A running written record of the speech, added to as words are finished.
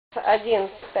11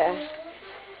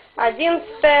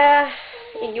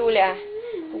 июля.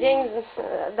 День,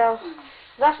 да.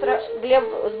 Завтра Глеб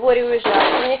с Борей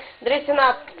уезжает.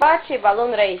 Дресинап пати,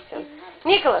 баллон рейсинг.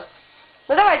 Николас,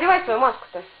 ну давай, одевай свою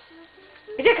маску-то.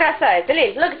 Где красавица?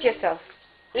 Лиль, look at yourself.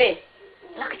 Лиль,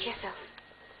 look at yourself.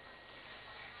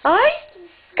 Ай,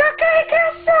 какая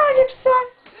красавица!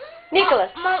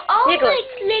 Николас, I'll Nicholas.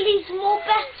 make Lily's more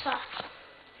better.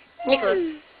 Николас.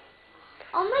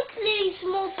 I'll make Lily's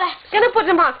more better. Can you put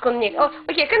the mask on Nick? Oh,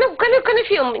 okay. Can you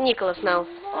film Nicholas now?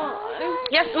 Oh.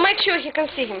 Yes, make sure he can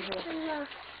see him here.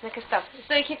 Like a stuff,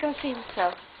 so he can see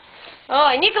himself.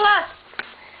 Oh, Nicholas!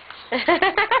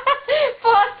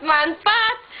 Postman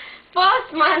Pat,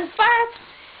 Postman Pat,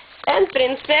 and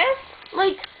Princess.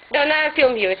 Like, No, now I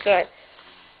film you. It's alright.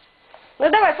 Ну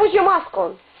давай, put your mask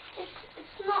on.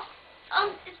 it's not.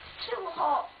 It's too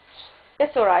hot.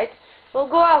 It's alright. We'll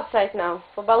go outside now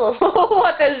for balloon.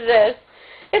 What is this?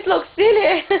 It looks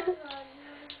silly.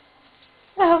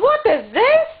 What is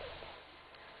this?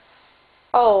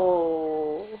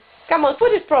 Oh, come on,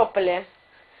 put it properly.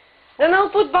 Then I'll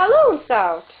put balloons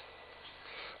out.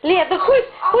 Leah, who is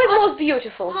most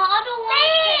beautiful? No, I don't want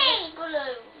this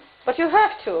balloon. But you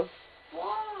have to.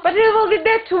 Why? But it will be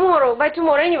dead tomorrow, by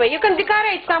tomorrow anyway. You can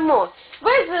decorate some more.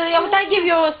 Where's I give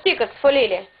you stickers for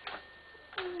Lily.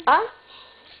 Huh?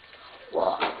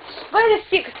 What? Where are the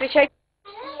stickers which I...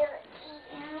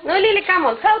 No, Lily, come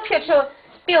on, help her to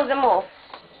peel them off.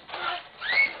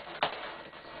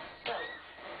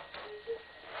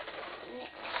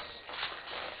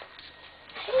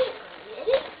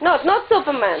 No, not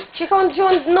Superman. She wants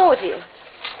Noddy.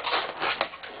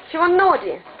 She wants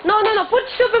Noddy. No, put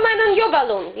Superman on your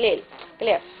balloon, Lil.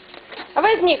 Gleb.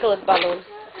 Where's Nicholas' balloon?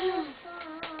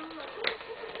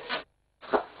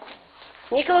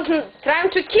 Nicholas trying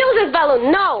to kill this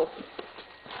balloon. No!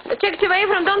 Take it away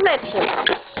from, don't let him.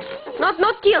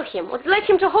 Not kill him. Let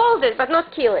him to hold it, but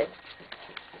not kill it.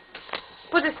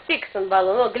 Put the sticks on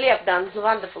balloon. Oh, Gleb done.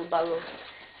 Wonderful balloon.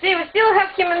 See, we still have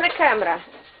him in the camera.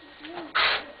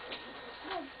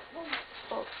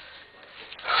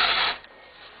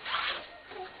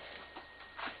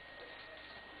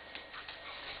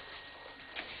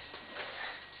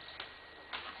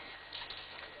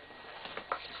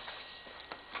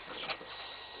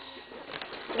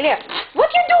 Gleb, what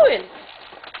you doing?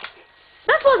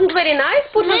 That wasn't very nice.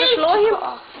 Put on the floor here.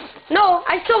 No,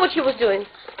 I saw what you was doing.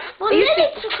 Well, Lily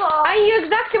took off. I knew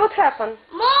exactly what happened.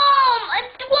 Mom,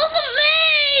 it wasn't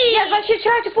me. Yes, but she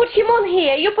tried to put him on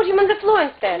here. You put him on the floor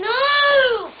instead.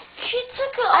 No, she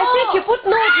took it I off. said you put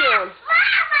Noddy on.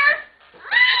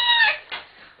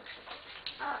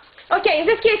 Okay, in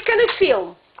this case, can you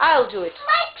film? I'll do it.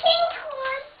 My pink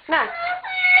one. Nah.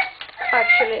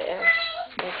 Actually,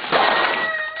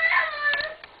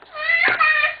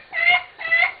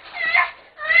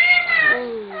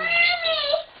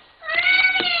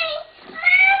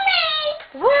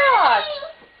 What?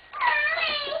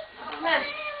 Nah.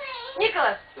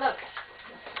 Nicholas, look.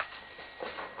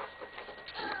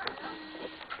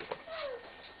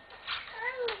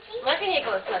 Look at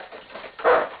Nicholas, look.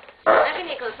 Look at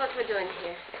Nicholas, what we're doing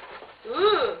here.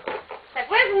 Ooh. Так,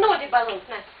 where's Noddy balloons?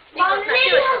 Nah. Mom, Nicholas,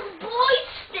 Lily has boy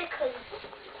stickers.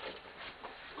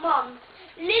 Mom,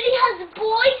 Lily has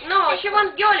boy stickers. No, she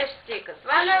wants girlish stickers.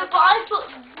 I know, but I put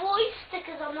boy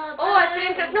stickers on her Oh, balloon.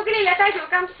 Princess. Ну, Lily, отойди,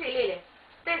 come see, Lily.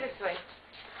 Stay this way.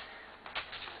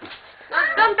 No,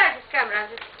 don't touch this camera. I'm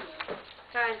just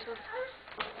trying to...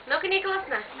 Ну-ка, Nicholas,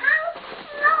 на.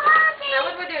 Now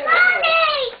what we're doing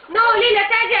now? No, Lily,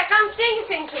 отойди, I can't see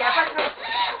anything here.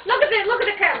 Look at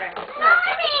the camera. No.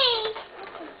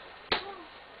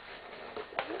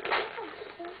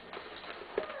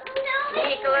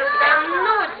 Nicholas done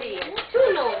naughty. Too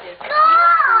naughty.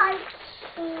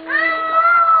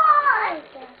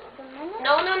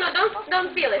 No,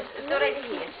 don't feel it. It's already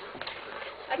here.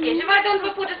 Okay, so why don't we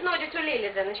put it naughty to Lily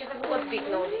then? She has got big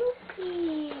naughty.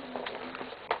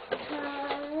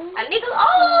 And Nicholas,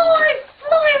 oh, it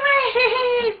flew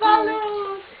away!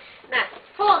 Balloon! Now,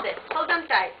 hold it. Hold on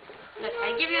tight. Look,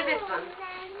 I give you this one.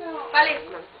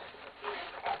 Policeman.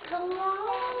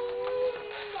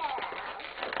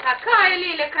 Какая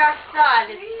Лиля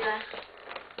красавица!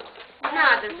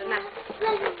 Надо же, на.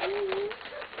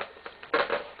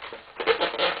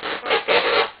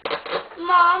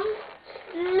 Mom,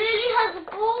 Lily has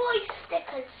boy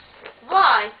stickers.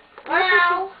 Why?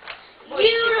 Now,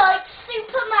 you like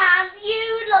Superman. You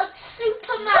like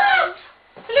Superman.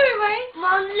 Flew away.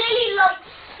 Mom, Lily likes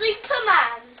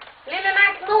Superman. Lily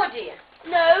likes Noddy.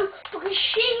 No, because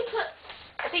she put...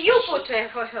 So you put her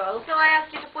for her, so I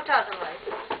asked you to put otherwise.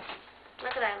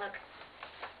 Look at that, look.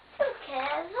 Who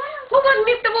cares? Who wants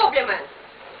Mr. wobbly man.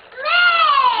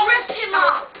 Rip him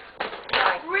up.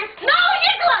 Rip him No,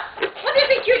 Nicholas! What do you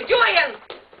think you're doing?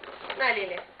 На,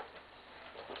 Лили.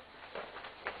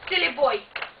 Silly boy.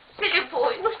 Silly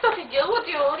boy. Ну что ты делал? Вот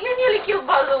я nearly killed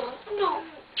balloon. Ну,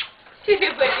 silly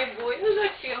baby boy. Ну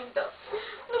зачем так?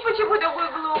 Ну почему такой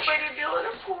глупый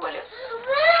ребенок, Коля?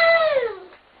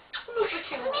 Ну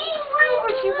почему? Ну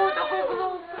почему такой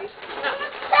глупый? На,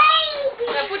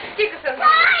 put stickers on.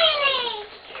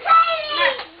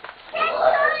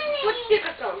 Put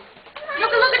stickers on.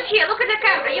 Look at here. Look at the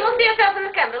camera. You won't see yourself in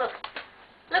the camera. Look.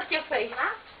 Look at your face.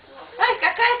 Ай,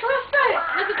 какая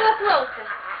красавица. Look at her closer.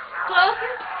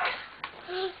 Closer.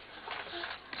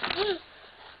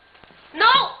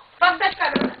 No! Поставь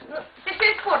камеру. Ну, ты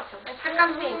все испортил. Это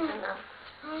конвенция.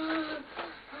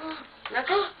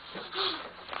 Ну-ка.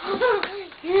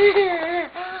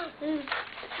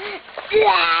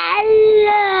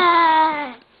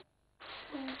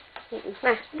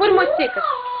 Put more stickers.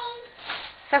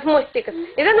 Have more stickers.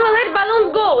 And then we'll let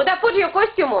balloons go. Now put your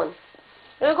costume on.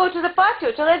 We'll go to the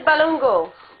patio to let balloon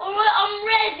go. Alright, I'm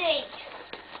ready.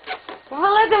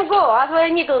 We'll let them go.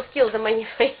 Otherwise Nicholas steals them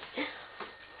anyway.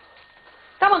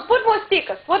 Come on, put more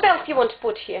stickers. What else you want to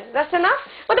put here? That's enough?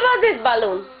 What about this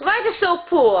balloon? Why is it so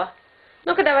poor?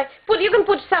 Ну-ка давай. You can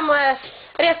put some rest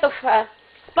of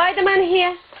Spider-Man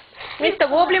here. Mr.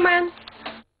 Wobbly Man.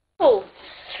 Oh.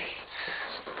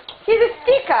 He's a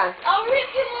sticker. I'll rip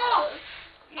him off.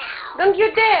 Don't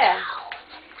you dare.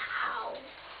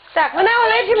 Так, we now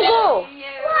let him go.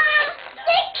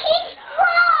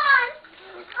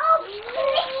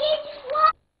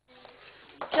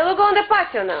 Shall we go on the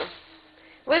patio now?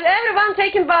 With everyone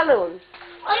taking balloon.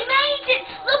 I made it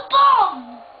to the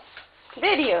bomb.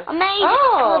 Did you? I made it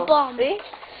to the bomb. See?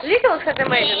 Little has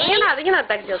amazing. Не надо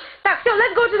так делать. Так, все,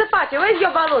 let's go to the patio. Where's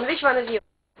your balloon? Which one is you?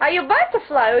 Are you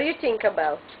Butterfly or you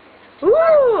Tinkerbell?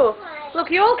 Ooh! Look,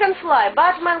 you all can fly.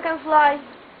 Batman can fly.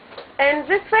 And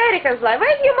this fairy can fly.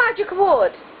 Where's your magic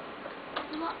word?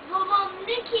 Mom,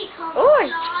 Nikki can't Oi.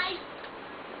 fly.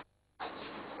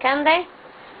 Can they?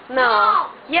 No.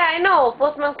 Yeah, I know.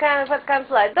 Postman can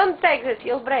fly. Don't take this.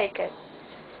 You'll break it.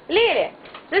 Lily,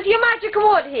 this is your magic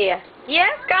word here.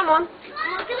 Yes? Come on.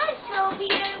 Mom, can I film you?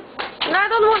 No, I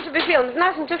don't want to be filmed. There's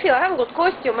nothing to film. I haven't got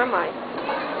costume, am I?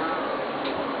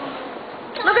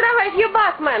 Look at that, you're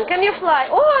Batman. Can you fly?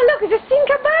 Oh, look, it's a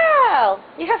Tinkerbell.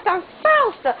 You have some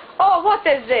salsa. Oh, what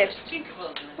is this?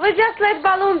 Tinkerbell. We just let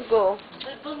balloons go.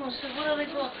 Let balloons, what are they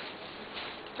got?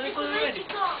 They got already.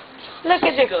 Look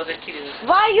at this. Go, they're killing us.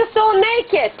 Why are you so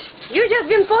naked? You just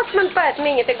been postman pet a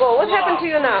minute ago. What happened to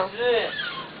you now? What is this?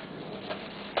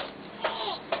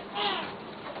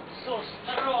 So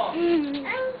strong.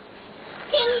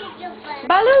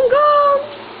 Balloon gone.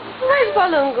 Where's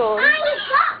balloon gone? I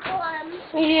got one.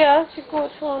 Yes, you got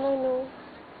one, I know.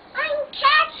 I'm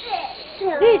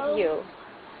catching. Did you?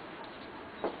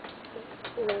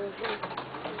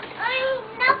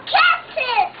 I'm not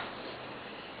catching.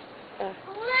 Uh.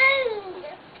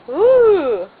 Blue.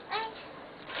 Ooh.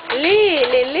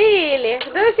 Lily, Lily.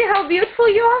 Do you see how beautiful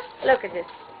you are? Look at this.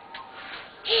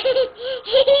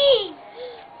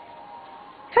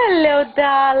 Hello,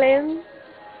 darling.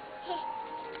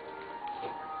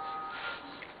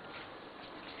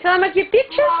 Shall I make you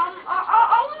pictures?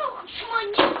 I want to watch my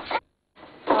new...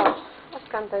 Oh, why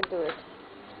can't I do it?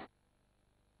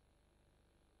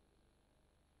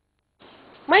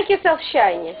 Make yourself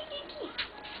shiny.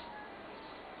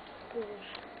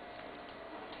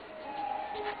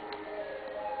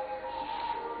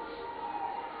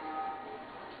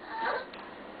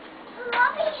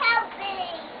 Mommy, help me.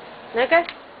 Okay.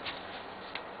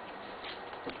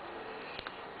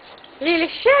 Lily,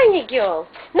 shiny girl.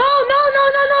 No,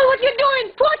 what you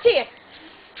doing? Potty!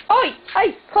 Oi,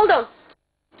 hey, hold on.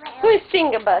 Who is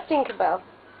Tinkerbell? Tinker.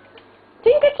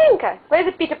 Where's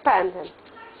the Peter Pan then?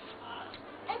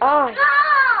 Oh, Gone.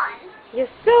 you're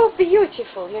so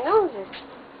beautiful, you know this?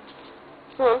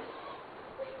 That's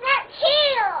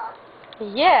here.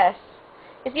 Yes.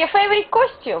 It's your favorite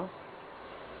costume.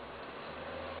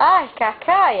 Ay,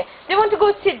 какая. Do you want to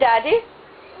go see Daddy?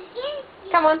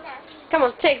 Come on. Come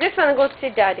on, take this one and go see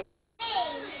Daddy. It's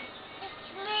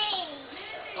me.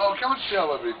 Oh, come and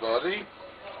show everybody.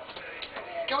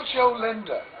 Come and show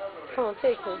Linda. Come on,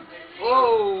 take him.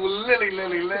 Oh, Lily.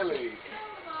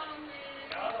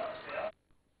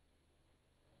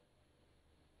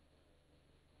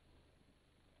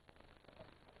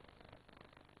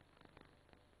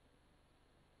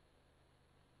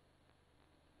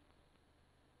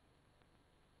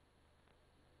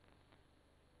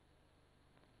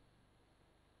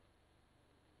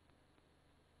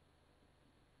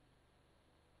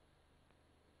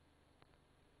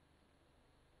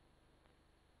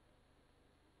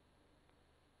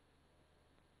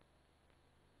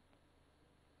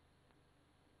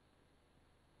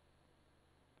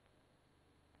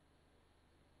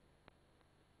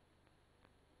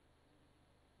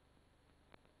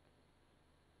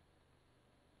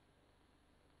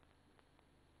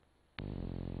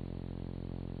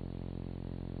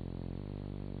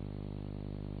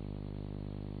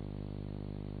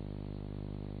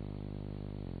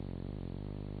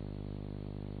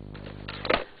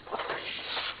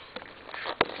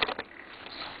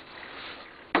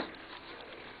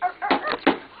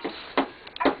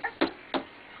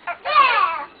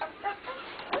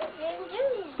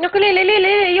 Look,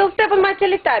 Lily, you'll step on my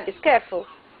Teletubbies. Careful.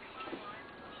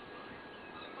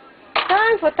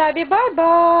 Time for Tubby.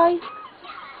 Bye-bye.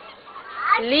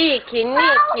 Nicky,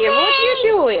 what you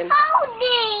doing?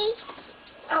 Howdy.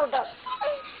 Hold up.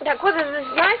 Duck, what is this?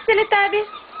 Nice Teletubby?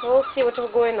 We'll see what's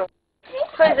going on.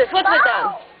 What is this? What we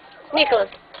done? Nicholas,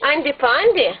 Andy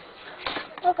Pandy?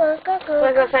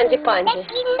 Where's this Andy Pandy?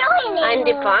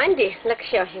 Andy Pandy? Look,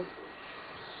 show him.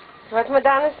 What we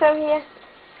done so here?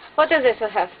 What is this we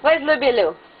have? Where's Luby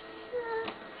Lou?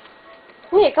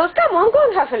 Nicholas, come on, go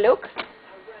and have a look.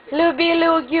 Luby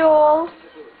Lou, girl.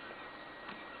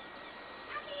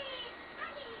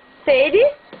 Teddy?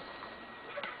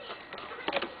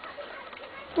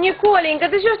 Nicolenka,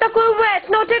 ты что ж такой wet?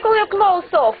 No, take all your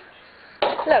clothes off.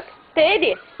 Look,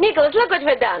 Teddy. Nicholas, look what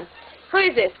we've done. Who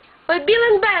is this? Oh, Bill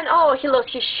and Ben. Oh, he lost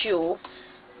his shoe.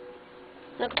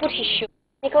 Look, put his shoe.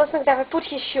 Nicholas, look, давай, put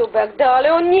his shoe back.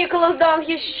 Darling, oh, Nicholas done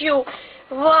his shoe.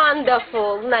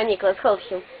 Wonderful. Now, Nicholas, hold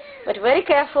him. But very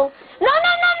careful. No.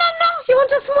 You want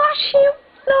to smash him?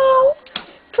 No.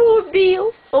 Poor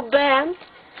Bill. Or Ben.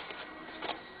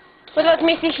 What about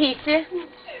Missy Hissy?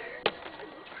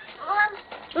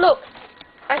 Look,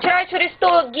 I tried to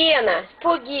restore Gena.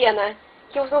 Poor Gena.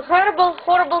 He was in a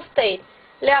horrible state.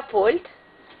 Leopold.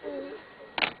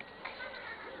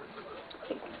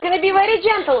 Gonna be very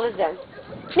gentle with them.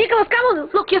 Nicholas, come on.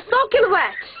 Look, you're soaking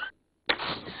wet.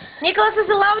 Nicholas is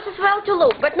allowed as well to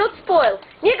look, but not spoil.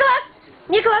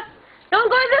 Nicholas, don't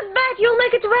go in that bed. You'll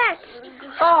make it wet.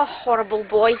 Oh, horrible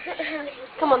boy.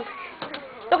 Come on.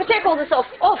 Look, take all this off.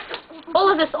 Off. All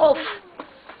of this off.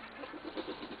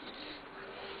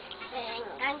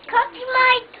 And cut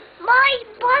my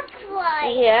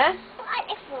butterfly. Yeah.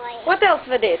 Butterfly. What else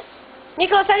we did?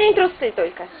 Nicholas, одни трусы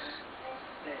только.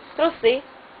 Трусы.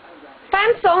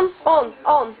 Pants on.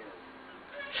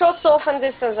 Shorts off and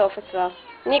this one's off as well.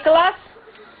 Nicholas,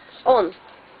 on.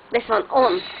 This one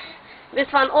on. This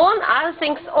one on, other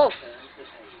things off.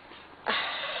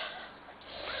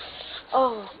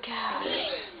 Oh, God.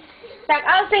 Так,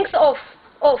 other things off.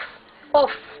 Off.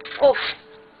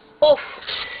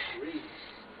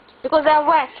 Because they're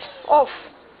wet. Off.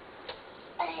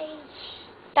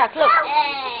 Так,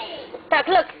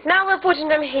 look. Now we're putting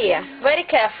them here. Very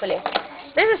carefully.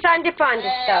 This is Andy Pandy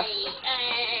stuff.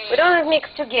 We don't mix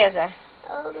together.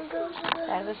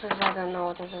 This is, I don't know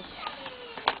what this is.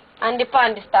 Andy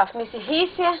Pandy stuff. Missy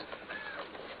Hissy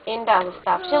and other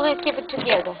stuff. Shall we keep it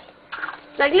together?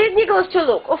 Like, let Nicholas to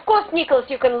look. Of course, Nicholas,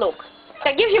 you can look.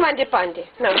 So give him Andy Pandy.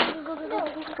 No.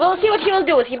 We'll see what he will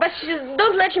do with him, but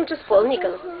don't let him to spoil,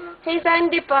 Nicholas. He's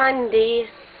Andy Pandy.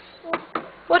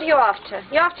 What are you after?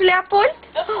 You after Leopold?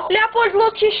 Leopold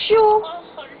lost his shoe.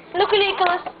 Look,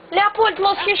 Nicholas. Leopold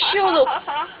lost his shoe, look.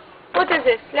 What is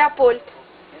this? Leopold.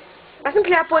 I think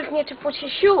Leopold needs to put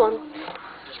his shoe on.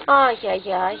 Ay.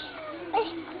 Inside.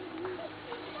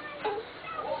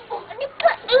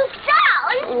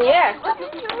 Yeah.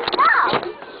 Inside.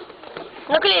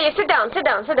 Look, Lily, sit down.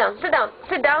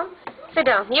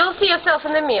 You'll see yourself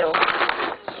in the mirror.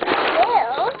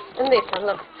 In this one,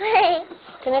 look.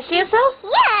 Can you see yourself?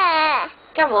 Yeah.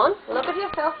 Come on, look at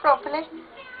yourself properly.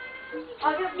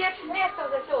 I'll just get the rest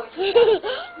of the toy.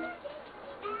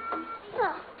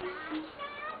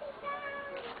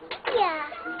 Yeah.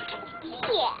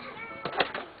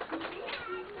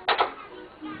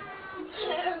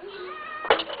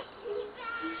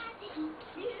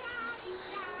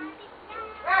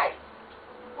 Right.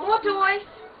 More toys.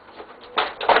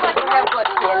 What we have got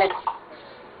here? Let's...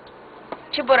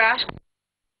 Чебурашка.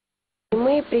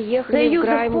 Мы приехали в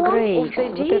Грайм Грей, вот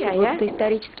этот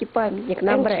исторический памятник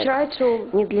на Брэд,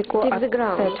 недалеко от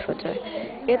Сетфорда.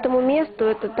 Этому месту,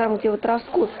 это там, где вот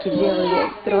раскопки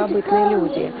делали первобытные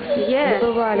люди,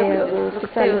 добывали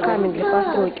специальный камень для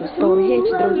постройки в Стоунхендж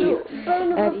и других.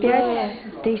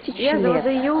 5000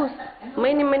 лет.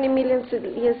 Many millions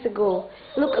years ago.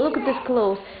 Look at this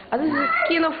clothes. This is the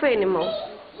skin of animals.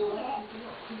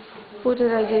 Put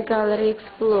it like the gallery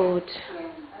explode.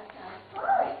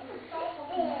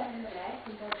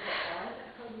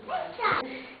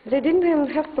 They didn't even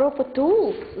have proper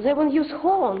tools. They won't use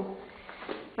horn.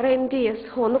 Reindeer's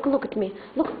horn. Look at me.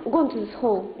 Look, go into this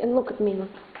hole and look at me.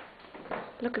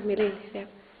 Look at me, Lily.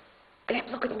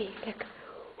 Gleb, look at me.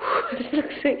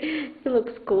 He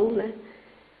looks cool now.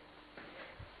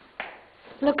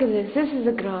 Look at this. This is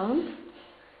the ground.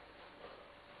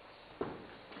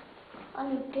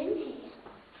 I've been here.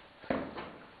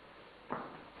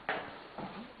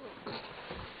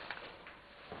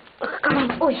 Come on.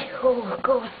 Oh,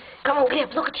 God. Come on,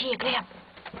 Gleb. Look at here, Gleb.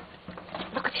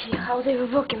 Look at here. How they were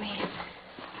working here.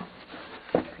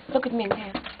 Look at me,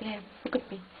 Gleb. Look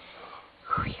at me.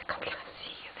 Oh, I can't even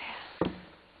see you there.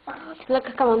 Look,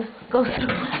 come on, go through.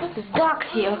 There's dark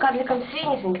here. We can't look and see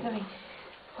anything. Sorry.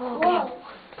 Oh, Gleb.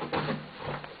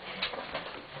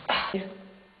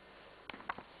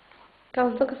 Come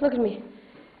on, look at me.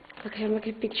 Look, I'll make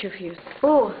a picture of you.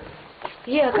 Oh,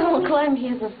 yeah, come on, climb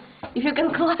here. If you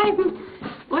can climb,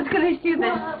 what can I see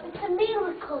there? It's a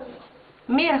miracle.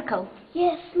 Miracle.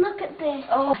 Yes, look at this.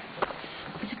 Oh,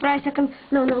 I'm surprised I can...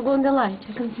 No, go in the light.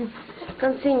 I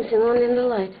can't see anything, only in the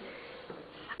light.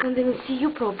 I can't even see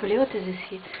you properly. What is this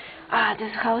here? Ah,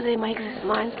 this is how they make this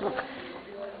mines look.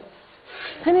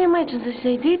 Can you imagine that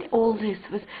they did all this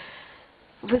with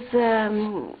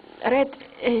red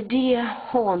deer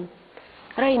horn?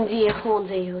 Reindeer horn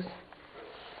they use.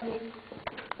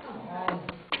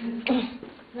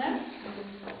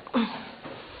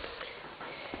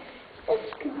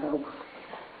 Let's go.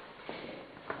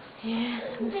 Yeah,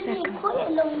 in a It's been second. quite a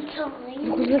long time.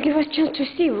 Because they'll give us a chance to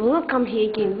see. We'll not come here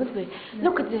again, would we?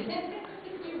 Look at this.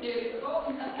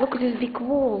 Look at this big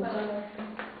wall.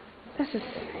 This is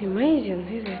amazing,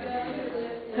 isn't it?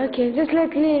 Okay, just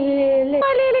let Lily.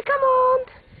 Oh, Lily, come on!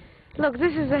 Look,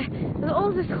 this is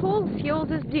all these holes here, all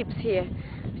these dips here.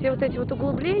 Все вот эти вот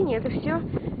углубления, это все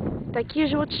такие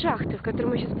же вот шахты, в которые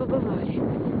мы сейчас побывали.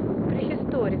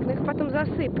 Прехисторик. Но их потом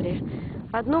засыпали.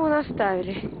 Одну вон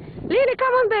оставили. Lily,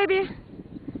 come on, baby!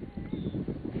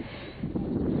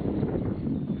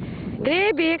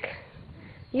 Glebik,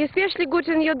 you especially good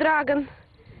in your dragon.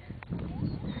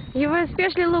 You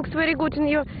especially looks very good in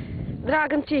your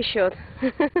dragon t-shirt.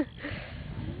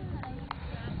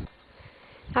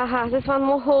 Aha, there's one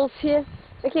more hole here.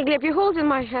 Okay, Gleb, you hold in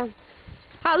my hand.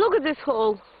 Ah, look at this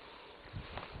hole.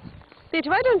 Bitch,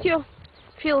 why don't you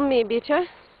film me, bitch, huh?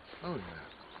 Oh, yeah.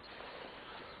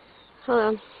 Hold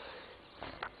on.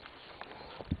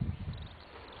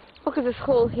 Look at this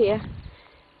hole here.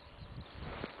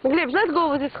 Gleb, let's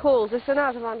go with this hole. There's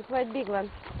another one, quite big one.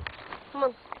 Come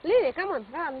on. Lily, come on.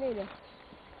 Run, Lily.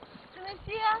 Can I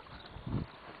see her?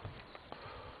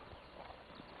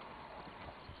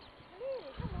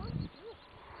 Lily, come on.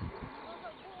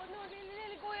 No,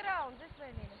 Lily, go around. This way,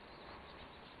 Lily.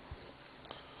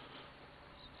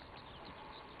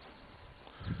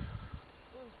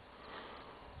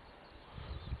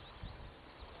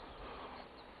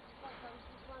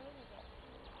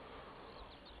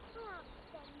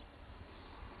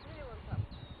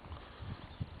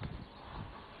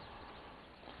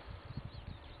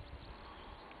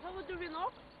 Do we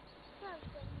knock?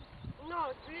 No,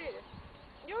 it's really.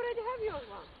 You already have yours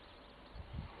one.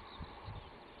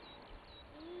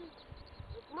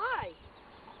 It's mine.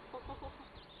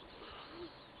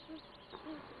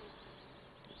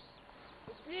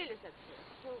 It's Lily's actually.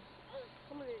 So,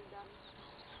 come on, Lily, down.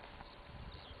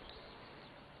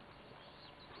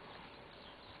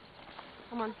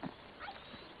 Come on.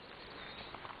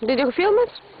 Did you film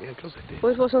it? Yeah, of course I did.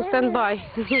 Or it was on standby?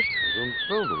 It's on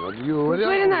film. You already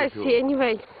Very are nice on here,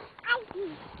 anyway.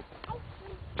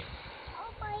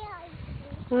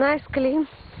 Nice, clean.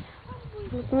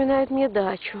 Напоминает мне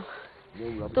дачу.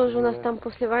 film. Тоже у нас там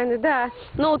после войны. Да.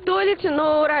 No toilet,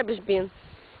 no rubbish bin.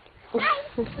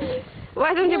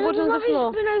 Why don't you put on the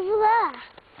floor?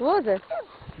 Was it?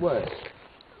 Where?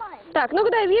 Так,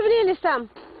 ну-ка дай, give Lily some.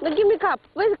 No, give me cup.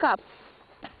 Where's the cup?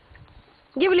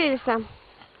 Give Lily some.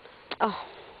 Oh.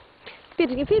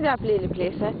 Feed up Lily,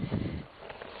 please. Eh?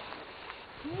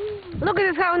 Look at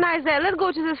this, how nice there. Let's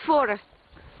go to this forest.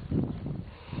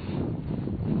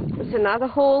 It's another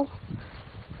hole.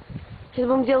 Сейчас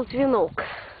будем делать венок.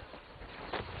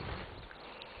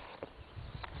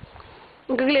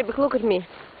 Gleb, look at me.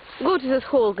 Go to this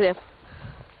hole, Gleb.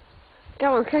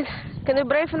 Come on, can you be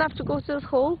brave enough to go to this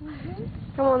hole?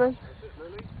 Come on then.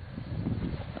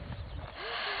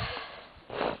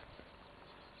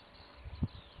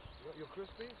 Your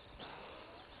crispies?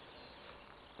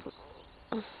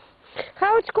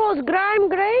 How it's called? Grime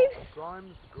Graves?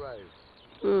 Grimes Graves.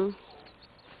 Mm.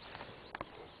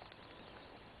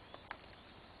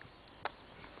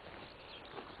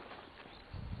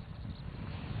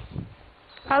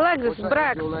 I like this Watch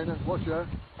brack. that, Lena. Watch her.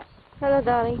 Hello,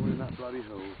 darling. Go in that bloody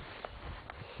hole.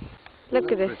 Look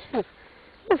at this.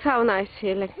 That's how nice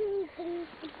here. Look.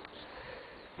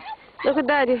 Look at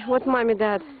Daddy. What Mommy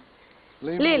did.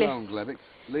 Leave Lily. her alone, Glebik.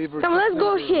 Leave her. Come, let's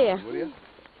go leave her here. alone, will you?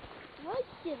 What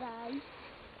did I?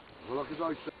 Well, like as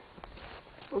I said.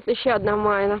 Вот еще одна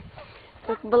майна.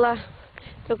 Только была,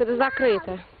 только это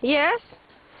закрыто. Yes?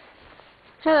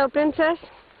 Hello, princess.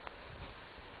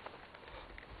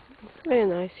 Very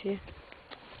nice here.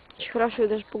 Очень хорошо, и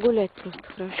даже погулять просто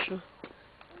хорошо.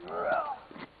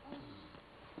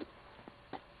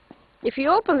 If you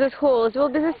open this hole, it will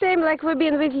be the same like we've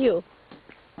been with you.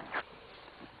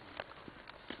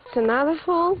 That's another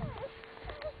hole.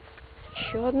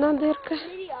 Еще одна дырка.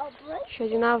 Lily, I'll break. Еще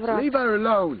один овраг. Leave her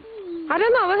alone. I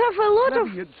don't know, we have a lot of...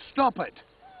 Maybe you'd stop it.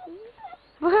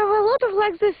 We have a lot of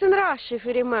like this in Russia, if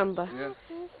you remember. Yeah.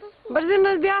 But they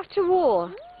must be after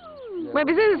war.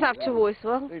 Maybe this is after war as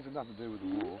well. These have nothing to do with the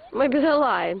war. Maybe the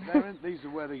line. These are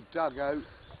where they dug out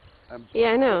and Yeah,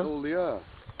 I put know. all the earth.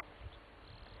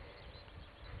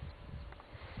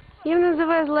 Even in the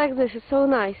weather like this, it's so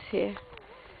nice here.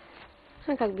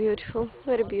 Look how beautiful,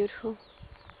 very beautiful.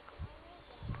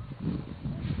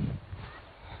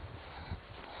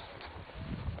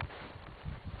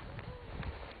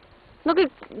 Look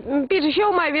at, Peter,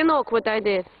 show my венок what I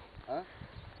did. Huh?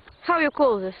 How you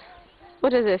call this?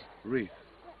 What is this? Wreath.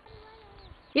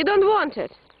 You don't want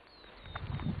it.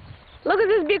 Look at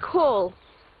this big hole.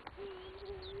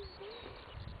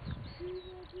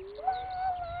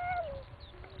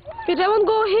 Peter, I want to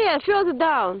go here, further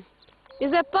down. Is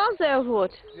there a path there or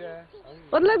what? Yeah.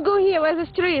 But let's go here where the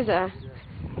trees are.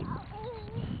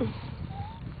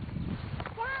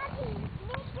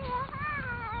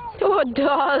 Oh,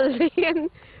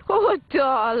 darling. Oh,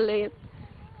 darling.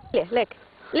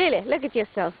 Lily, look at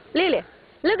yourself. Lily,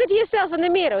 look at yourself in the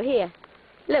mirror here.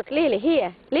 Look, Lily,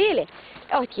 here. Lily,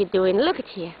 what you doing? Look at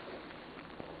here.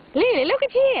 Lily, look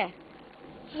at here.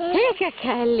 Hey,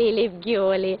 какая Lily в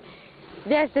girlie.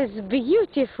 That's this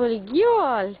beautiful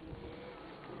girl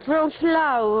from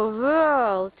Flower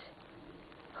World.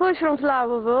 Who's from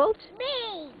Flower World?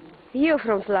 Me. You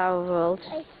from Flower World.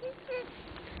 My sister's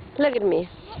Look at me.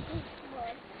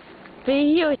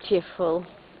 Beautiful.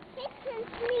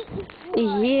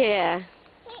 Yeah.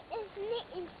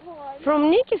 From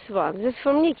Nikki's one. This is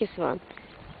from Nikki's one.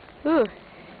 Ooh.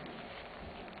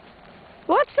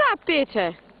 What's up,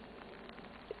 Peter?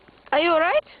 Are you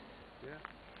alright? Yeah.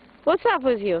 What's up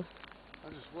with you?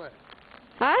 I'm just wet.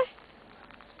 Huh? I'm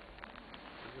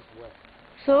just wet.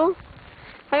 So?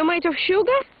 Are you made of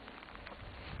sugar?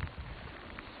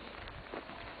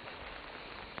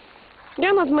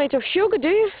 You're not made of sugar, do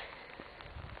you?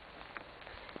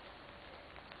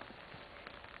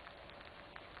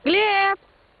 Глеб!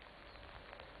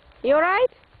 You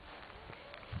alright?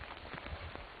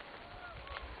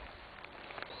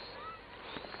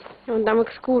 Вон там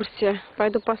экскурсия.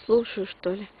 Пойду послушаю,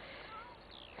 что ли.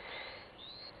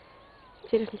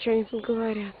 Интересно, что они тут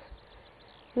говорят.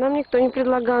 Нам никто не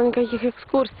предлагал никаких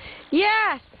экскурсий.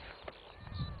 Yes!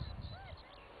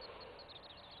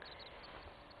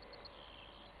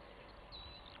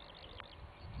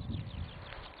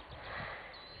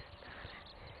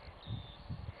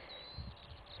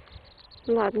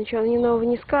 Ладно, ничего они нового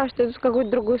не скажут, иду в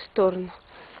какую-то другую сторону.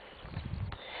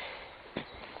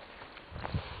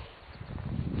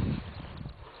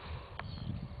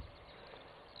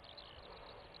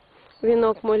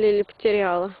 Венок мой Лили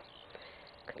потеряла.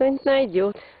 Кто-нибудь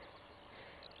найдет.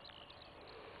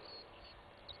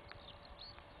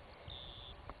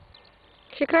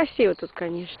 Вообще красиво тут,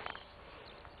 конечно.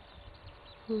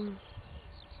 Очень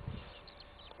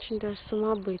даже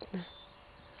самобытно.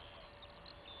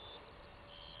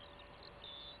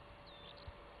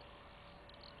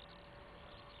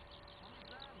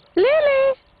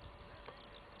 Лили!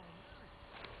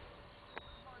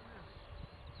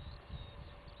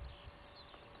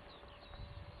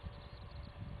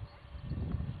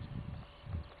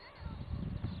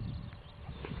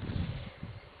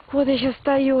 Вот я сейчас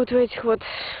стою вот в этих вот,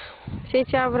 все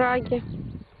эти овраги.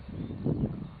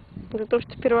 За то,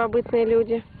 что первобытные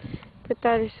люди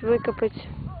пытались выкопать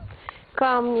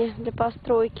камни для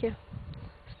постройки.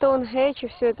 Стоунхендж, и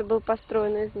все это было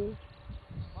построено из них.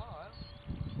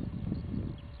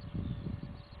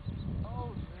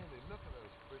 Oh, really? Look at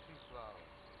those pretty flowers.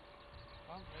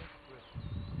 Aren't they pretty?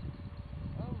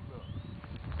 Oh, look.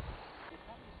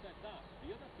 Having said that,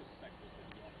 the other perspective that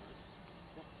he offers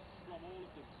from all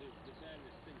of the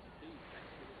various things that these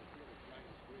excavators did at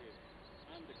Brian's grave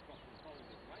and across from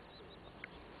Collins's Whitehall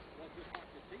was the fact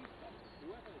that these fellas,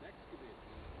 whoever had excavated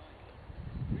these mines,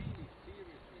 really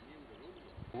seriously knew their onions.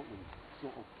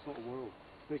 Sort of world.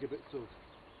 Bigger bits of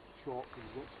chalk and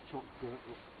lots of chalk dirt,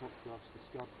 lots of top grass,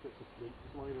 discarded bits of flint,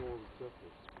 just lying all over the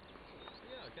surface.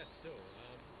 Yeah, I guess so.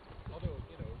 Although,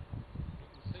 you know, you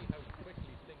can see how quickly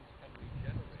things can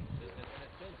regenerate, and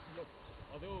it does look,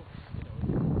 although, you know,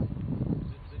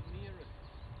 the nearest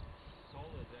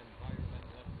solid environmental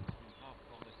evidence we have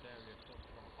from this area comes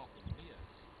from Hopham Mere,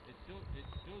 it does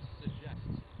suggest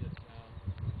that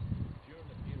during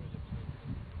the period of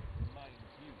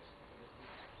mine's use,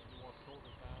 it was sort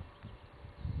of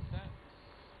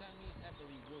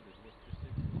semi-heavily wooded with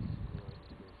deciduous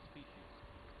species.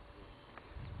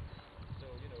 So,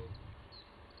 you know,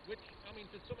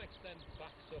 to some extent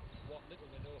backs up what little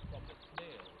we know from the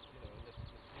snails. You know, the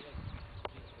snails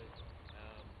seem to,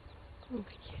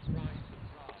 surprise,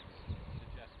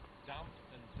 suggest damp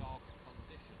and dark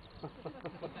conditions.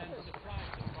 But then surprise,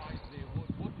 they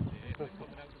wouldn't they, if they're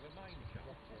coming out of a mine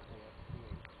shaft.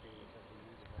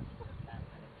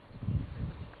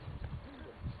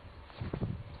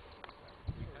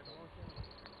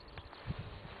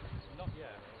 Not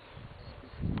yet.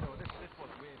 No, this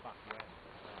was way back when.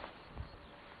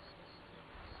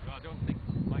 No, I don't think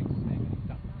Mike would make any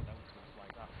damp announcements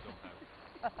like that somehow.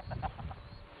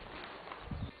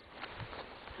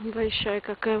 Большая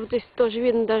какая. Вот здесь тоже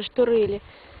видно даже турели.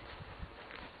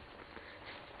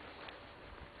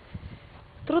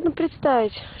 Трудно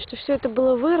представить, что все это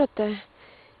было вырыто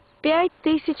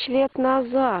 5000 лет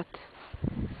назад.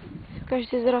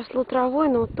 Кажется, здесь заросло травой,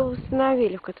 но вот то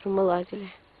восстановили, в котором мы лазили.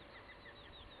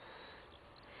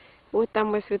 Вот там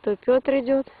мой святой Петр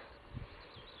идет.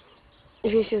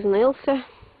 Весь изнылся.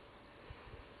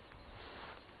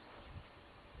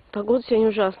 Погода сегодня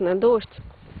ужасная, дождь.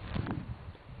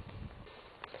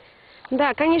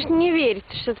 Да, конечно, не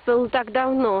верится, что это было так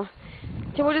давно.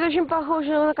 Тем более это очень похоже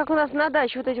на как у нас на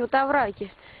даче, вот эти вот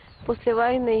овраги после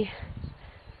войны.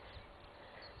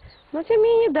 Но тем не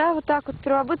менее, да, вот так вот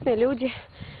первобытные люди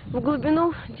в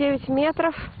глубину 9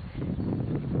 метров.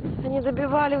 Они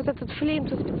добивали вот этот флинт,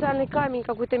 тут специальный камень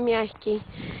какой-то мягкий.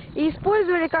 И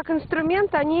использовали как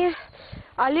инструмент они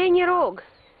оленей рог.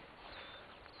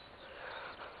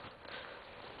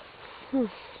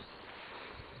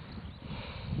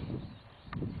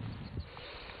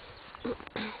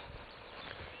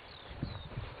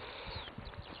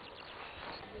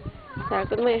 Так,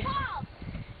 вот мы...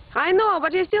 I know,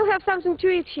 but you still have something to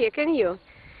eat here, can you?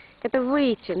 Это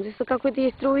Вытин. Здесь какой-то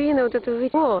есть руины, вот это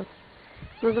Вытин. Вот.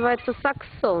 Называется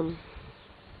Саксон.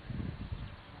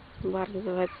 Бар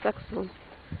называется Саксон.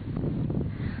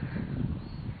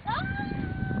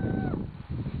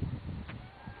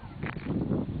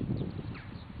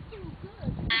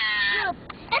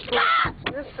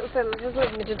 Just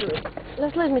let me to do it.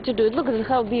 Just let me to do it. Look at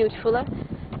how beautiful, huh?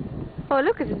 Oh,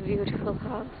 look at this beautiful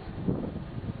house.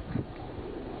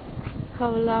 How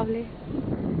lovely.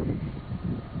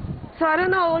 So I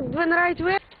don't know when right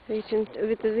way. Within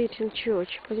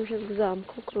church. Пойдем сейчас к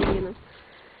замку, к руинам.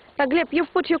 Так, Глеб, you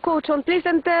put your coat on, please,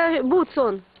 and boots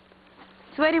on.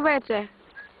 It's very wet there.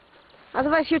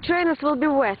 Otherwise your trainers will be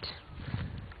wet.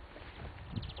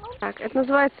 Так, это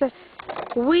называется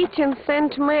Wheaton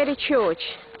St. Mary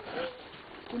Church.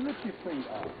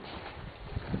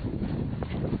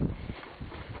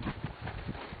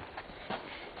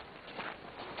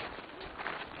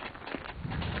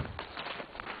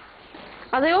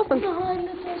 Are they open?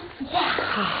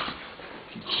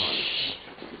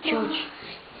 George,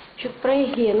 should pray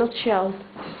here, not shout.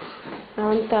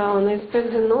 Downtown, I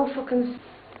expect the Norfolk and...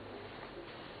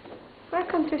 Why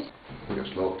can't you...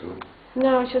 It's locked, isn't it?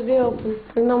 No, it should be open.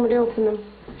 We normally open them.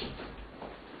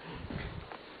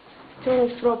 Turn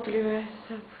it properly where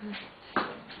it's open.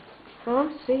 Oh,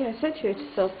 see, I said to you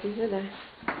it's open, did I?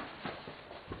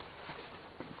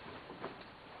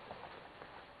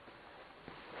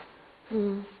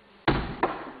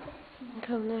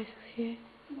 How nice of you.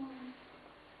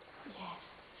 Yes,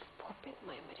 pop in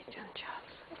memory, John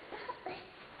Charles.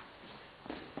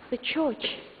 The church.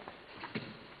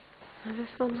 Oh, this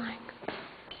one like.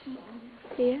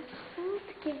 Yes? I want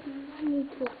to give money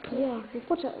to Yeah, you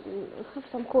put have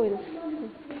some coins.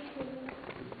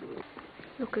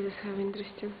 Look at this, how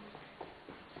interesting.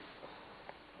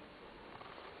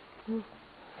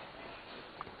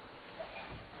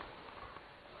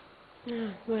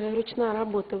 Смотри, ручная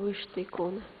работа, вышита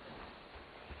икона.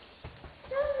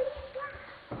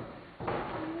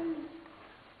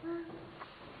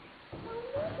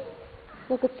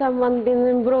 Look at someone been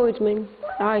embroidering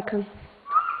icon.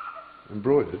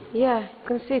 Embroidered? Yeah, you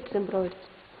can see it's embroidered.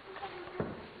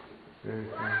 Yeah.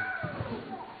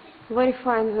 Very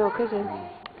fine work, isn't it?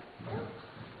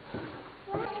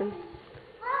 Listen.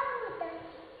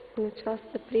 I'm not ask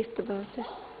the priest about it.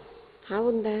 How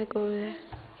wouldn't I go there?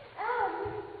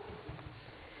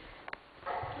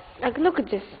 Like, look at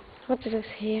this. What is this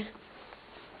here?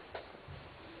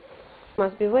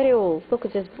 Must be very old. Look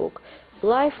at this book.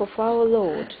 Life of Our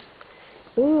Lord.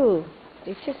 Ooh,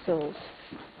 it is old.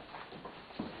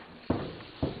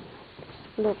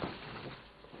 Look.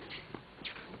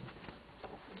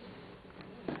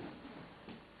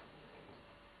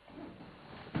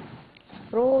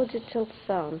 Prodigal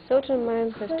son. Certain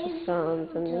man has two sons,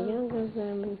 and the younger of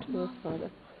them into the father.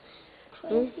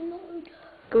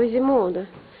 Quasimodo.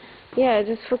 Yeah,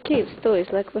 just for kids toys,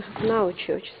 like we have in our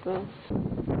church as well.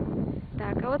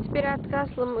 Так, а вот теперь от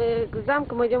Касла к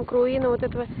замку мы идем к руинам вот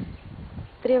этого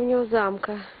древнего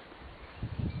замка.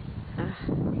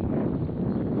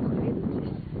 Видно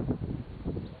здесь?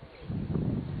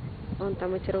 Вон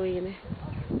там эти руины.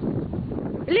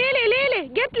 Лили,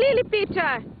 get Lily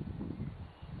picture!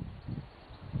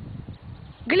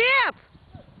 Глеб!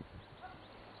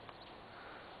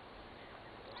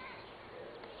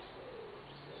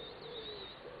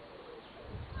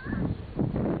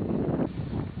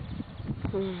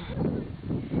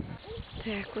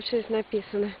 Так, вот что здесь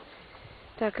написано.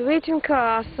 Так, Waiting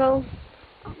Castle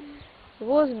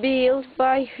was built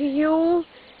by Hugh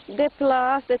de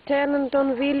Plas, the tenant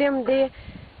on William de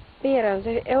Perron,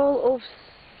 the Earl of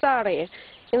Surrey,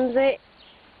 in the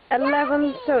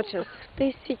 1130s, в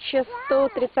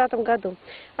 1130 году.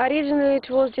 Originally it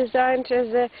was designed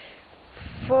as a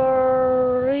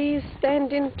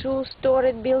freestanding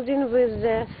two-storied building with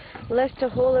the Leicester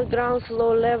Hall ground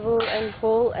floor level and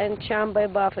hall and chamber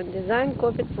above, and design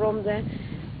copied from the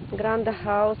Grand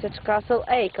House at Castle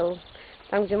Acle,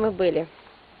 там где мы были.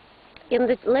 In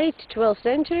the late 12th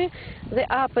century, the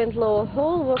upper and lower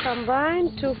hall were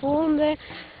combined to form the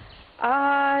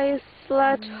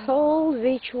islet hall,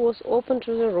 which was open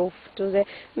to the roof. To the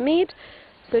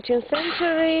mid-13th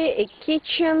century, a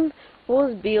kitchen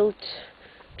was built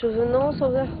to the north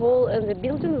of the hall, and the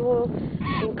building was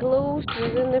enclosed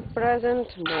within the present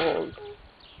mold.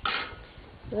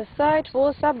 The site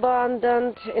was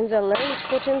abandoned in the late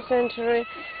 14th century.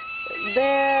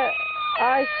 The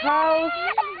ice house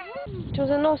to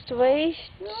the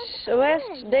northwest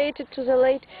dated to the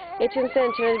late 18th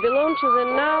century and belonged to the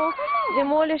now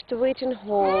demolished Waiting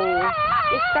Hall.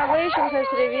 Excavation has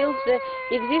revealed the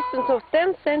existence of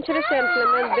 10th century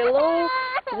settlement below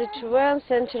the 12th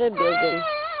century building.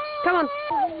 Come on.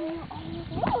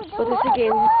 What is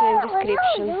again the same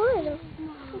description?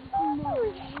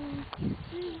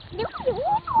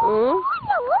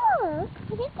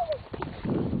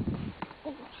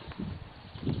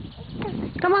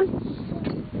 Come on.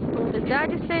 The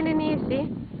daddy standing here, see?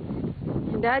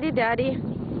 Daddy.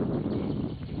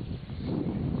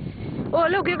 Oh,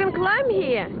 look, you can climb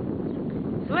here.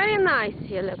 It's very nice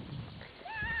here, look.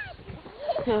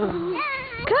 Oh.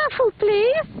 Careful,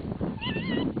 please.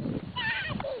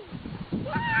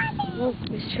 Oh,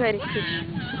 it's very fish.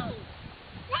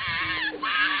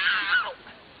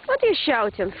 What are you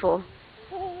shouting for?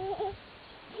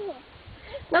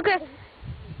 Look at.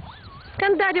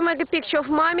 Can Daddy make a picture of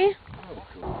Mommy?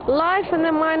 Life in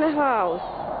a minor house.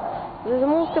 This is the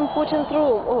most important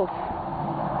room. Oh.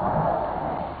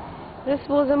 This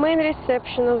was the main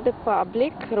reception of the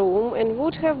public room and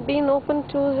would have been open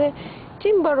to the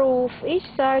timber roof. Each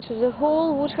side of the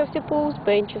hall would have supposed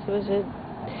benches with a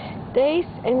dais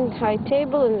and high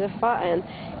table in the far end.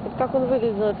 Вот как он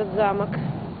выглядел, этот замок,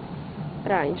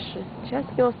 раньше. Сейчас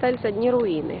от него остались одни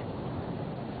руины.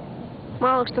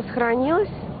 Мало что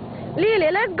сохранилось. Lily,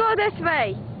 let's go this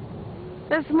way.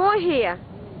 There's more here.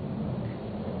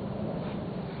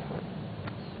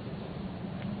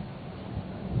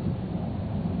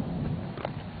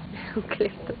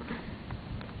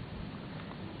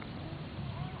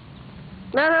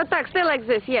 No, так, stay like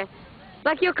this, yeah.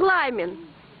 Like you're climbing.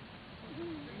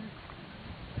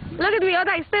 Look at me, oh,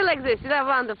 no, stay like this, you're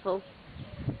wonderful.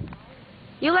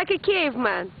 You're like a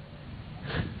caveman.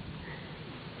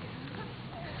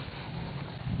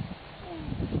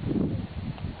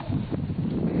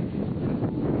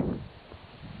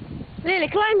 Lily,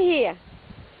 climb here.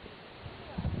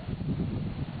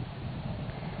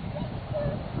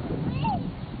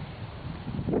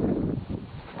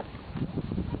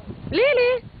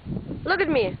 Lily, look at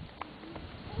me.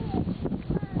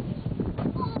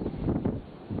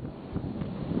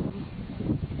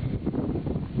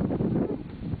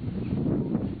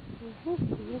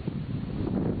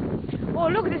 Oh,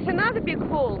 look, there's another big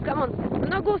hole. Come on,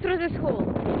 now go through this hole.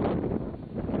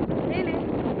 Lily.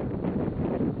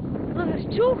 Look, there's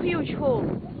two huge holes.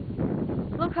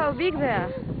 Look how big they are.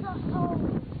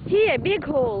 Here, big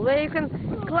hole, where you can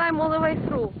climb all the way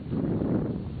through.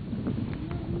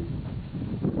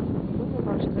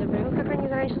 Как они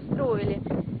раньше строили.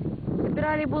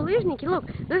 Собирали булыжники. Look,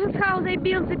 this is how they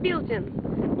built the building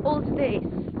old days.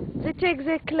 They take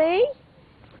the clay,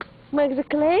 make the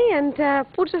clay and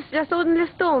put just ordinary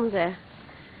stone there.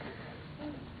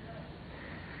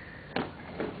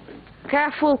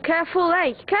 Careful, careful,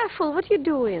 hey, careful, what are you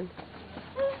doing?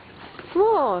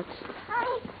 What?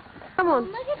 Come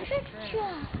on.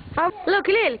 Look,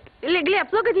 Lil,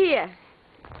 Gleb, look at here.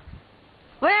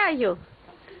 Where are you?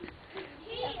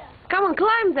 Come on,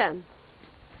 climb then.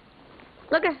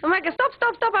 Look at,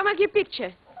 stop, I make you a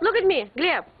picture. Look at me,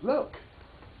 Gleb. Look.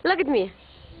 Look at me.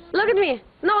 Look at me.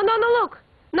 No, look.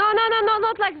 No,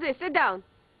 not like this. Sit down.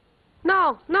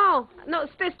 No,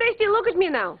 stay still. Look at me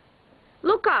now.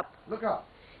 Look up. Look up.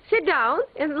 Sit down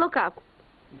and look up.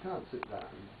 You can't sit down.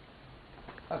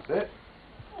 That's it.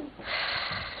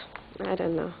 I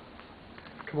don't know.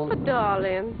 Come on. Oh,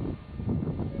 darling.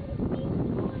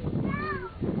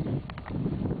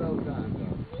 Well done,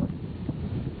 darling.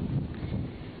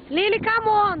 Lily, come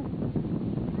on.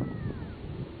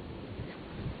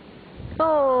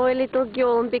 Oh, a little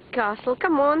girl in big castle.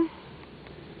 Come on.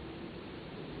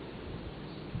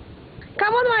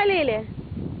 Come on, my Lily.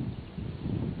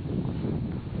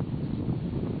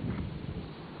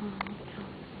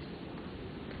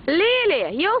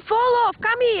 Lily, you'll fall off.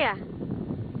 Come here.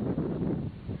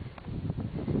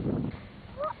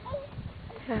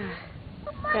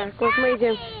 Так, вот мы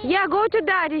идем. Yeah, go to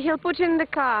daddy. He'll put you in the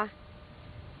car.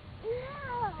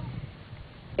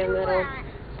 No.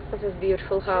 This is a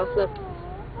beautiful house. Look,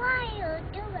 Why you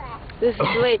do that? this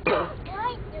is waiting.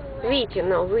 Why do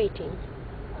it? Waiting.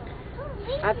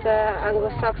 От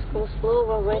англосакского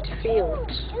слова wet field.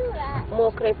 Do that.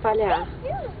 Мокрые поля. Do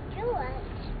it.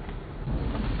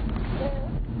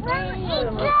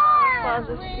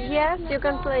 Yes, you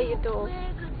can play it all.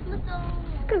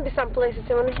 There can be some places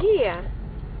even here.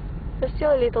 There's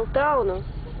still a little town.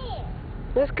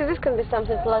 This can be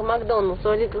something like McDonald's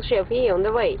or a little shop here on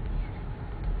the way.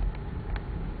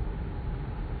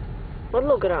 But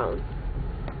look around.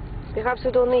 Perhaps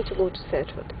we don't need to go to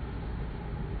Sedgwood.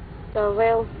 So,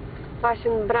 well,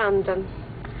 passing Brandon.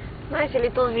 Nice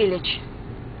little village.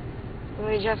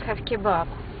 We just have kebab.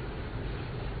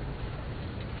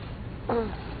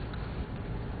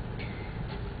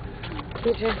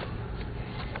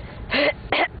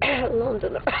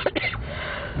 London.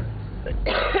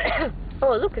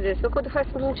 Oh, look at this. We could have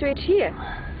something to eat here.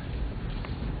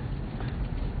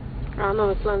 Oh, no,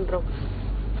 it's London.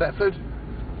 Thetford?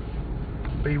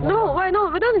 B1? No, why no?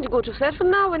 We don't need to go to Thetford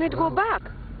now. We need to go back.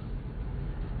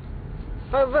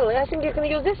 Oh, well, I think you can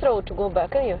use this road to go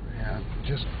back, can you? Yeah,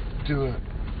 just do it.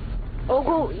 Oh,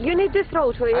 go. You need this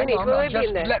road where you need. Where we've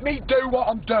been there. Let me do what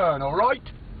I'm doing, all right?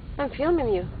 I'm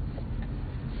filming you.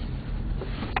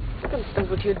 I don't understand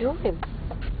what you're doing.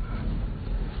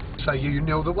 Say you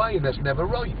know the way, and that's never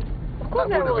right. Of course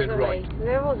That there would was have a been right. right.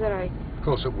 There was a right. Of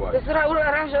course it was. This is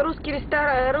русский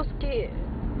ресторан, русский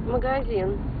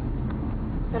магазин.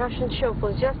 Russian shop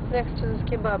was just next to this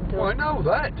kebab Well, I door. know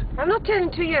that. I'm not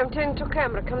telling to you, I'm telling to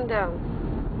camera. Come down.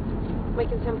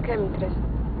 Making some commentaries.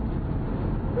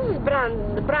 This is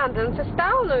Brandon. It's a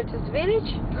town or it's a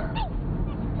village? Yeah.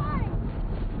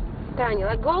 Tiny,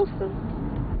 like Golston.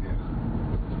 Yeah.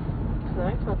 It's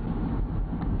nice one.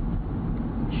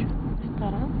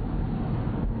 Restaurant.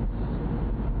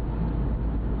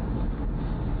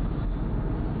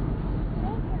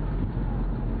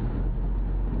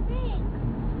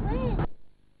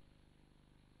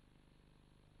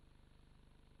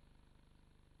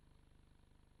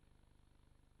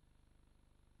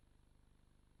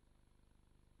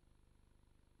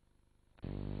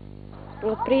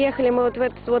 Вот приехали мы вот в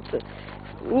этот вот,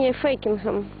 не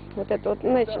Фейкингем, вот это вот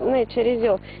Nature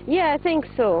Reserve. Yeah, I think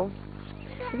so.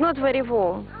 It's not very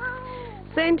warm.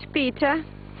 St. Peter.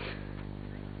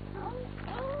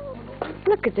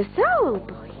 Look at this owl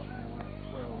boy.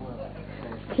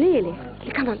 Lily,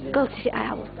 come on, go to the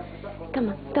owl. Come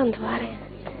on, don't worry.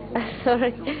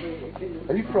 Sorry.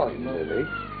 Are you frightened, Lily?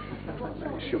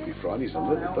 You should be frightened. He's a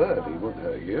little bird. He won't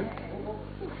hurt you.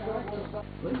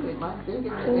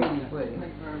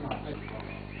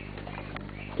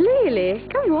 Lily,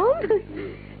 come on.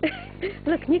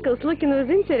 Look, Nicholas looking with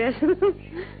interest.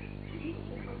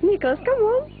 Nicholas, come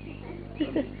on.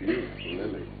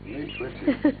 Lily, really pretty.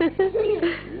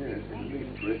 Yeah, really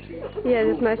pretty. Yeah,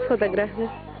 that's nice photograph.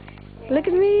 Look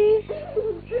at me.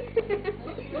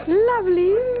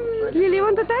 Lovely. Lily, you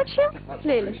want to touch him?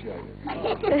 Lily.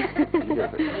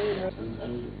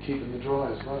 and keep them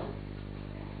dry as well.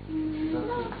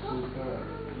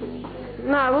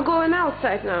 No, we're going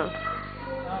outside now.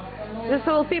 There's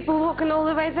all people walking all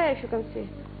the way there, if you can see.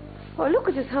 Oh, look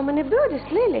at this, how many birdies,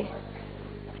 Lily.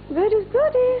 Birdies.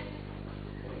 Birdies.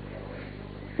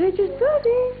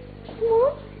 Come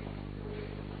on.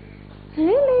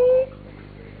 Lily.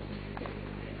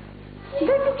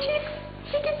 Baby chicks.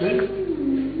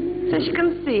 So she can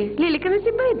see. Lily, can you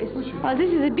see babies? Oh,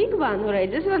 this is a big one already.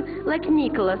 This one like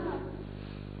Nicholas.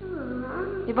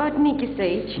 About Nikki's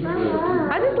age.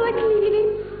 I just like Lily.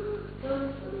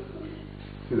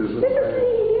 This is Lily.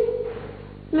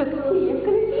 Look, here.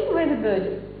 Can you see? Where the bird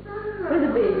is? Where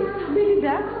the baby? Baby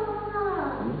duck.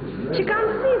 She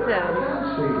can't see them.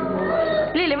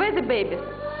 Lily, where the babies?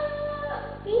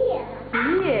 Here.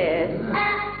 Yes.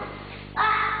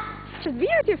 It's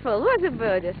beautiful. What a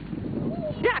bird is.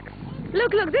 Ducks.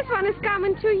 Look, look, this one is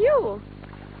coming to you.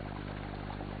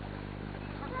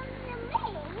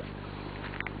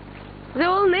 They're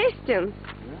all nesting.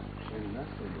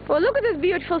 Oh, look at this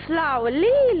beautiful flower.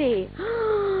 Lily.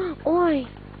 Ой.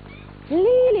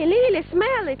 Lily, Lily,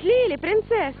 smell it. Lily,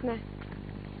 принцесна.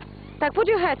 Так, put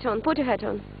your hat on, put your hat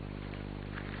on.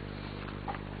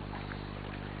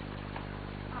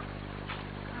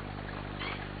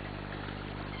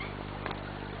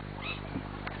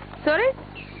 Sorry?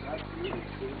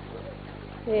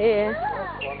 Yeah.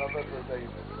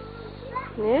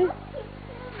 Yeah?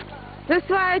 That's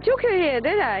why I took you here,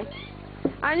 did I?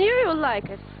 I knew you would like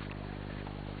it.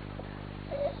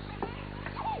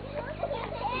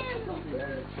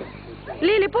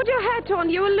 Lily, put your hat on,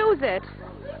 you will lose it.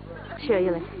 Sure,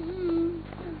 Lily.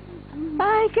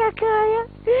 Bye, Kakaya.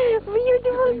 Beautiful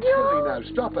Silly dog. now,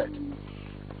 stop it.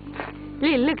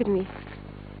 Lily, look at me.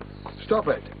 Stop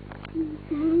it.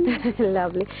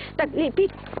 Lovely. Так, Lily,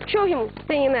 Pete, show him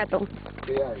stinging nettle.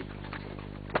 Behave.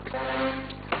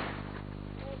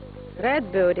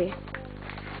 Red birdie.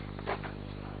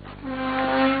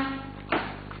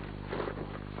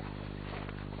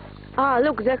 Ah,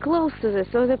 look, they're close to this,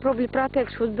 so they probably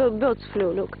protect with birds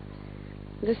flu, look.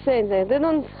 The same thing. They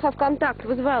don't have contact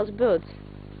with wild birds.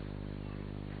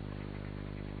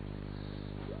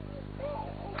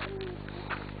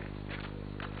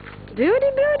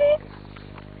 Beauty, beauty.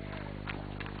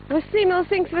 The similar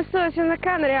things we saw in the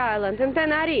Canary Island, in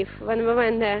Tenerife, when we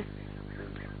went there.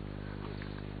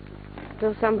 There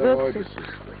were some birds.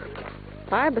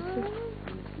 Ibises.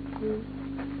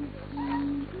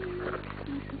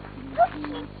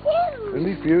 Isn't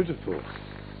he beautiful?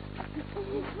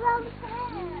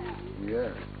 Yeah.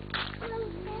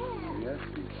 Yes,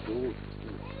 he's good.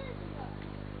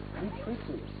 He's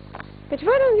pretty. But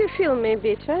why don't you film me a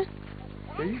bit, huh?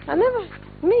 See? I've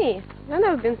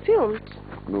never been filmed.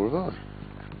 Nor have I.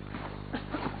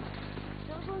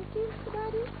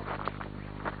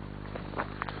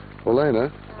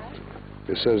 Elena,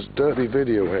 it says dirty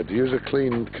video head. Use a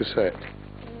clean cassette.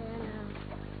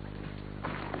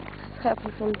 It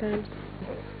happens sometimes.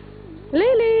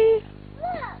 Lily!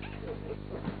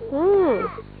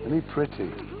 Isn't he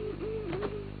pretty?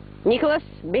 Nicholas,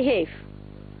 behave.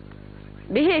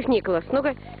 Behave, Nicholas.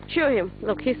 No-ка, show him.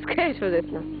 Look, he's scared for this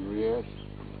now. Yes.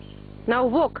 Now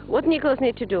walk. What Nicholas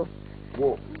need to do?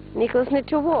 Walk. Nicholas need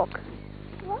to walk.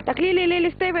 Так,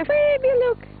 Lily, stay away. Baby,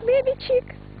 look. Baby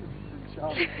chick.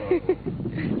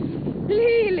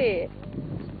 Lily.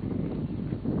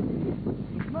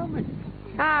 Mummy.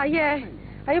 Ah, yeah.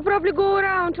 You probably go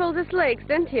around all these lakes,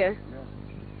 don't you?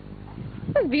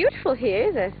 It's beautiful here,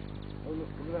 isn't it? Oh, look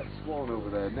at that swan over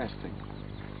there nesting.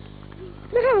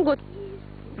 We haven't got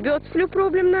bird flu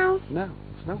problem now. No,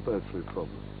 it's no bird flu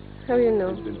problem. How you know?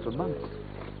 It's been for months.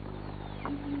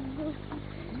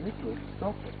 Nicholas,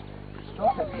 stop it.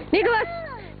 Stop it. Nicholas!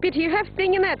 Peter, you have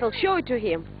stinging nettle. Show it to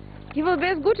him. He will be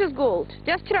as good as gold.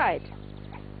 Just try it.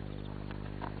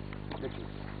 Nicholas,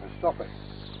 now stop it.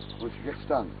 Once you get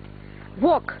stung.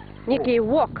 Walk. Nicky,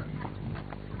 walk.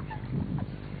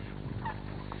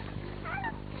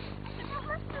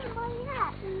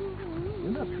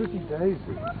 Isn't that pretty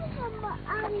Daisy?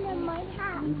 Under my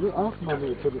hat. You ask Mummy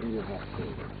to put it in your hat.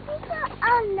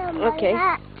 Under my Okay.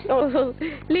 hat. Oh,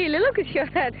 Lily, look at your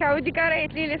hat. How we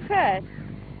decorate Lily's hat.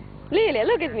 Lily,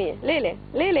 look at me. Lily,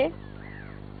 Lily.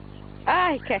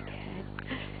 Ay, cat.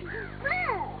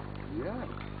 Yeah.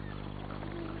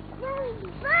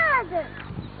 Father.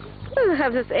 We don't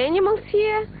have these animals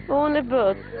here. Only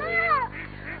birds.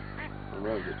 Oh,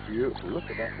 those are beautiful. Look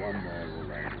at that one there,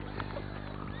 Elaine.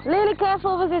 Lily,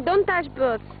 careful with it. Don't touch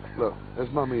birds. Look,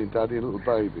 there's Mummy and Daddy and little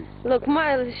baby. Look,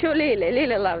 show Lily.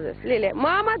 Lily loves this. Lily.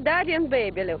 Mama, Daddy, and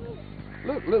baby, look.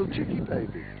 Look, little chicky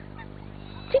baby.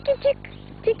 Chicky chick.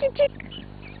 Chicky chick.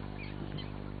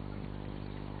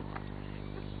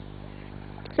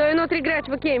 So you not regret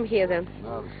we came here then?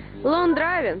 No, this is beautiful. Long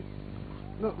driving?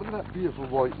 Look at that beautiful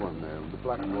white one there, the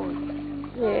black and white.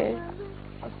 Yeah.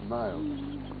 That's the male.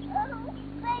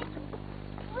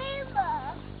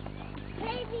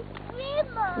 Baby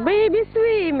swimmer. Baby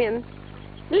swimming.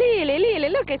 Lily, Lily,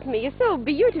 look at me. You're so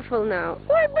beautiful now.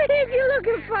 Oh, baby, you're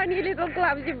looking funny, little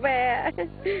clumsy bear.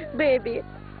 Baby.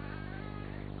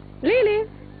 Lily,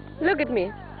 look at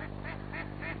me.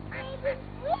 Baby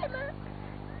swimmer.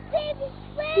 Baby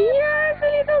swimmer. Yes, a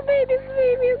little baby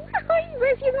swimming.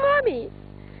 Where's his mommy?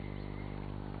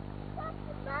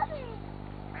 Mommy.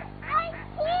 I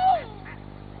see.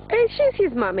 And she's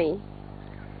his mommy.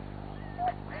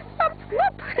 Whoop,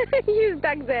 whoop. He's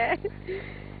back there.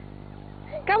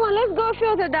 Come on, let's go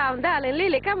further down, darling.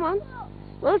 Lily, come on.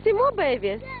 We'll see more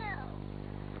babies.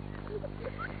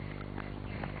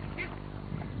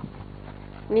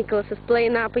 Nicholas is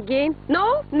playing up again.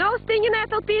 No, no stinging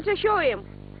nettle, Peter, show him.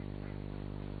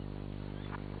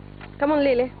 Come on,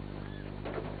 Lily.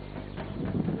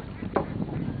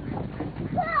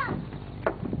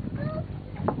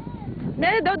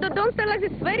 No, don't stand like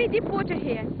this. Very deep water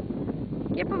here.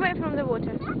 Keep away from the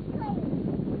water.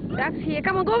 Ducks here.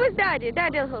 Come on, go with Daddy.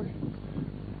 Daddy will hold.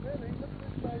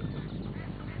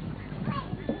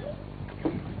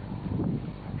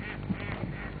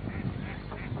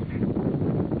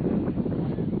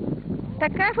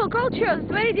 Take careful, cold shoes.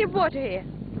 It's very deep water here.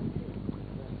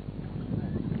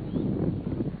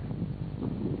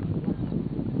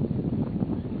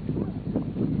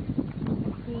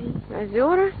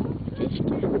 Озера,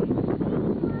 птички.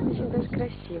 Очень даже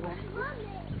красиво.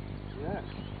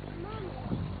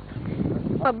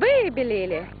 Oh, baby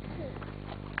Lily.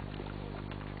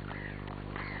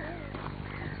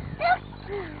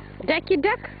 Ducky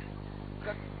duck.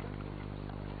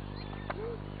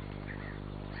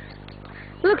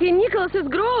 Look, Nicholas is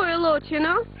growing a lot, you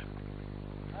know?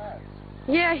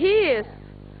 Yeah, he is.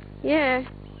 Yeah.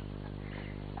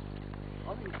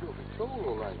 I think he's got a bit tall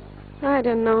already. I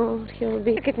don't know. He'll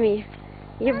be. Look at me.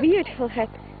 Your beautiful hat.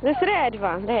 This red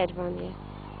one, yeah.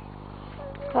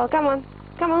 Oh, come on.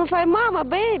 Come on, find mama,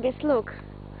 babies, look.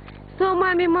 So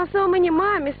many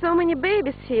mommies, so many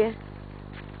babies here.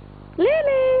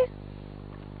 Lily!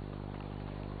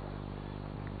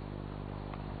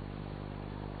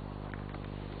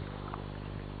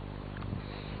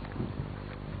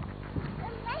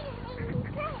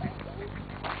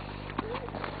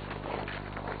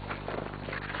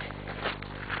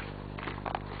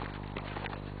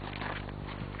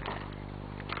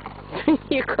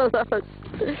 Nicholas.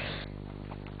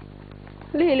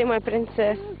 Lily, my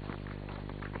princess.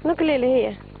 Look, Lily,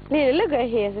 here. Lily, look at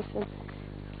here. This one.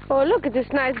 Oh, look at this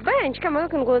nice bench. Come on, we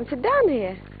can go and sit down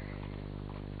here.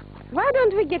 Why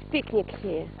don't we get picnic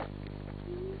here?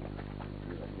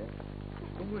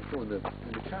 We're going in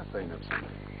the cafe now.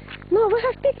 No, we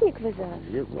have picnic with us.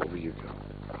 Yeah, what have you got?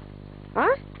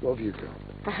 Huh? What have you got?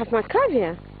 I have my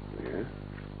caviar. Yeah.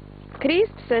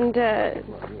 Crisps and... I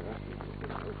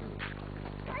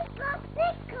got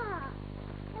thicker.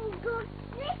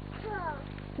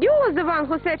 You was the one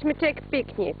who said me take a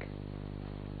picnic.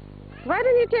 Why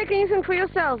don't you take anything for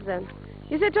yourself then?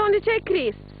 You said only take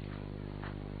crisps.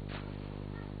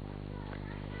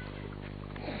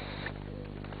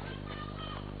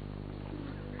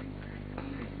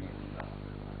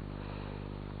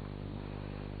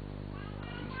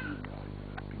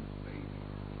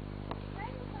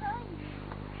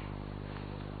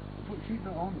 Keep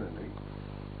that on, Lily.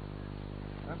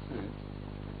 That's it.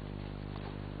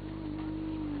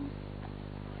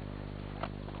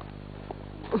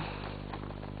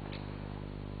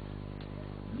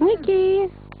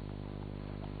 Nicky!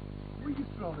 Will you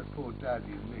throw that poor Daddy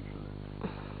and Nicholas?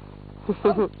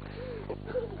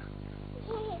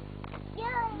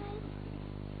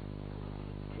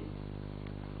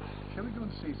 Shall we go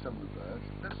and see some of the birds?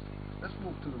 Let's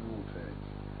walk to the water edge.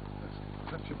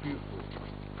 That's such a beautiful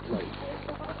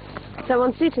place.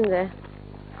 Someone sitting there.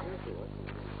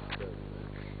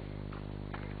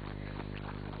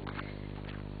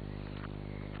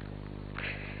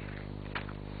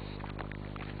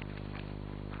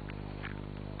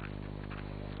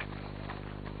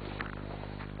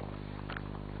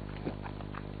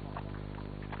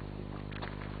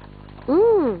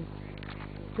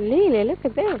 Lily, look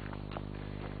at this.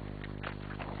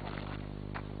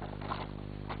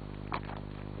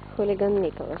 Hooligan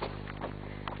Nicholas.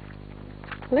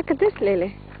 Look at this,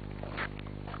 Lily.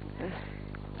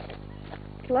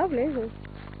 It's lovely, isn't it?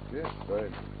 Yes,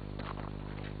 very.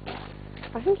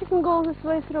 I think you can go this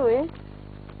way through, eh?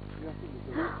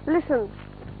 Listen,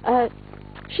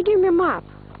 she gave me a map,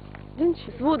 didn't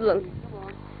she? It's woodland.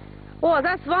 Oh,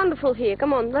 that's wonderful here.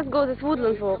 Come on, let's go this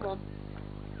woodland walk.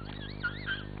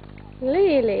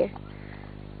 Lily.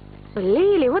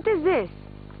 Lily, what is this?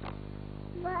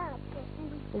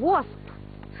 Wasp.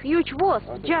 Huge wasp.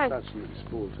 I think Giant. it's absolutely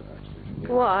spoiled it, actually. Yeah,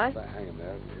 Why? that hanging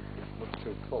there, it looks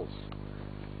so false.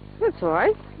 That's all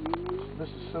right. This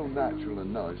is so natural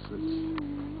and nice. It's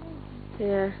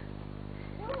Yeah.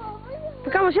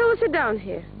 But come on, shall we sit down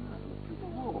here?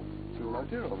 oh, it's the whole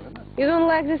idea of it, isn't it? You don't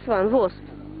like this one, wasp?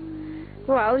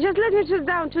 Well, just let me sit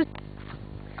down to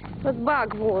what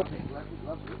bugwood.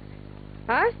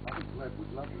 Huh? I think Lead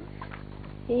would love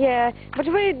it. Yeah, but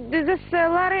this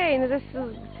Lorraine,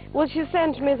 what she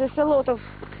sent me, there's a lot of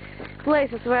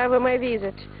places where we may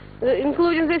visit.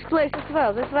 including this place as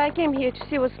well. That's why I came here to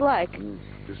see what's like.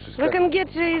 We can get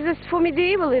this for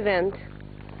medieval event.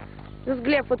 This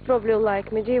Gleb would probably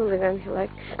like medieval event. He like.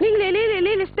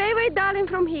 Lily, stay away, darling,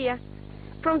 from here,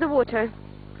 from the water.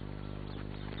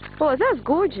 Oh, that's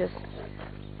gorgeous.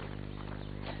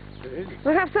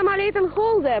 We have some Leighton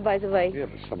Hall there, by the way. Yeah,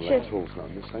 but some Leighton Hall's not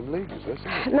in the same league as this,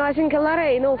 isn't it? No, I think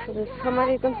Lorraine also is some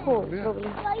Leighton Hall, Yeah. probably.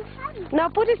 Now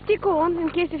put a stick on in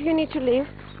case if you need to leave.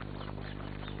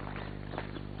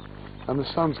 And the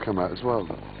sun's come out as well.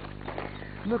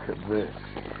 Look at this.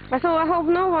 So I hope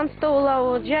no one stole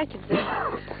our jackets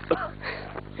there.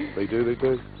 They do.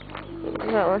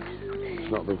 Well,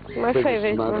 It's not the My biggest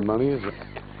favourite amount of one. money, is it?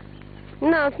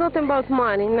 no, it's not about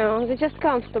money, no. They're just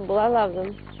comfortable. I love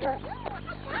them.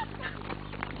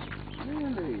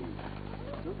 Really?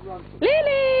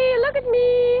 Lily, look at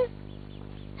me.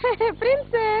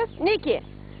 Princess. Nikki,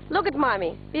 look at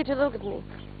mommy. Peter, look at me.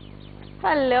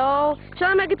 Hello. Shall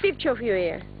I make a picture of you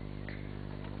here?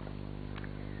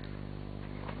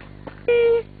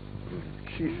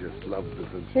 She just loves it.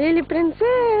 And Lily,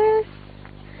 princess.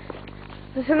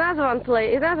 There's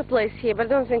another place here, but I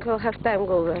don't think we'll have time to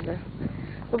go over there.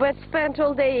 We better spend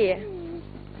all day here.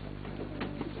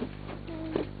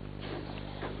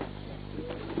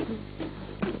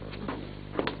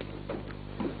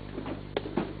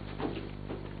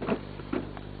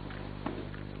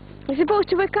 You're supposed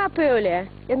to wake up earlier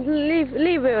and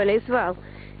leave early as well.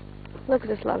 Look at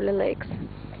these lovely lakes.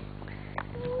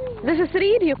 This is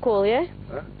reed you call, yeah?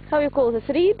 Huh? How you call this,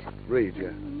 reed? Reed, yeah.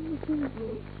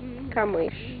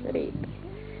 Kamish, reed.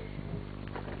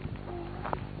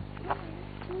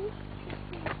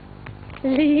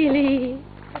 Lily.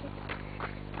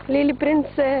 Lily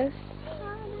princess.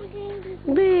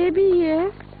 Baby,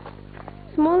 yes.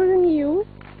 Smaller than you.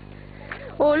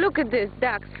 Oh, look at this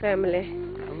ducks family.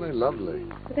 Aren't they lovely?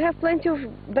 They have plenty of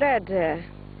bread there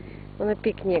on a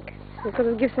picnic. We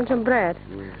could give them some bread.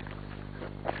 Mm.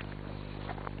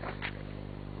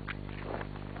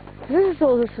 This is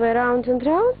all this way round and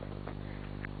round.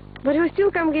 But we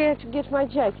still come here to get my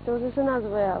jacket, so there's another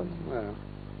way out. Well,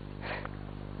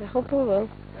 I hope we will.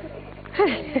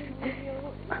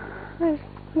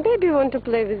 Baby want to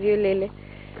play with you, Lily.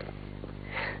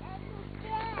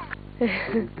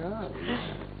 there you go.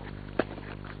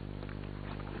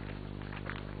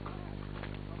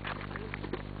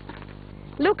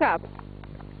 Look up.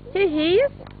 Here he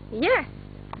is. Yes.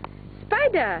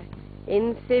 Spider.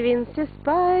 Incy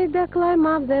spider climb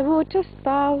up the water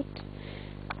spout.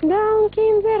 Down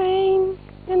came the rain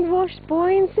and washed poor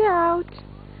Incy out.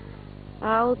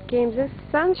 Out came the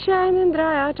sunshine and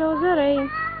dry out all the rain.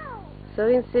 So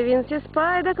Incy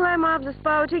spider climb up the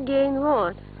spout again.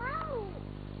 What?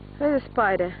 Where's the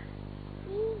spider?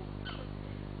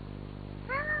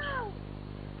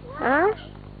 Huh?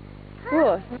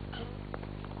 What?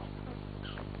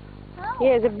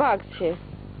 Yeah, the bugs here.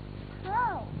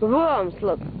 Worms,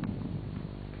 look.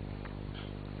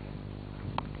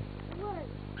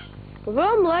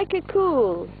 Worm like a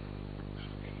cool.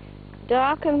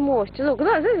 Dark and moist. Look,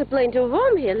 there's a plenty of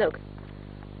worm here, look.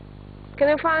 Can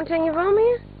you find any worm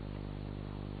here?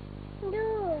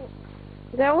 No.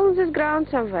 They're all on this ground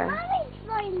somewhere. I need to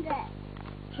find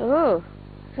it. Oh,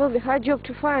 it'll be a hard job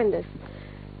to find it.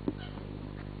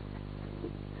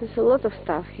 There's a lot of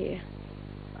stuff here.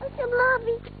 What's a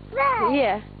lovely thread?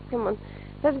 Yeah, come on.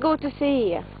 Let's go to see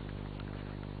here.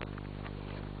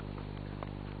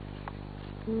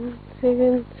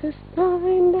 Even this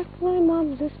spine that climb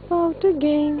up the spout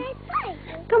again.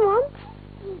 Come on.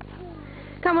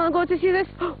 Come on, go to see this.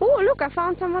 Oh, look, I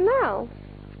found someone else.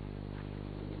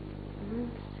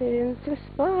 Since the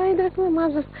spider climb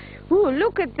up the... Oh,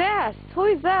 look at that. Who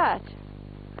is that?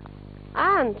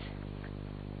 Ant.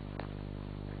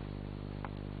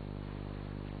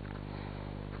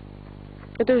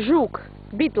 Это жук.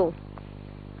 Beetle.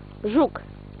 Жук.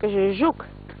 Скажи, жук.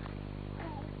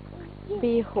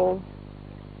 Beehole.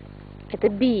 Это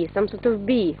bee, some sort of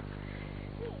bee.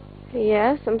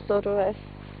 Yeah, some sort of a...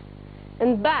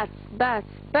 And bats. Bat.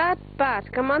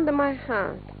 Come under my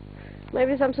hand.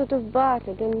 Maybe some sort of bat,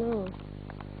 I don't know.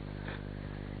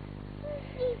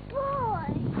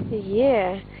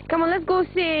 Yeah. Come on, let's go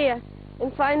see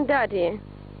and find Daddy.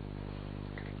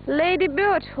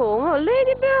 Ladybird home. Oh,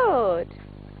 Ladybird.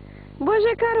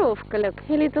 Божья коровка, look.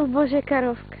 A little Божья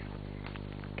коровка.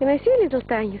 Can I see a little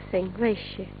tiny thing? Where is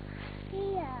she?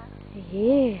 Here.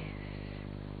 Yes.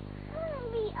 I want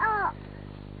to be up.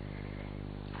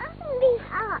 I want to be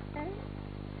up.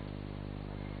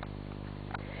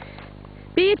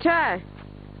 Peter!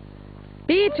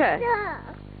 Peter! No.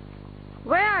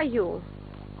 Where are you?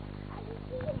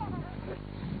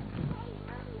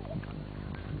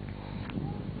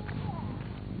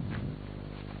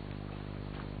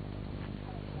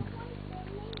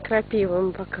 Крапиву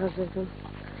ему показываю.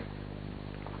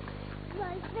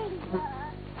 My finger.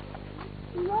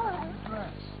 More.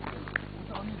 Dress. Put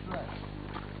it on your dress.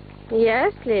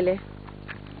 Yes, Lily?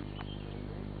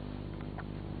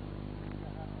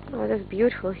 Oh, that's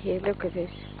beautiful here. Look at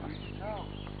this.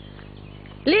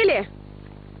 Lily!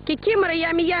 Kikimara,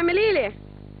 yummy, yummy, Lily!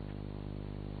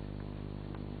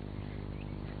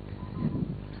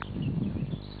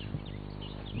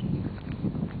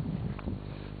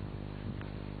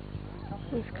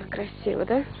 Как красиво,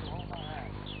 да?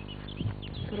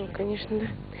 Ну, конечно, да.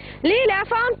 Lily, I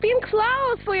found pink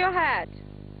flowers for your hat.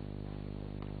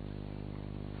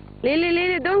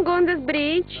 Lily, don't go on this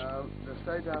bridge. No, just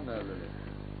stay down there, Lily.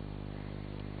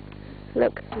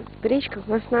 Look, bridge как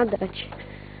у нас на даче.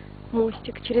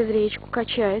 Мостик через речку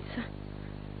качается.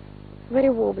 Very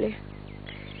wobbly.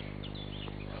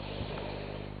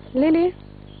 Lily.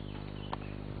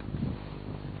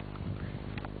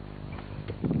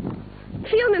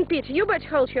 Filming, Peter. You better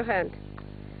hold your hand.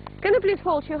 Can you please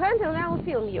hold your hand and I will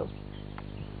film you?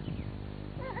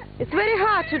 It's very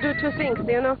hard to do two things,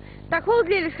 you know. Так, hold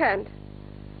Lily's hand.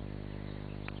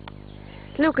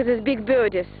 Look at these big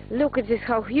birdies. Look at this,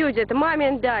 how huge. It's mommy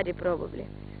and daddy, probably.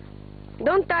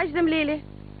 Don't touch them, Lily.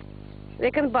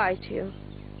 They can bite you.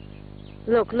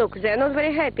 Look, they're not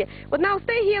very happy. But now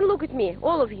stay here and look at me,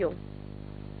 all of you.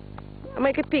 I'll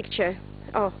make a picture.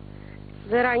 Oh,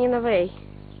 they're running away.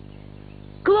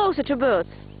 Closer to birds.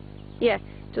 Yeah,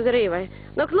 to the river.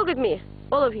 Look at me,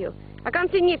 all of you. I can't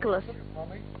see Nicholas.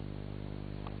 Mommy.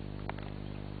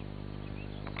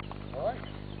 All right.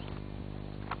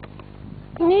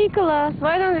 Nicholas,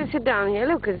 why don't you sit down here?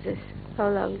 Look at this. How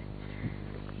lovely.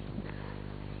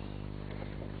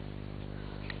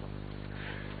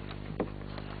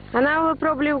 And now we'll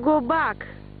probably go back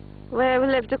where we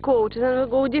left the coach, and then we'll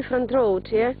go different road,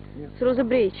 yeah? Through the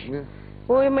bridge. Yeah.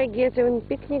 Or we might get even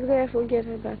picnic there if we'll get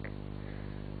her back.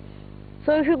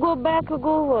 So if you go back, we'll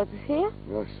go what? Here?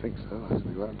 Well, I think so. I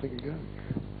think go out and take a go.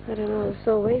 I don't know, it's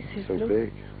so oasis, So look.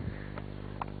 big.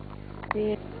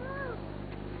 Yeah.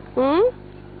 Hmm?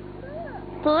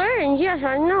 Playing? Yes,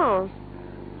 I know.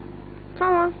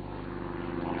 Come on.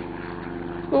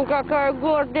 Ну, какая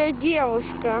гордая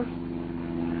девушка.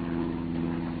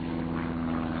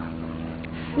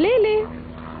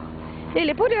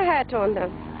 Lily, put your hat on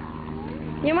then.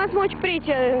 You must much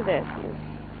prettier than this.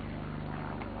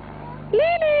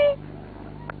 Lily!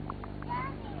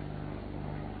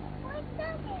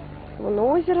 Вон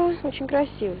озеро, очень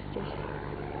красиво здесь.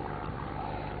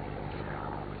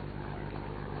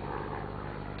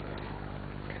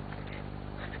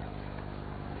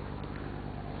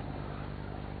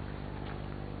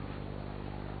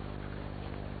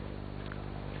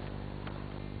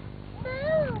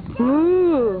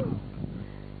 Moo!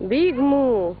 Big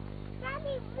moo!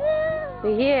 Daddy,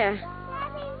 move. Yeah.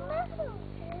 Daddy,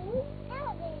 move.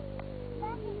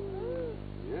 Daddy, move.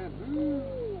 Yeah, move.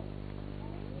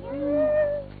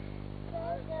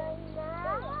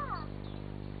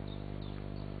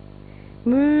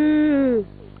 Moo!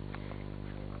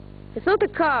 It's not the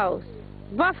cows,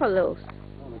 buffaloes.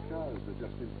 Oh, the cows are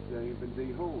just they've been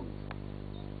dehorned.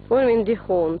 What do you mean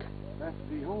dehorned? That's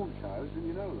dehorned cows, didn't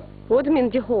you know that? What do you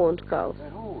mean dehorned cows? They're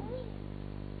horns.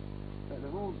 Take the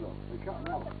horns off. They cut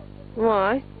them off.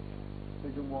 Why? They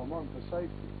didn't want them on for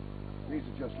safety. These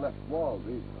are just left wild,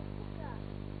 these are.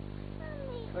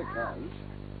 They're cows.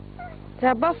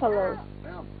 They're buffaloes. They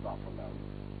are buffalo.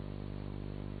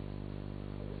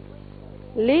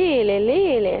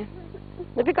 Lily.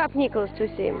 No, pick up Nicholas to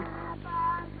see him.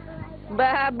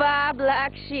 Ba,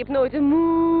 black sheep. No, it's a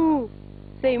moo.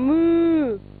 Say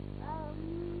moo.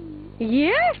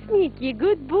 Yes, Nicky,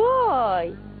 good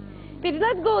boy. Peter,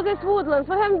 let's go this woodlands.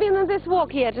 We haven't been on this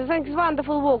walk yet. It's a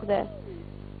wonderful walk there.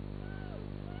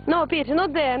 No, Peter,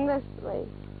 not there. This way.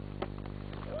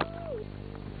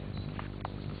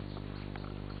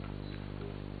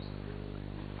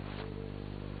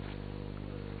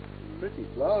 Pretty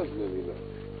flowers, Lily, look.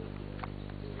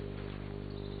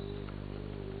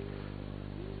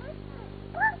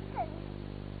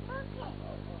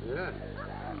 Yeah.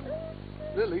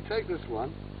 Lily, take this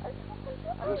one.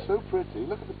 They're so pretty.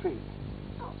 Look at the pink.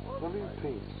 Lovely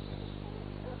pink.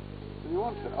 Do you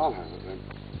want it? I'll have it then.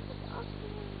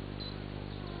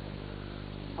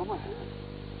 Oh, my hand.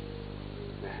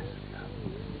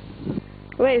 There.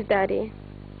 Where's Daddy?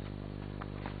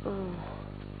 Oh.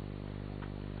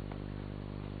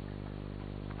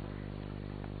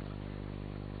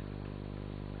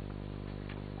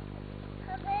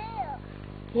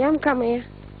 Yeah, I'm coming.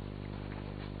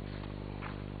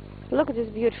 Look at this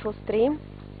beautiful stream.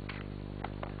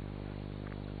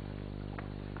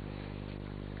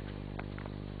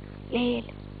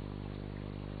 Lily.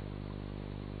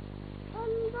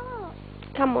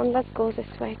 Come on, let's go this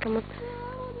way, come on.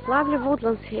 Lovely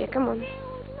woodlands here, come on.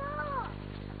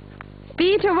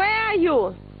 Peter, where are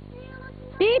you?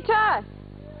 Peter!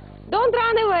 Don't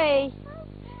run away!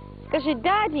 Скажи,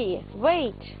 Daddy,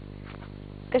 wait.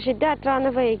 Скажи, Dad, run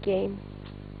away again.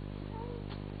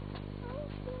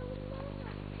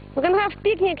 We're gonna have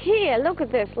picnic here. Look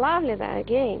at this, lovely there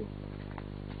again.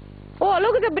 Oh,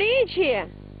 look at the bridge here.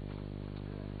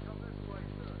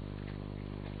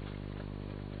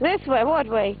 This way, what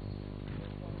way?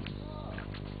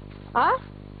 Huh?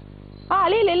 Ah,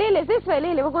 Lily, this way,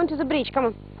 Lily. We're going to the bridge. Come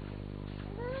on.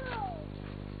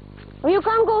 Oh, you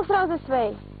can't go through this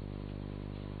way.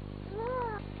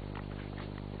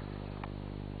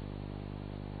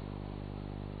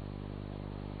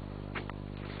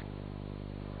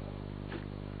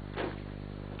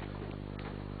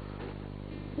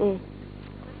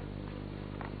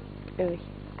 Oi.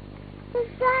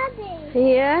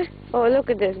 Yeah? Oh, look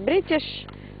at this. British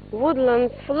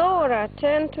woodland flora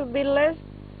tend to be less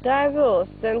diverse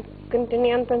than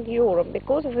continental Europe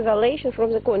because of isolation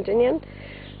from the continent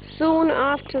soon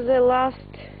after the last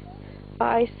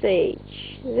ice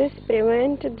age. This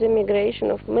prevented the migration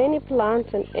of many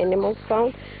plants and animals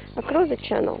found across the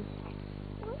channel.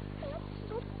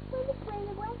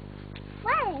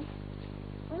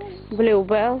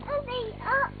 Bluebell.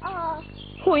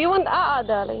 Who, you want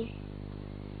darling?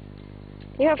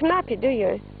 You have nappy, do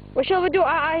you? What shall we do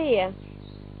here?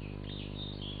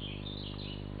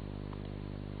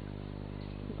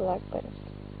 Blackberry.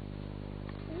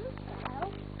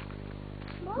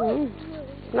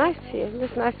 Nice here.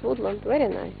 This nice woodland. Very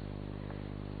nice.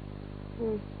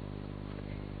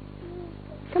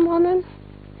 Come on then.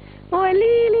 Oh,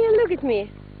 Lily, look at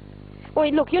me. Oh,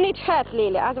 look, you need hat,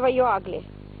 Lily, otherwise you're ugly.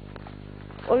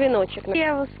 О, веночек.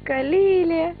 Девушка,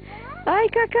 Лили. Ай,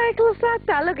 какая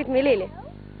красота. Look at me, Lily.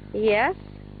 Yes.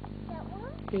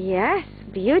 Yes,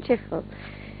 beautiful.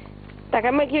 Так,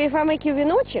 if I make you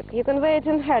веночек, you can wear it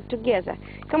in hat together.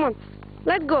 Come on,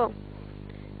 let's go.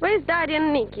 Where's Daddy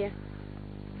and Nikki?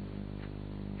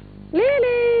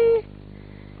 Lily!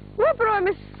 We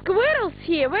promised squirrels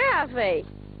here. Where are they?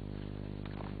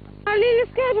 Oh, Lily's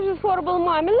scared of this horrible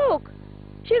mommy. Look,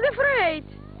 she's afraid.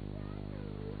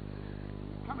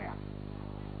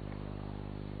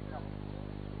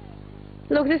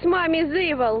 Look, this mommy is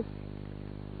evil.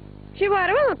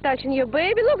 Shivara, we're not touching your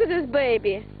baby. Look at this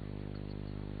baby.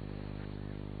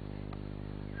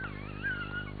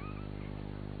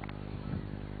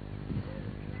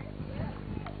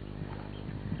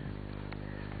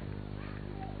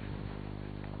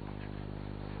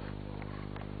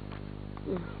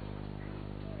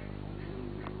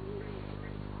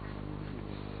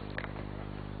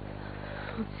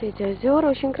 Вот все эти озера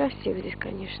очень красиво здесь,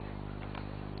 конечно.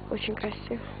 Очень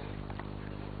красиво.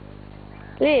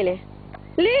 Lily,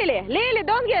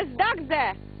 don't get stuck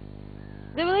there.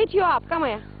 They will eat you up. Come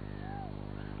here.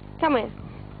 Come here.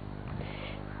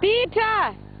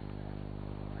 Peter!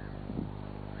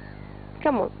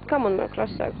 Come on, my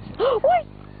красавица. Ой!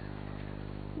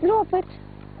 Drop it.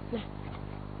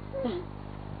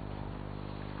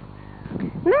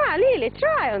 No, Lily,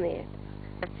 try on it.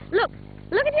 Look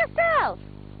at yourself.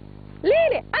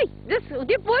 Lily, ay, this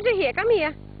deep water here. Come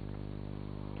here.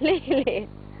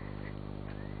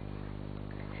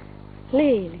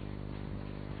 Lily.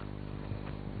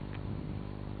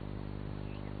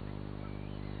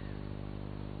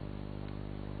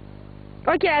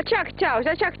 Okay, I'll chuck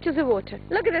it to the water.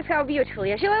 Look at this, how beautiful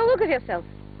you are. Shall I look at yourself?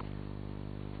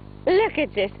 Look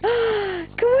at this.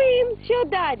 Queen, show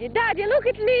Daddy. Daddy, look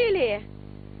at Lily.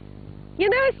 You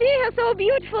never see her so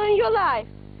beautiful in your life.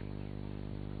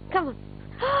 Come on.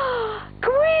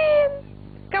 Queen!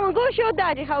 Come on, go show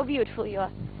Daddy how beautiful you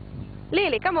are.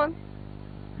 Lily, come on.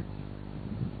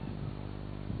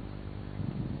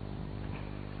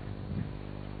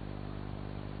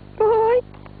 Boy.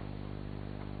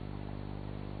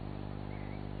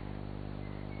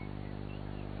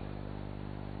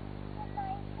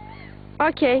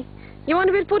 Okay. You want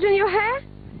to be put in your hair?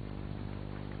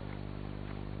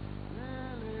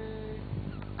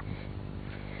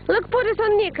 Look, put it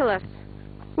on Nicholas.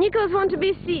 Nicholas wants to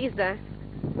be Caesar.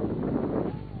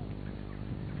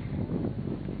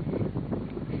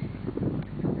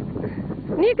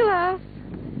 Nicholas.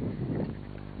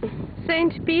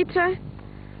 Saint Peter.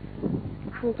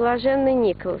 Блаженный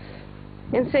Nicholas.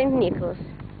 And Saint Nicholas.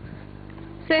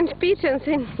 Saint Peter and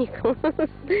Saint Nicholas.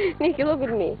 Nikki, look at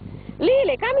me.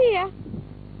 Lily, come here.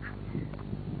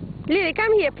 Lily,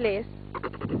 come here, please.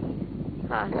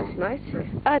 Ah, that's nice here.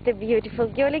 Oh, the beautiful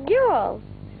girly girl.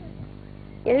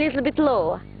 A little bit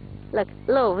lower. Look,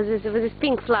 low with this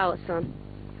pink flowers on.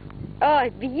 Oh,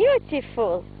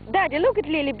 beautiful. Daddy, look at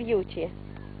Lily Beauty.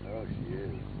 Oh, she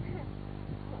is.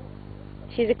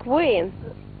 She's a queen.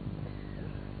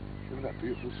 Look at that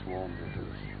beautiful swan that is.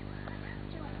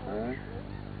 Huh?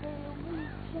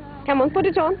 Come on, put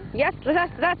it on. Yes,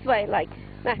 that's why I like.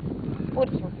 Nah, put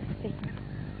it on.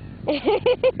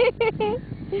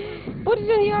 Put it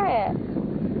on your hair.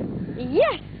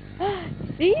 Yes!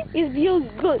 See? It's feels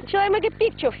good. Shall I make a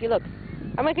picture of you? Look.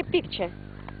 I'll make a picture.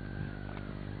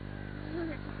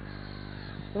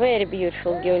 Very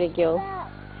beautiful, girly girl.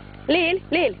 Lil.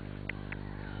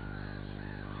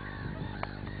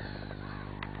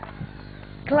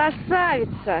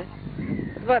 Красавица.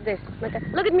 What this?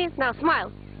 Look at me now.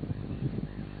 Smile.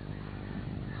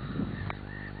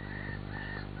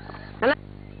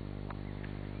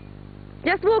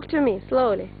 Just walk to me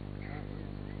slowly.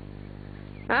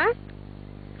 Huh?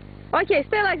 Okay,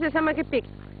 stay like this. I'll make a picture.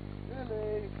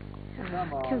 Lily!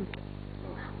 Come on. on.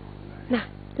 Now,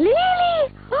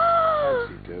 Lily! Oh, How's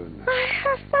she doing now? I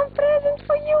have some present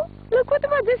for you. Look, what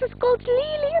about this? Is called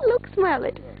Lily. Look, smell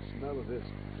it. The smell of this.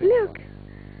 Look.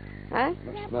 Huh?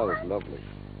 The smell is lovely.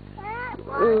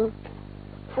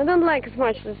 I don't like as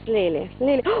much as Lily.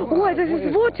 Lily. Oh, this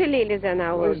is water lily then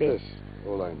now What will is be. this,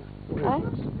 Orlena? Huh?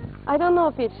 What is this? I don't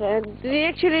know, Peter.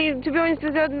 Actually, to be honest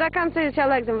with you, I can't say that I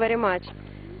like them very much.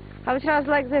 I would rather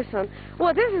like this one.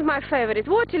 Oh, this is my favorite.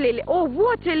 Water lily. Oh,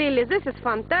 water lily. This is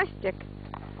fantastic.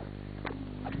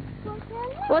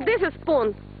 Oh, this is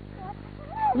pond.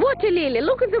 Water lily.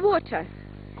 Look at the water.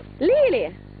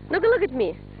 Lily. Look at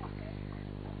me.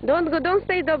 Don't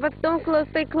stay there, but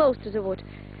stay close to the water.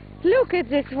 Look at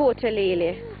this water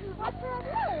lily.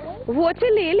 Water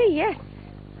lily, yes.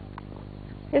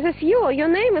 This is your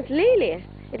name is Lily.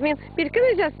 It means, Peter, can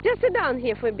you just sit down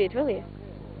here for a bit, will you?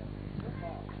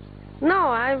 No,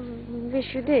 I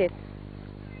wish you did.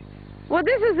 Well,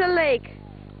 this is a lake.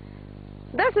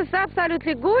 This is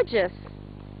absolutely gorgeous.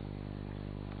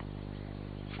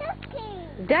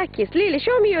 Duckies. Lily,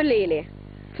 show me your lily.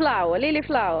 Flower, lily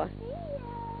flower.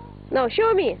 No,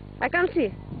 show me. I can't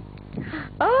see.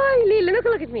 Oh, Lily,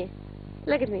 look at me.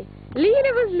 Look at me.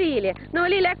 Lily was Lily. No,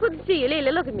 Lily, I couldn't see you.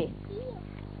 Lily, look at me.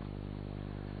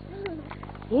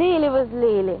 Lily was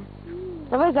Lily.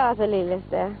 Where's the other lilies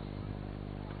there?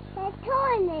 They're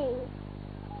tiny.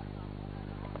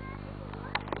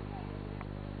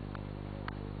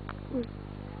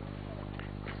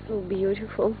 So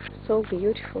beautiful. So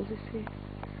beautiful to see.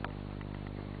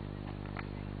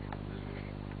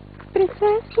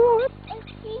 Princess, what?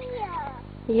 It's here.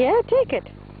 Yeah, take it.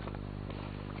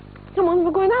 Come on,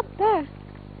 we're going up there.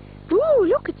 Ooh,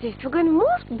 look at this. We're going to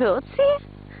move the birds, see?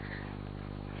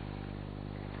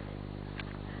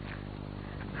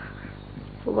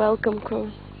 Welcome,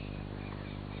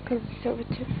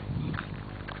 conservative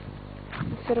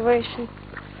conservation.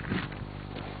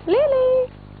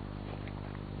 Lily!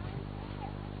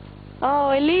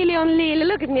 Oh, Lily on Lily.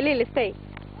 Look at me, Lily, stay.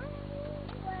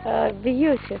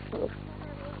 Beautiful.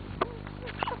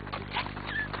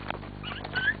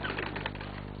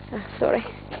 Sorry.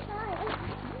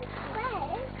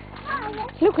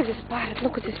 Look at this parrot,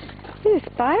 look at this. Is this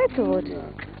parrot or what?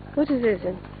 What is this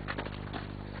then?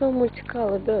 So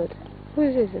multicolored bird. Who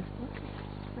is this then?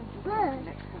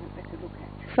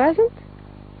 Pheasant?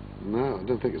 No, I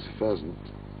don't think it's a pheasant.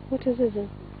 What is this then?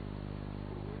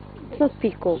 It's not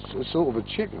peacock. It's sort of a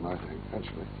chicken, I think,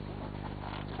 actually.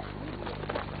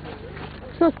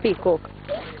 It's not peacock.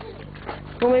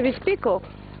 Or maybe it's peacock.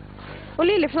 Oh,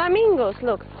 Lily, flamingos,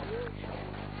 look.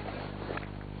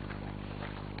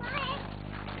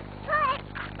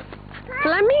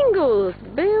 Flamingos!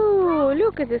 Boo!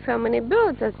 Look at this, how many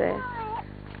birds are there.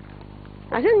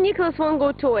 I think Nicholas won't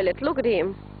go toilet. Look at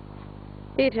him.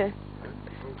 Peter.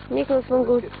 Nicholas won't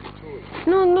go...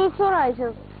 No, it's alright.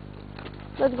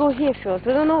 Let's go here first.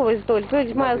 We don't always toilet.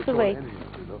 20 miles away.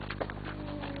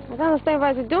 I don't understand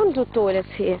why they don't do toilets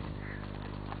here.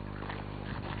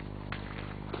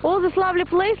 All this lovely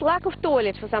place, lack of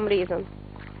toilets for some reason.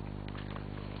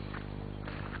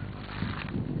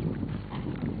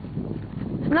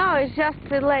 No, it's just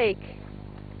a lake.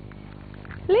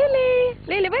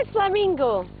 Lily, where's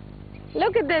flamingo?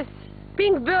 Look at this,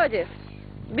 pink birdies,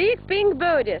 big pink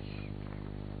birdies.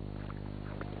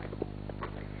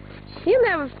 You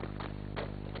never...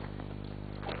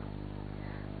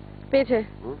 Peter,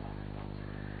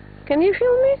 can you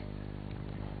film me?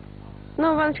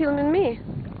 No one filming me.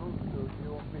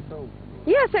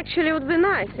 Yes, actually, it would be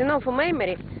nice, for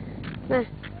memory.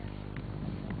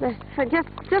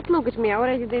 Just look at me. I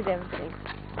already did everything.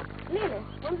 Lily,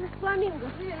 on this flamingo,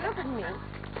 Lily, look at me.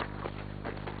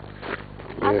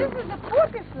 Ah, this is a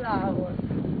poppy flower.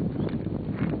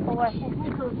 Oh, I think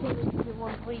Nicholas will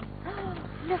want to eat.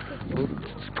 Look at Well,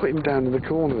 just put him down in the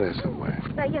corner there somewhere.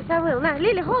 no, yes, I will. Now,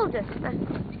 Lily, hold it. Now.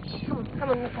 Come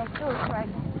on, Nicholas. Don't try.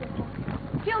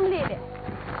 Film Lily.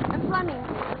 A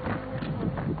flamingo.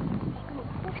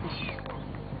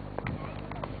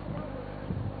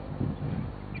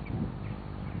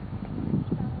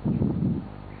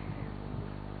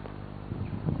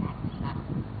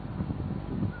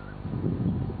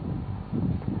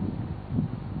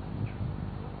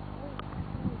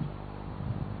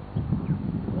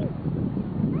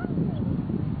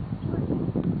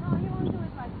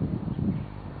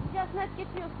 Let's get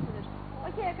used to this.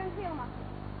 Okay, I can feel my...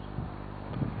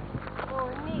 Oh,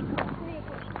 Nicholas,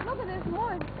 Nicholas. Look at this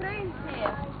more strange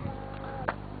here.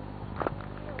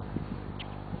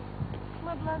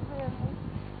 My blood vessels.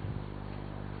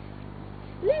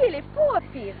 Lily,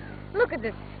 Poppy. Look at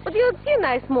this. But you'll see a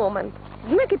nice moment.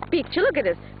 Make a picture. Look at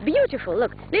this. Beautiful.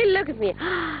 Look. Lily, look at me.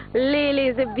 Lily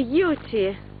is a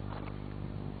beauty.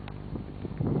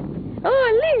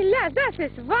 Oh, Lily, that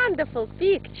is a wonderful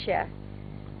picture.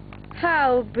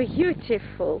 How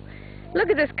beautiful. Look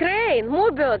at this crane. More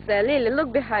birds there. Lily,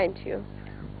 look behind you.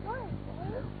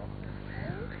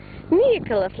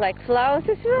 Nicholas likes flowers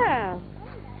as well.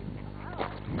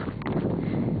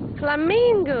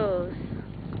 Flamingos.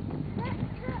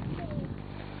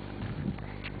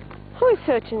 Who is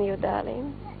searching you,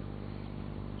 darling?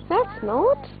 That's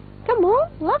not. Come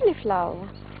on. Lovely flower.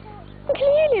 Look,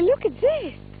 Lily, look at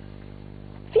this.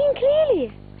 Pink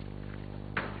lily.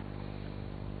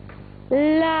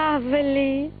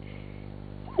 Lovely.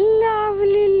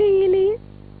 Lovely lily.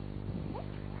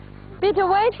 Peter,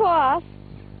 wait for us.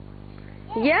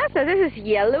 Yes, this is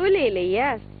yellow lily,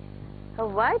 yes. A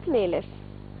white lily.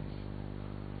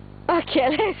 Okay,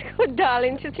 let's go,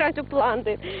 darling. She's trying to plant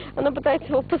it. Она пытается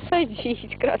его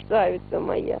посадить, красавица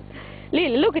моя.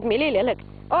 Lily, look at me, Lily, look.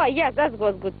 Oh, yes, that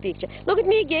was a good picture. Look at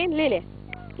me again, Lily.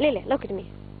 Lily, look at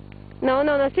me. No,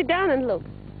 no, no, sit down and look.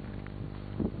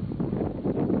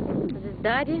 This is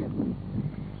Daddy.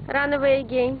 Run away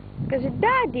again. Because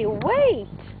Daddy, wait.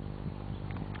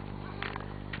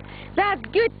 That's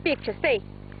good picture. Stay.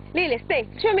 Lily, stay.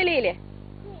 Show me Lily.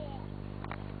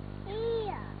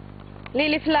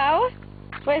 Lily flower?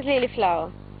 Where's Lily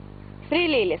flower? 3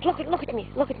 lilies. Look at me.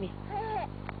 Look at me.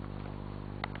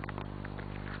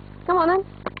 Come on, then.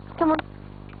 Come on.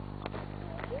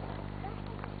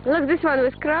 Look, this one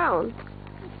with crown.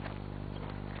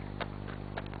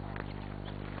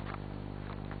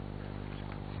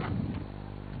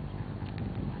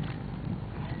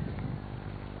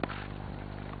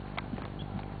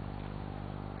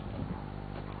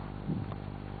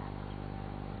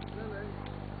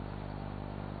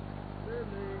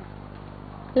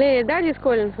 Lily, Daddy's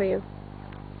calling for you.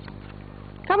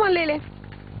 Come on, Lily.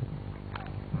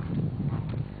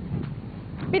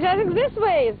 Peter, I think this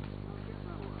way is...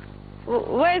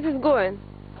 Where is it going?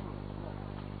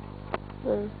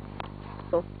 Oh.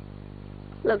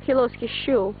 Look, he lost his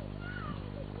shoe.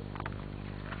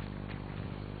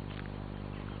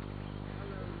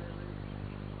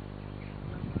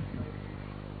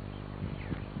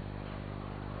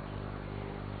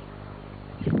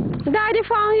 Daddy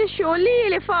found your shoe.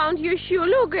 Lily found your shoe.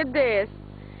 Look at this.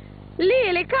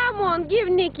 Lily, come on, give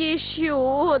Nicky a shoe.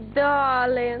 Oh,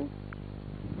 darling.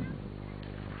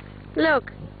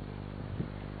 Look.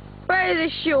 Where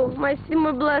is the shoe, мой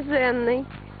блаженный?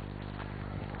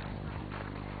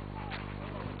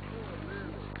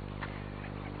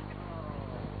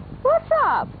 What's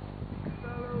up?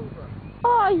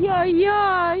 Ay, ay,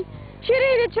 ay. She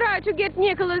really tried to get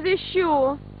Nicholas a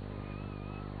shoe.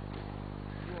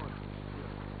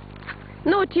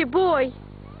 Naughty boy.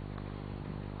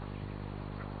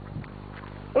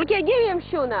 Okay, give him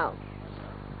shoe now.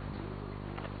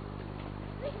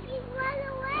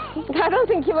 I don't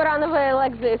think he will run away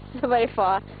like this very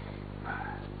far.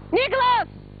 Nicholas!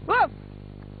 Whoop!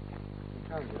 You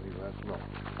can't get anywhere, that's not.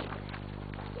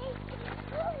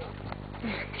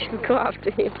 She'll go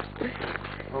after him.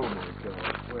 Oh my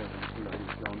God, where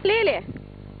he's gone. Lily!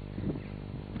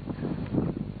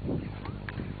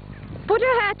 Put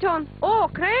your hat on. Oh,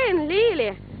 crane,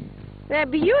 Lily. They're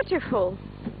beautiful.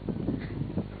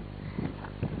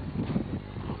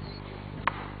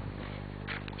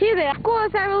 Here there. Of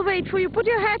course, I will wait for you. Put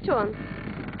your hat on.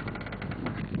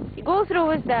 You go through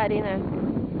with Daddy now.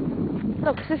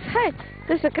 Look, this hat.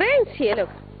 There's a crane here, look.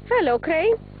 Hello,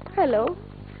 crane. Hello.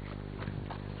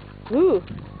 Ooh.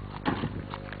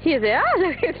 Here they are.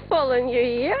 Look, it's following you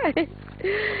here.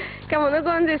 Come on, we're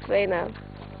going this way now.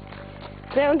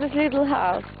 They're on this little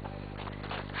house.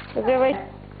 They're right.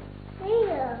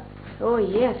 Oh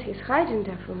yes, he's hiding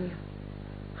there from you.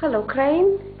 Hello,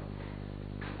 crane.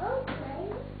 Okay.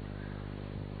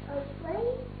 Okay.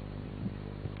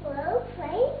 Hello,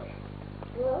 Frank.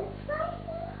 Hello,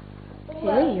 Frank.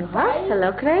 Here you are.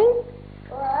 Hello, crane.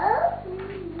 Hello.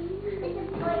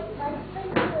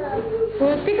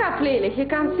 Well, pick up Lily. He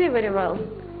can't see very well.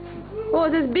 Oh,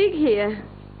 it's big here.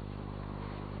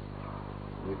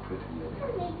 Very pretty, Lily.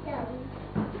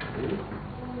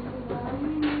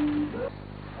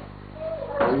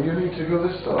 Well, you need to go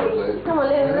this side, Lily. Come on,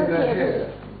 Lily, Maybe let's they're hear here.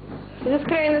 Is this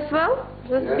crane as well?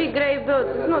 This Yes. big grey bird.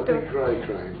 Yeah, It's that's not a big grey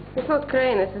crane. It's not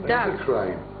crane. It's a It's duck. a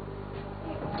crane.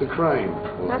 It's a crane.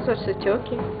 Well, That's what she's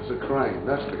talking. it's a crane.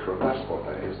 That's the crane. That's what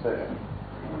that is there.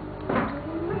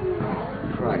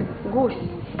 Crane. Goose.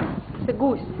 It's a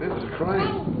goose. It was a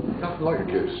crane. Nothing like a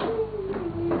goose.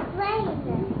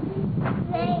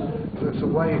 It's a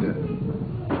wader.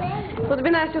 It would be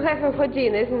nice to have him for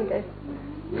dinner, isn't it?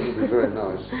 It would be very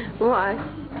nice. Why?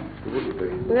 It wouldn't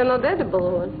be. They're not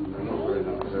edible ones. They're not very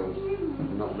nice. They're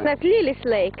not meant. That's Lily's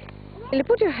lake. Lily,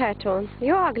 put your hat on.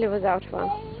 You're ugly without one.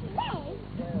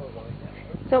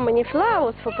 So many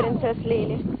flowers for Princess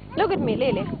Lily. Look at me,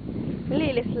 Lily.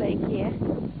 Lily's lake here.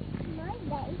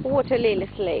 Water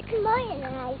Lily's lake.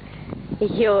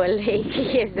 Your lake.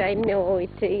 Yes, I know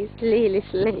it is.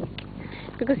 Lily's lake.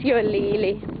 Because you're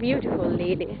Lily. Beautiful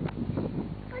Lily.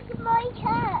 Look at my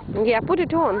cat. Yeah, put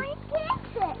it on. I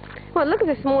get it. Well, look at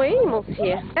the small animals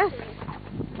here. Yes.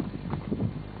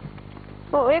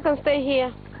 Oh, we can stay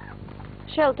here.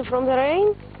 Shelter from the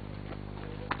rain.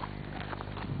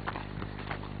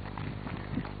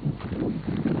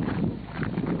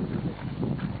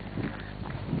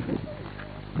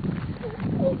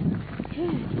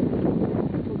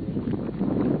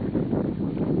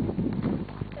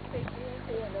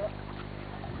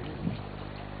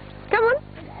 Come on,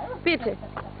 Peter.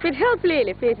 Peter, help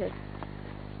Lily, Peter.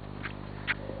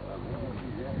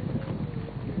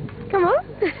 Come on.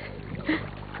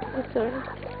 I'm sorry.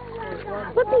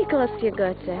 What Nicholas you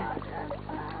got there?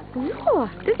 No,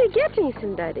 did he get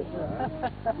anything, Daddy?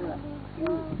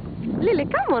 Lily,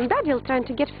 come on, Daddy's trying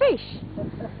to get fish.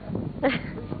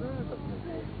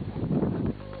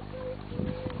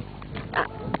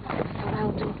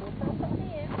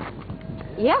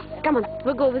 Yes, come on,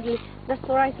 we'll go with Lily. That's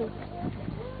all right.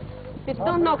 Peter,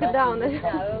 don't knock it down. I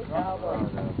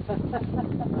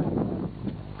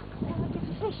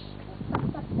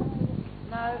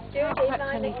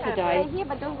need to die. Here,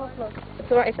 but don't go close.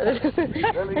 It's all right. Lily,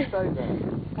 stay there.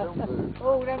 Don't move.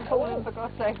 Oh, don't fall in, for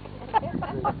God's sake.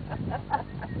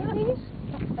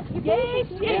 Yes,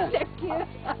 yes, thank you.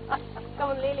 Come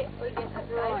on, Lily. We'll get that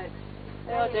right.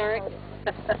 Oh, Derek.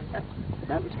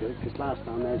 That was good, because last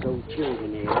time there was all children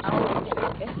here. Oh,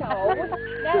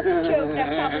 now the children have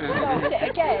come and started it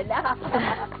again.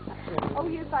 Oh,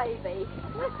 you baby.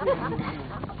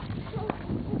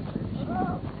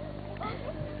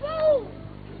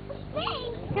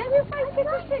 Can you find a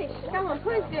fish? Come on, who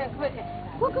is doing quicker?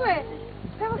 Who quicker?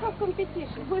 Have a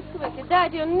competition. Who is quicker?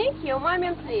 Daddy and Nicky or Mommy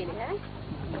and Lily, eh?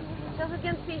 Just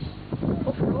against fish.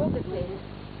 Of course, it's Lily.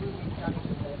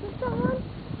 Someone?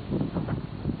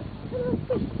 Hello,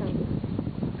 fish time.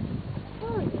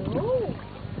 Oh, no.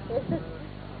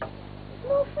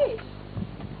 No fish.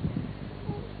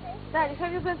 Daddy,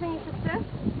 have you got any success?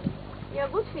 You're a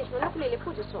good fish, but not Lily.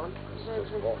 Put it on.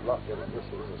 Just what luck in it. This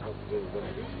is not to do with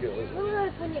any skill, is it? No, no,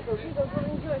 it's for Nicholas. Nicholas will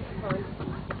enjoy the fun.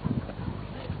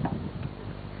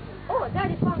 Oh,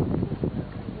 Daddy found it.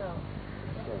 No.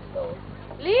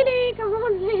 Lily, come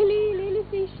on, Lily. Lily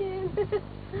fishing.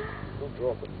 Don't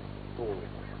drop it. Fall.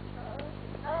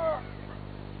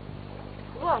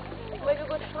 What? Maybe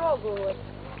good frog or what?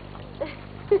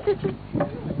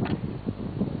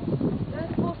 You're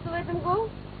supposed to let him go?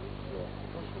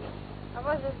 How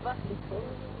was this basket full?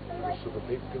 So the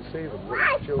people can see them.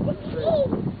 Let the children see.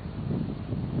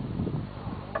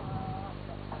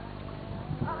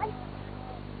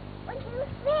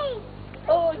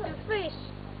 Oh, to fish.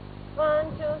 1,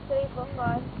 2, 3, 4,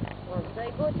 5. Once I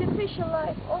go to fish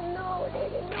alive. Oh no,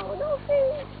 Lily, no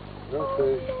fish. No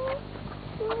fish.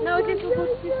 No, this will go to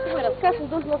the squirrel. Careful,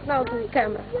 don't look now to the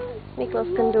camera. Nicholas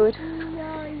can do it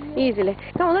easily.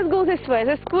 Come on, let's go this way.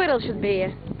 The squirrel should be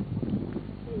here.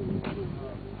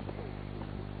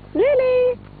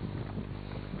 Lily!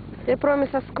 They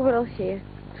promised a squirrel here.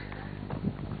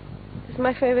 It's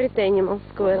my favorite animal,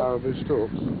 squirrel. Marabou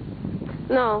storks.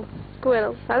 No,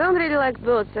 squirrels. I don't really like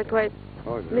birds. I'm quite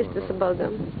I do. listless about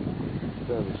them.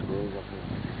 They're the squirrels up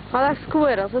there. I like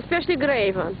squirrels, especially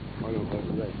grey ones. I don't like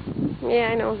the legs. Yeah,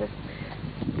 I know this.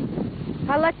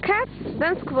 I like cats,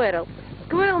 then squirrels.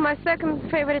 Squirrel, my second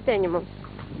favorite animal.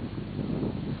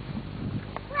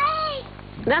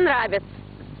 Да нравится.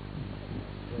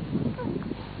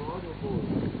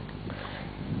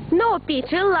 No,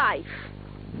 Peach, alive.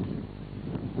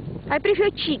 I prefer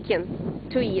chicken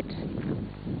to eat.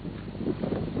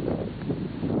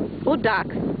 Or duck.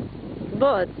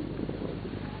 Birds.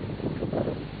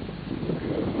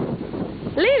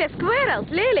 Lily, squirrels,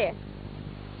 Lily.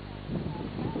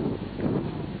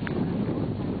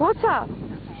 What's up?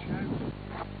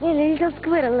 Lily, little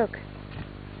squirrel, look.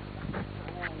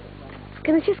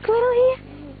 Can you see squirrel here?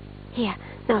 Here,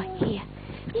 no, here.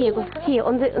 Here, go, here,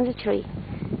 on the tree.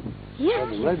 Yeah. Oh,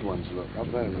 the red ones, look,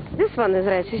 up there, look. This one is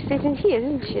red. She's sitting here,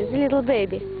 isn't she? The little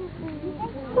baby.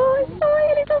 Oh,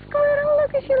 little squirrel,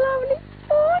 look, is she lovely?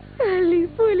 Oh, Alice,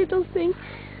 poor little thing.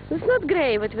 It's not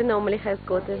grey, what we normally have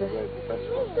got, is it? Red, the best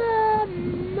one.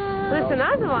 There's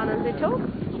another one on the top.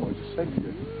 That's what I just said to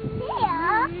you.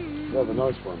 Yeah. They're the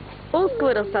nice ones. All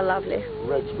squirrels are lovely.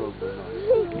 Red squirrels are nice.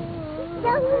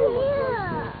 Down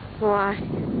here. Why?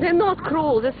 They're not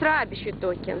cruel, that's rubbish you're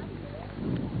talking.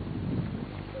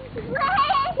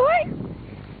 Oi!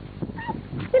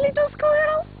 The little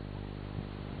squirrel.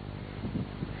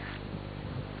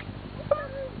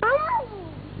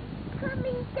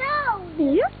 Coming down.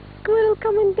 Yes, squirrel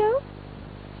coming down.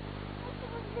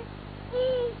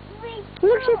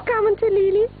 Look, she's coming to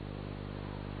Lily.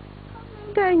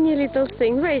 Tiny little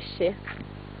thing. Where is she?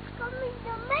 Coming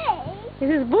to me. Is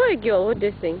this boy or girl? What do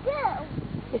you think? Go.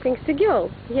 You think it's a girl?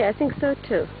 Yeah, I think so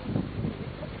too.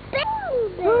 Baby.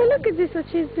 Oh, look at this, what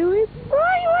she's doing.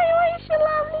 Why is she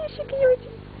lovely? Is she cute?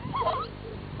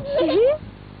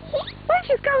 Oh,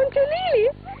 she's coming to Lily.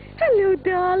 Hello,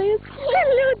 darling.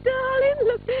 Hello, darling.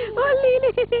 Look. Oh,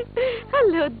 Lily.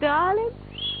 Hello, darling.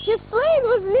 She's playing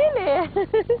with Lily.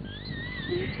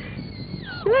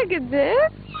 Look at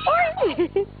this. Oh.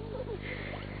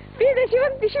 Peter, she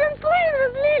went playing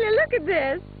with Lily. Look at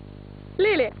this.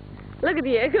 Lily, look at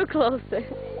you. Go closer.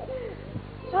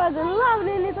 What a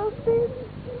lovely little thing.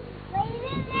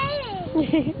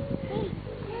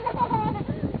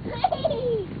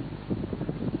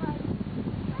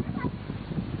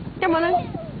 Come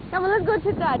on, let's go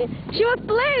to Daddy. She was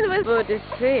playing with... What is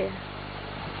she?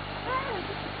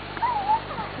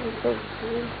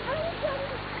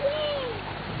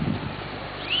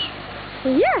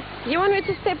 Yes, you want me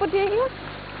to stay put you here?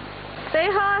 Stay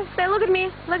hard, stay, look at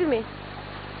me.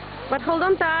 But hold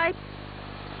on tight.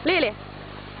 Lily,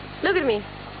 look at me.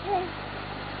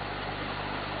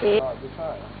 Yeah.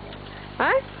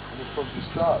 Huh? It'll probably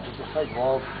start. It'll take a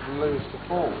while for the leaves to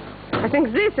fall. I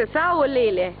think this is our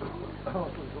Lily.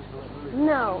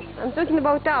 No, I'm talking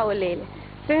about our Lily.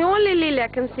 The only Lily I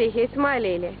can see here is my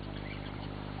Lily.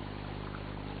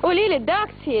 Oh, Lily,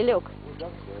 ducks here, look.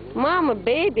 Mama,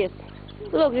 babies.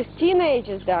 Look, these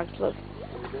teenagers ducks, look.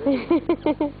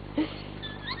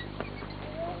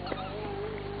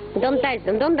 Don't touch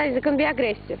them, they can be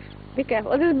aggressive. Be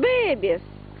careful. Oh, these babies.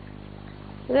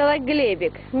 They're like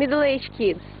Glebik, middle-aged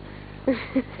kids.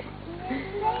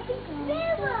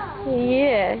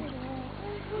 Yeah.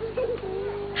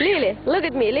 Lily, look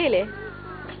at me, Lily.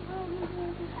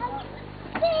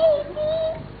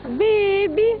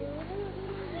 Baby.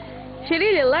 She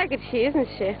really likes it, isn't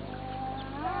she?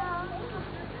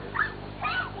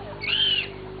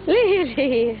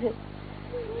 Lily.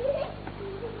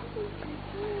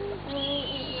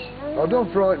 Oh,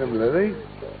 don't frighten them, Lily.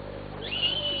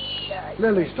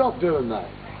 Lily, stop doing that.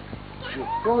 You're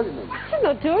frightening them. She's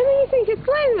not doing anything, she's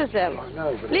playing with them. I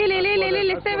know, but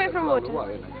Lily, stay away from water.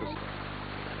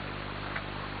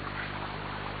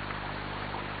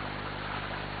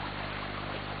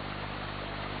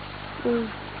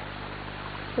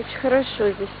 Очень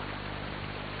хорошо здесь.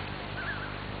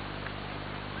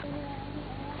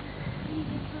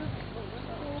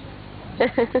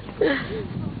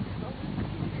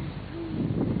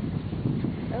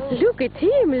 Look at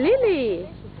him, Lily.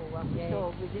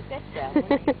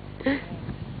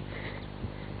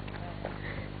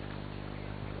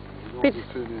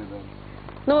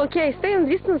 No, okay, stay on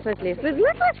distance at least.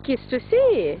 Let's kiss to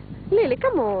see. Lily,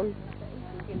 come on.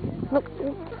 Look.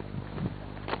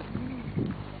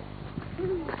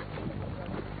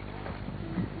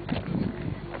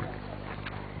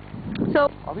 So.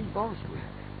 I think Boris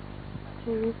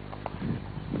will.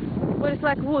 Well, it's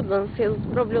like woodlands. He'll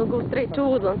probably go straight to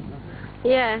woodlands.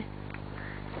 Yeah.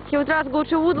 He would rather go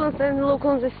to woodlands and look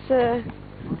on this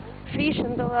fish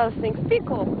and all other things.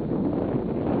 Peacock.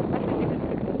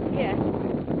 Yeah.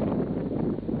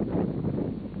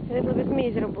 A little bit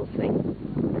miserable thing.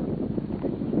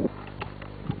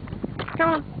 Come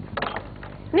on.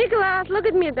 Nicholas, look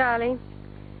at me, darling.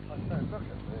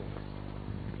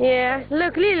 Yeah.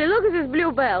 Look, Lily, look at these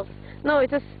blue bells. No,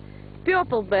 it is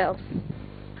purple bells.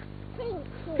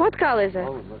 What color is it?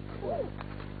 Oh, look.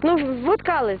 No, what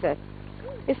color is it?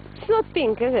 It's not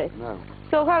pink, is it? No.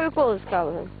 So how you call this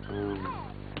color?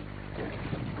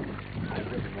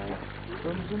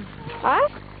 Crimson? Huh?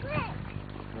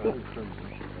 No, crimson.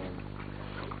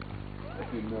 If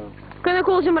you know. Can I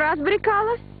call him raspberry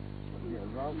color? Yeah,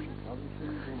 raspberry.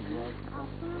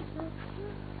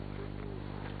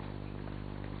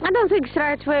 I don't think it's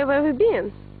right where we've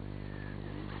been.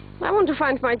 I want to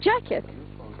find my jacket.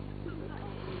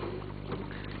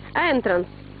 Entrance.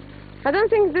 I don't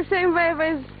think it's the same way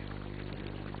with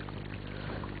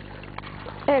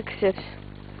exit.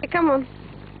 Hey, come on.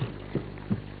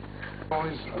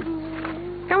 Boys.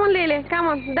 Come on, Lily. Come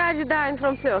on. Daddy dying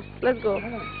from thirst. Let's go. I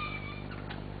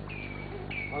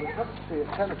was happy to see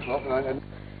at 10 o'clock and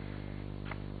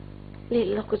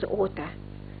Lily, look at the water.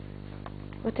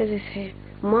 What is this here?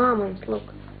 Mamas,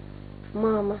 look.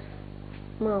 Mama.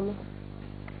 Mama.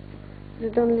 They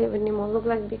don't live anymore. Look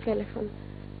like big elephant.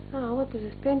 Ah, what is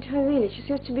this? Penchai village. It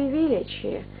used to be a village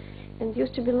here. And it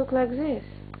used to be look like this.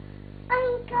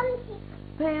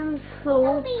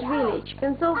 Penthorpe village.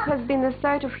 Penthorpe has been the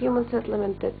site of human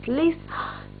settlement at least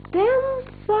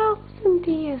 10,000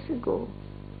 years ago.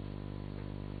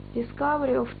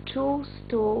 Discovery of two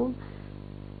stone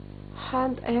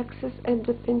hand axes at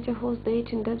the Pentecost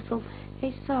dating that from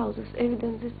 8,000.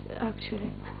 Evidence that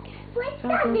actually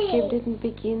landscape didn't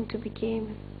begin to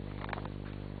become.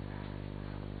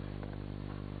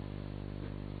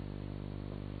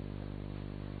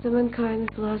 The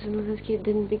mankind plasma landscape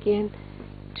didn't begin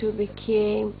to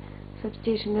become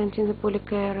substitution until the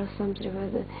Pollock era, something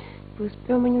where with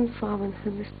permanent farming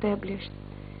had established.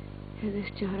 Had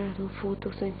this theoretical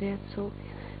photos like that, so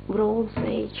Bronze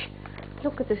Age.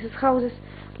 Look at this, is how this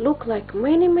look like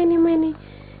many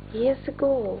years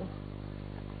ago.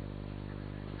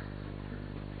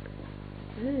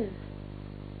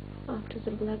 After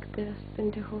the Black Death,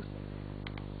 Pentecost.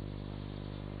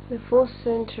 The 4th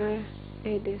century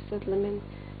AD settlement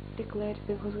declared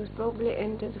Pentecost was probably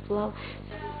entered the flower.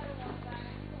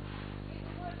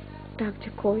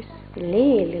 Turquoise.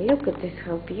 Lily, look at this,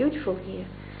 how beautiful here.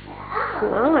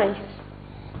 Nice.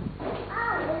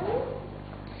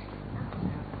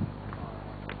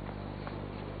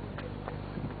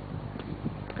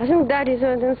 I think that is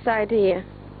on the inside here.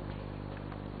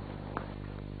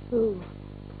 Ooh.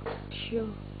 Sure.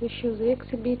 The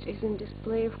exhibit is in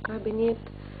display of cabinet.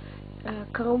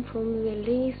 Come from the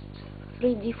least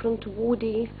 3 different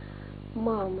woody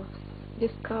mammoths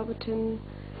discovered in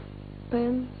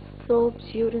Penthorpe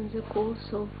during the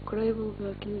course of gravel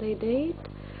working. They date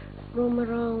from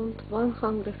around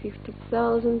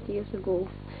 150,000 years ago.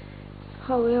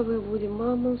 However, woody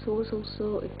mammoth was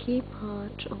also a key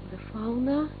part of the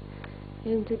fauna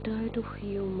and the diet of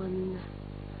human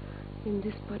in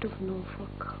this part of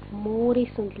Norfolk. More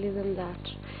recently than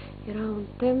that, around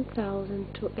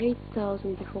 10,000 to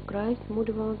 8,000 before Christ,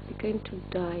 moody mammoths began to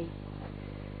die.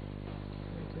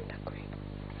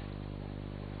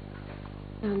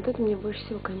 Тут мне больше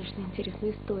всего, конечно, интересна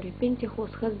история.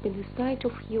 Pentecost has been the site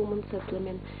of human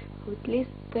settlement for at least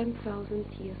 10,000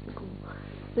 years ago.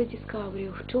 The discovery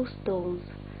of two stones,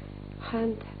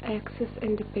 hand axes,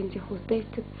 and the Pentecost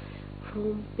dated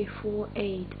from before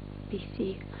 8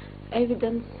 BC,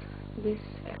 evidence this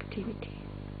activity.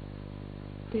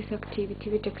 Which activity?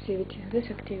 This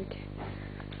activity.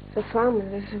 The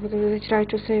farmers, they try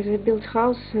to say they built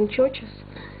houses and churches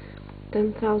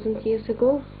 10,000 years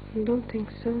ago. I don't think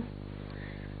so.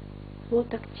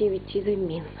 What activity they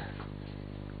mean?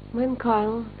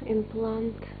 Mankind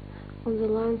implant on the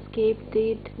landscape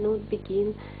did not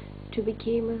begin to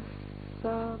become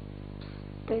a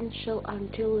substantial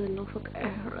until the Norfolk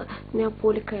era,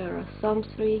 Neolithic era, some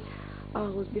 3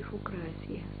 hours before Christ,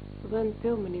 yes, when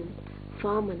permanent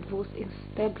farming was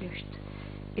established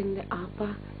in the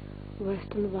upper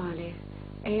Western Valley.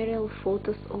 Aerial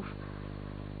photos of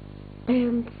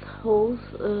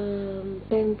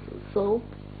Penthorpe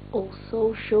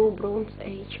also show Bronze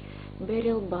Age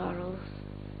burial barrels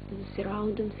in the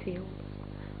surrounding fields,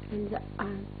 and the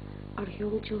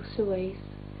archaeological surveys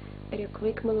at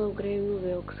Quick Mallow gravel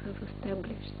works have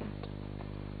established that.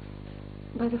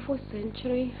 By the 4th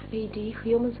century AD,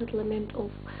 human settlement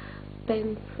of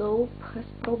Penthorpe has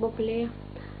probably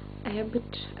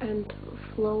ebbed and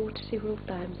flowed several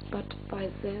times, but by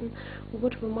then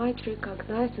what we might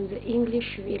recognize in the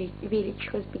English village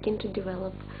has begun to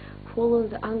develop following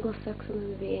the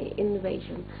Anglo-Saxon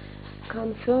invasion.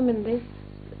 Confirming this,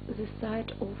 the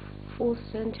site of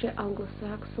 4th century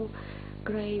Anglo-Saxon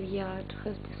graveyard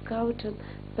has discovered in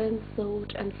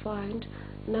Penthorpe and find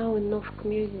now in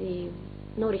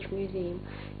Norwich Museum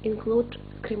include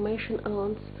cremation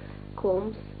urns,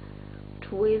 combs,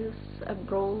 with a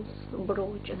bronze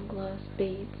brooch and glass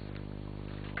beads.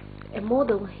 A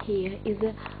model here is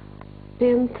a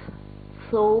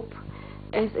Penthorpe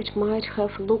as it might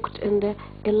have looked in the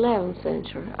 11th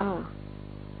century.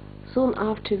 Soon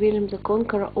after William the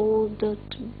Conqueror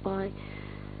ordered by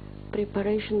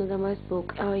preparation of the mass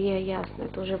book. Ясно,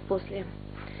 это уже после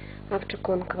After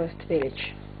Conquest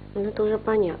Village. Ну, это уже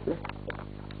понятно.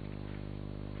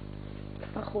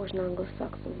 Похоже на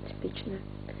англосаксон, типичное.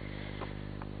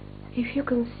 If you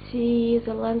can see,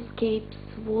 the landscapes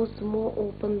was more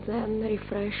open than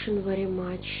refreshing, very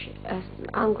much as an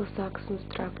Anglo-Saxon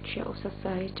structure of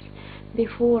society.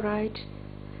 Before, right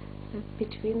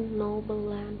between noble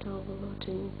land overlord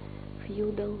and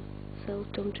feudal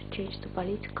serfdom to change the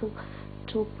political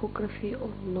topography of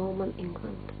Norman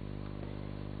England.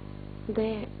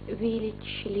 The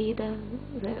village leader,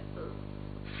 the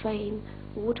Thane,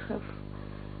 would have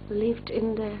lived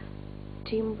in the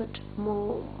timbered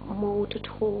moated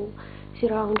hall,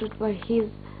 surrounded by his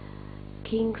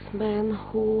king's men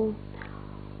who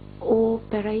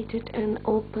operated an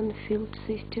open field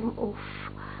system of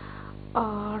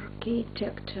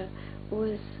architecture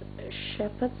with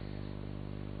shepherds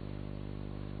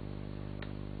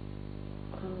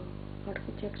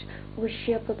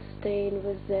staying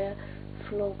with their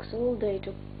flocks all day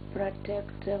to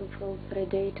protect them from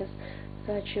predators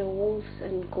such as wolves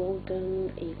and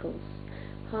golden eagles,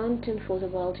 hunting for the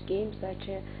wild game such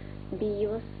as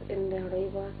beavers in the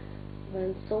river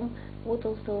Wensum would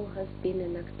also have been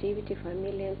an activity for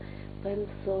million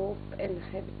Penthorpe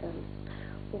inhabitants.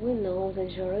 We know that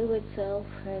the river itself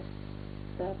has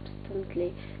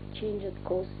substantially changed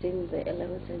course in the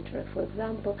 11th century. For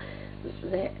example,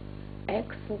 the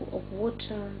axle of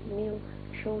water mill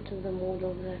showed in the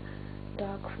model of the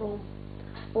dark room,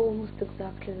 almost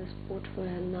exactly the spot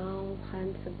where now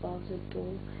hangs above the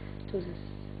door to this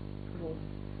room.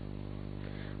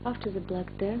 After the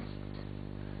Black Death,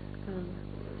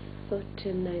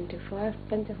 1395,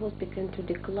 Pentecost began to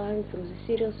decline through the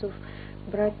series of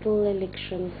brutal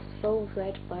elections, so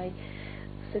that by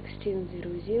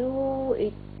 1600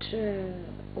 it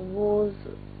was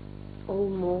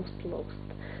almost lost.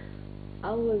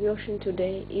 Our version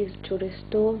today is to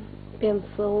restore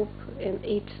Penthorpe in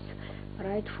its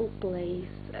rightful place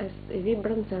as a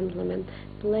vibrant settlement,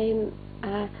 playing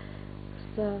a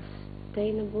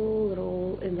sustainable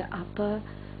role in the upper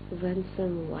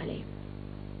Wensum Valley.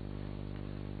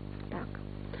 Так,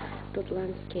 тут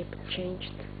landscape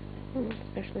changed.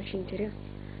 Конечно, очень интересно.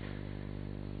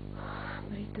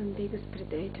 Britain biggest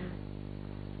predator.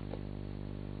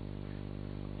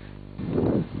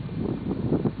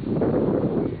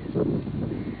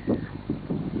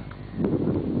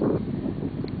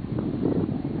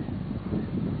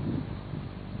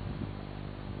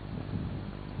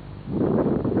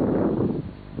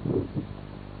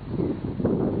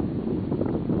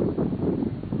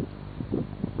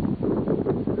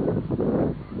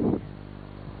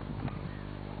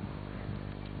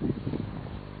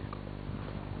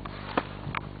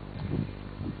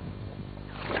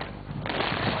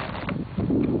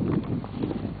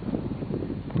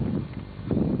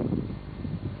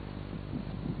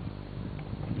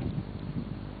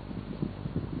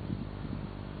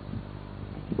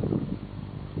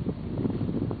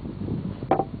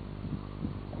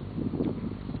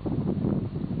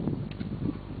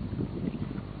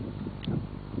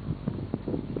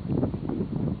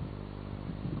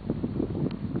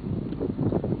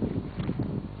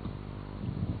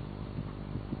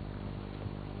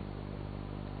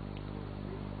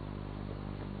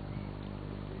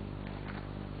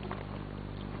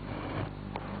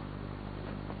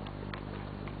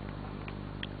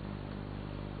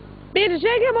 Peter,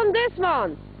 shake him on this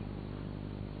one.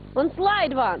 On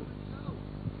slide one.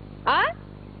 Huh?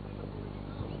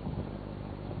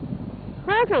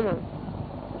 How come on?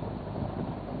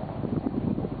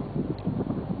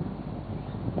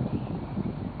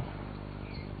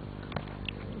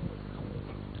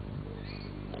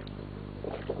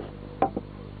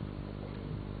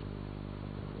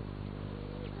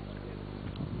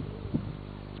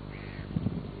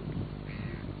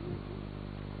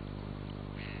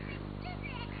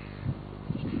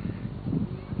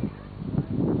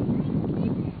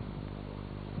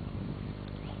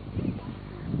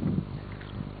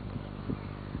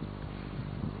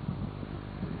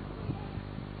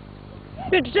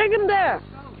 Peter, take him there.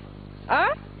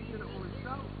 Huh?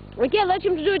 We can't let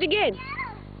him do it again.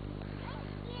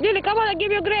 Lily, come on, I'll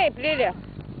give you a grape, Lily.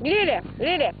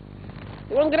 Lily.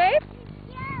 You want grape?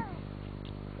 Yeah.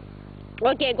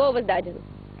 Okay, go with Daddy.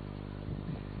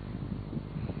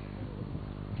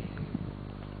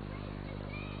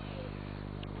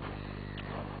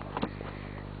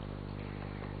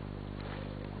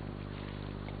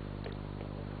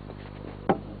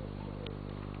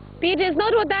 Peter, it's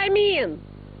not what I mean.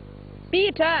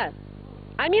 Peter,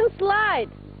 I mean slide.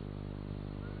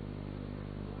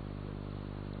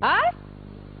 Huh?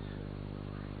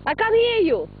 I can't hear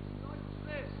you.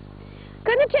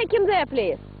 Can you take him there,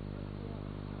 please?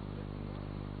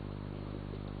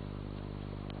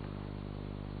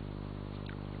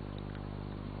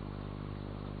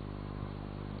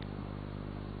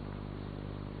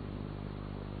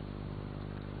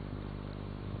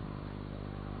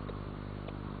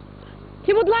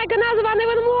 He would like another one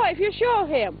even more if you show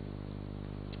him.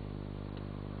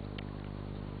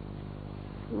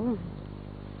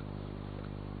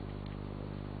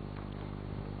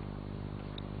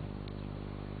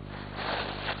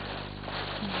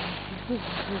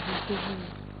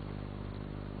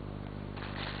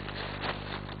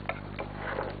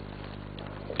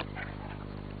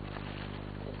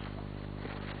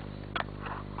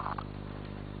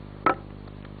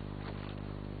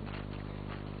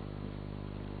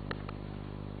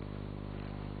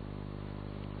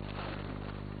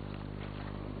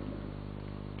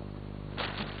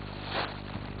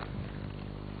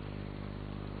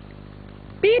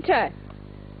 Peter!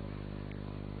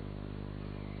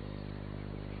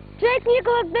 Take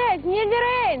Nicholas there, it's near the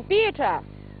rain, Peter!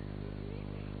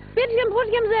 Put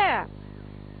him there!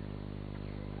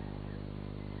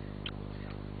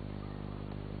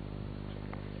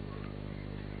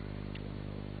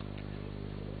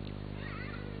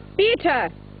 Peter!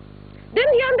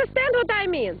 Didn't you understand what I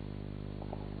mean?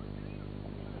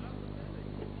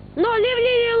 No, leave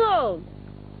Lily alone!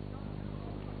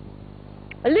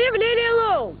 Leave Lily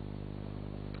alone!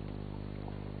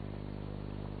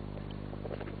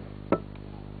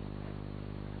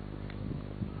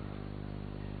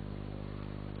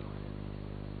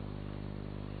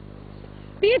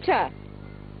 Peter,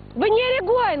 we're nearly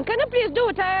going. Can you please do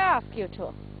what I ask you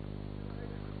to?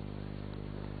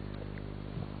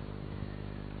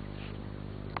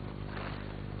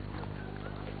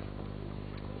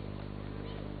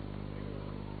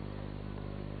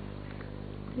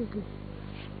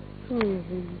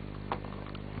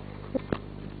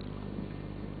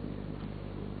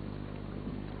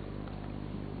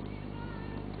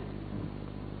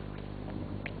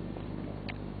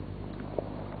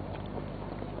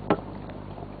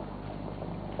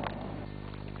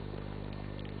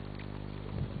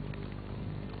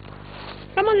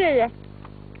 Come on, Lily.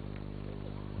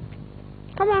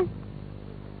 Come on.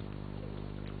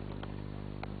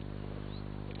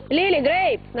 Lily,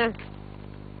 grapes. Now.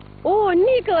 Oh,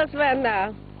 Nicholas went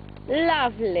there.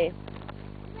 Lovely.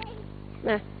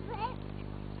 Now.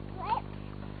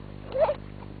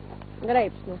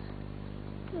 Grapes. Now.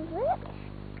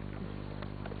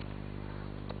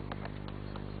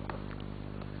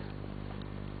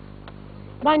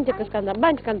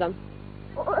 Бантик отдам.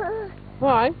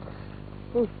 Why?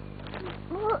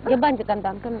 Your bantик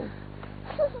отдам, come here.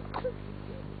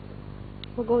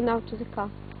 We'll go now to the car.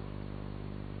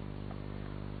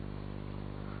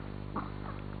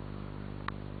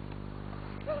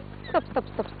 Stop. I'll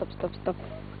put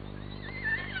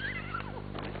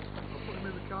him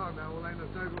in the car now, we'll end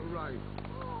up over the road.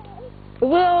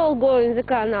 We'll all go in the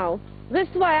car now.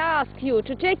 That's why I asked you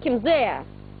to take him there.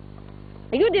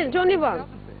 You didn't, only one.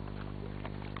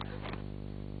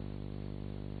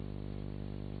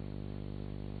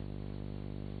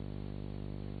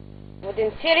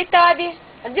 Один Телетаби.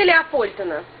 А где Леопольд у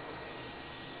нас?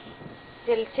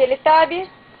 Телетаби.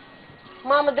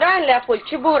 Мама драйн Леопольд.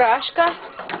 Чебурашка.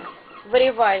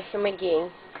 Revive him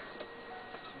again.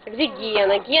 Где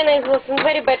Гена? Гена is in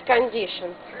very bad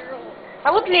condition.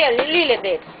 А вот Лили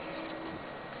did.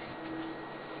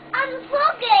 I'm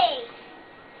foggy.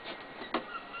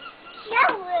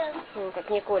 Ну, как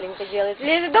не Коленька делает.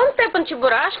 Лили, don't step on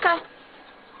Чебурашка.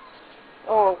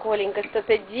 О, Коленька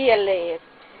что-то делает.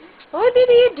 What did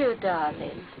you do,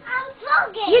 darling? I'm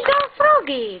foggy. You got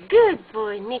froggy. Good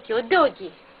boy, Nicky. Or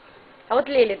doggy. А вот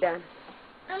Лили, да.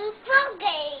 I'm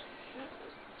foggy.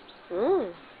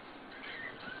 Mm.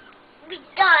 Be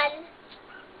done.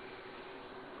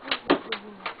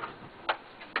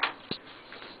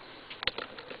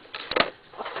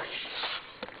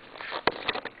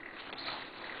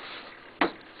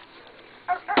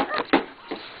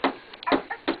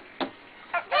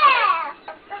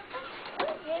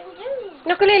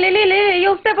 Look, Lily,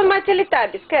 you'll step on my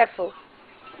Teletubbies. Careful.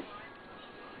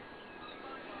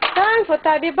 Time for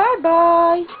Tabby.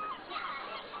 Bye-bye.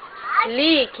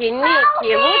 Licky, Nicky, what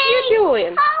are you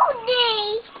doing?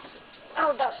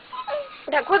 Hold on.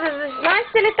 Так, what is this? Nice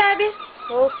Teletubby?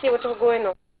 We'll see what's going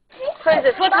on. What is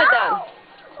this? What we done?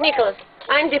 Nicholas,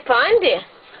 Andy Pandy?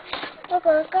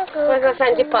 Where's the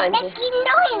Sandy Pandy?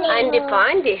 Andy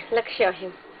Pandy? Let's show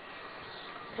him.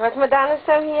 What Madonna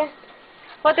have here?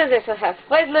 What does this one have?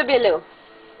 Where's Luby Lou?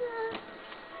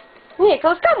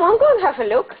 Nicholas, come on, go and have a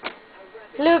look.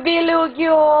 Luby Lou,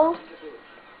 girl.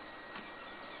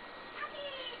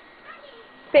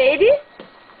 Teddy?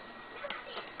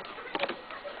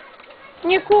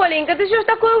 Nicolinka, ты что ж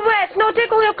такой wet? No,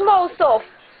 take all your clothes off.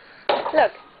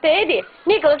 Look, Teddy.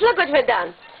 Nicholas, look what we've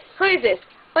done. Who is this?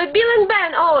 Oh, Bill and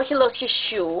Ben. Oh, he lost his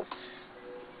shoe.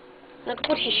 Look,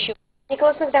 put his shoe.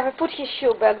 Nicholas, look, давай, put his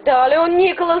shoe back, darling. Oh,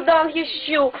 Nicholas down his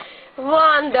shoe.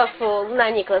 Wonderful. Now,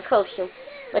 Nicholas, hold him.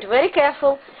 But very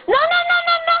careful. No, no, no,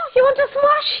 no, no. You want to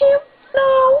smash him?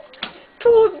 No.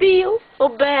 Poor Bill. Or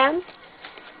Ben.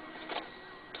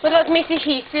 What about Missy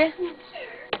Hissy?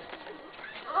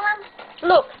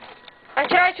 Look, I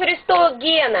tried to restore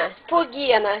Gena. Poor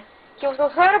Gena. He was in a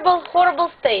horrible,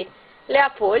 horrible state.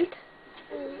 Leopold.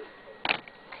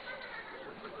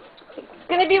 It's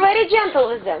gonna be very gentle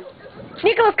with them.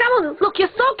 Nicholas, come on. Look, you're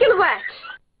soaking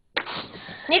wet.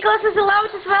 Nicholas is allowed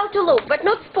as well to look, but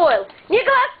not spoil.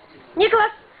 Nicholas!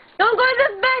 Nicholas! Don't go in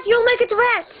that bed. You'll make it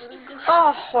wet.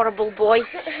 Oh, horrible boy.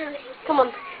 Come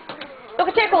on.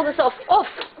 Look, take all this off. Off.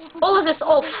 All of this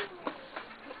off.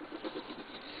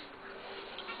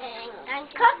 I'm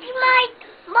cooking my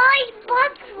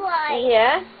butterfly.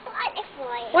 Yeah?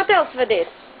 Butterfly. What else with this?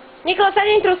 Nicholas,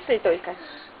 одень трусы только.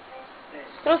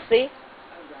 Трусы.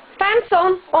 Pants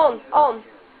on, on.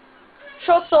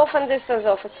 Shorts off and this one's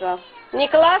off as well.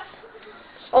 Nicholas,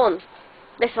 on.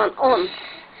 This one on.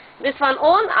 This one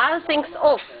on, other things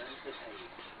off.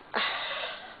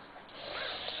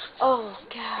 Oh,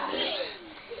 God.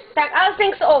 Так, other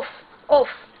things off. Off.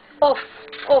 Off.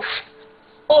 Off.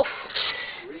 Off.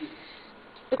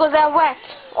 Because they're wet.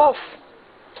 Off.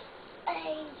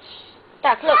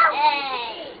 Так, look.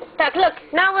 Так, look.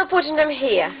 Now we're putting them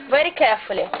here. Very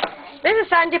carefully. This is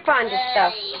Sandy Pandy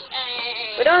stuff.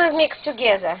 We don't mix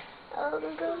together.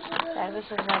 This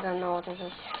is, I don't know what it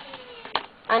is.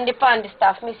 Andy Pandy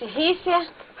stuff. Missy Hissy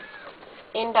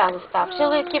and other stuff. Shall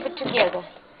we keep it together?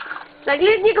 Like,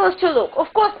 let Nicholas to look.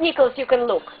 Of course, Nicholas, you can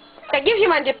look. Like, give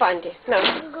him Andy Pandy. No.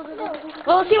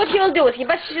 We'll see what he will do with him,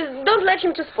 but don't let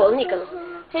him to spoil, Nicholas.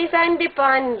 He's Andy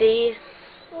Pandy.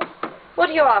 What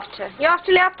are you after? You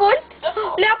after Leopold?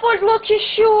 Leopold lost his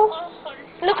shoe.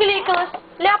 Look, Nicholas.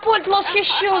 Leopold lost his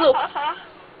shoe, look.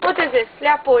 What is this?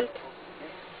 Leopold.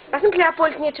 I think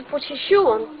Leopold needs to put his shoe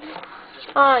on.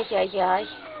 Ay, ay, ay.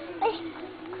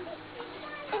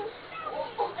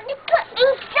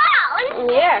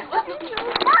 Yeah.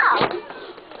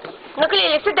 Look,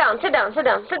 Lily, sit down, sit down, sit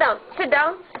down, sit down, sit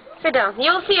down, sit down.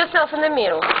 You'll see yourself in the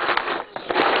mirror.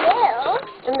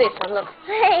 In this one, look.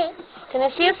 Can you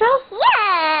see yourself?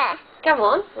 Yeah. Come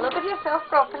on, look at yourself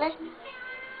properly.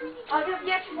 I'll just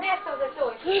get the rest of the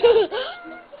toys.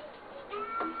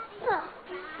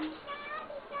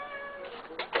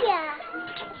 Yeah.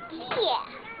 Yeah.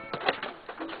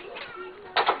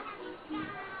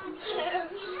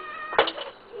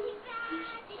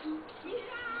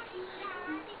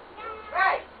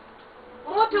 Right.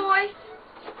 More toys.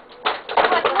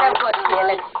 What do we have got here?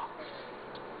 Let's...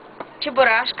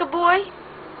 Chебурашka boy.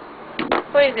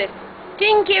 Who is this?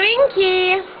 Tinky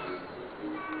Winky.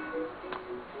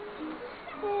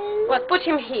 What? Put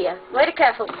him here. Very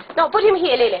careful. No, put him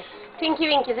here, Lily. Tinky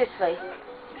Winky this way.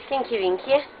 Tinky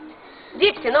Winky.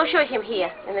 Gypsy. No, show him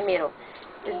here in the middle.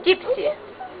 It's Gypsy.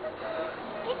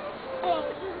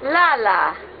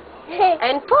 Lala.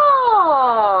 And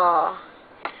Paw.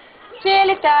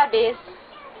 Teletubbies.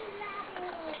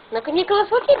 Look, Nicholas,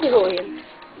 what are you doing?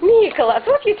 Nicholas,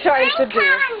 what are you trying to do?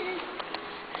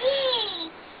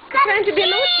 You're trying to be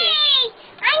naughty?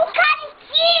 I'm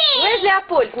confused. Where's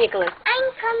Leopold, Nicholas?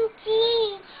 I'm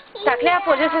confused. Так,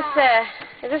 Leopold,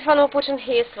 this one we'll put in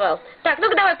here as well. Так,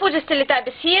 ну-ка давай put just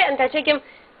Teletubbies here and I take him.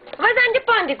 Where's Andy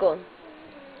Pandy gone?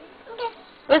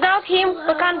 Without him,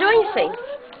 we can't do anything.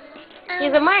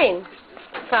 He's the main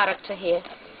character here.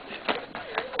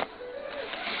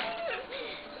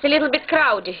 It's a little bit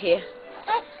crowded here.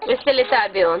 With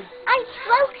Teletubby on. I'm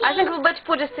floating. I think we better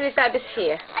put just Teletubbies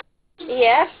here.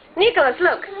 Yes? Nicholas,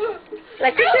 look.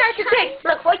 Like, you try to take.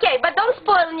 Look, okay, but don't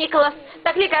spoil Nicholas.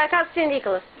 Так, Lika, I can't see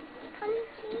Nicholas.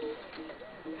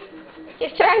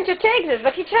 He's trying to take this,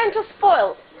 but he's trying to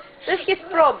spoil. This is his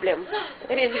problem.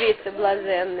 Резвится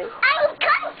блаженный. I'm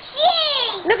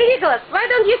confused. Look, Nicholas, why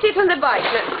don't you sit on the bike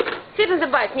now? Sit on the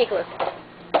bike, Nicholas.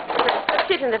 No,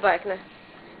 sit on the bike now.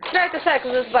 Try to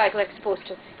cycle this bike like it's supposed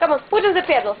to. Come on, put on the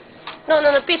pedal. No,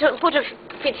 put your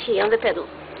feet here on the pedal.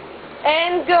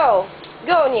 And go.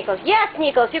 Go, Nicholas. Yes,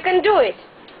 Nicholas, you can do it.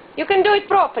 You can do it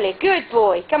properly. Good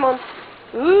boy. Come on.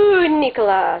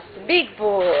 Nicholas, big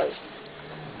boy.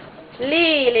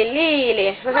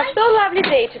 Lily, we have so lovely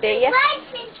day today, yes?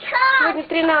 Сегодня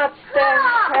 13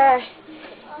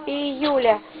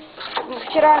 июля.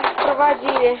 Вчера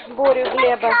проводили Борю и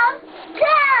Глеба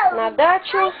на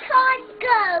дачу.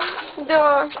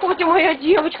 Да, хоть и моя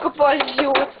девочка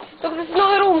ползет. Только there's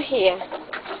no room here.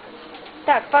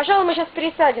 Так, пожалуй, мы сейчас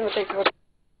пересадим вот эти вот.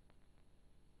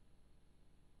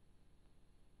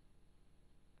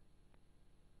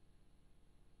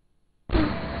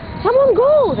 Come on,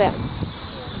 go there.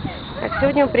 Так,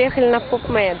 сегодня мы приехали на Поп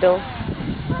Медоу.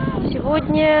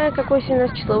 Сегодня, какое сегодня у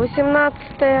нас число?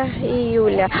 18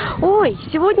 июля. Ой,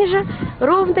 сегодня же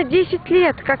ровно 10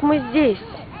 лет, как мы здесь,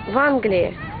 в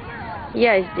Англии.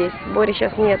 Я здесь, Бори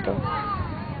сейчас нету.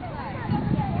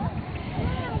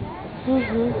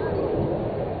 Угу.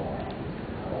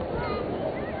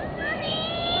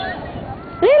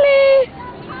 Лили!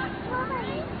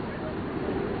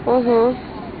 Угу.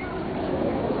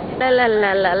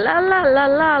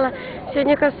 Ла-ла-ла-ла-ла-ла-ла-ла.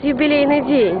 Сегодня, кажется, юбилейный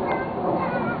день.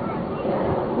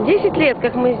 10 лет,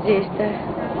 как мы здесь-то.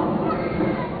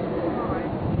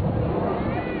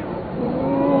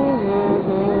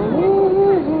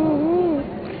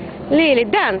 Лили,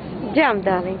 dance. Jump,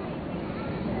 darling.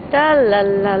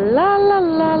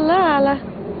 Та-ла-ла-ла-ла-ла-ла-ла.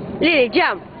 Лили,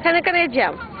 jump. Can I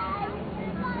jump?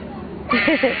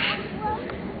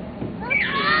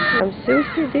 Там Сю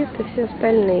сидит и все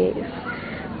остальные.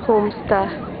 Homestar.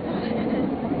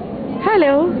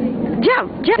 Hello. Jump.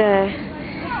 Да.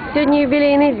 Сегодня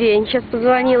юбилейный день. Сейчас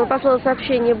позвонила, послала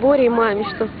сообщение Боре и маме,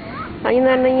 что они,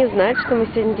 наверное, не знают, что мы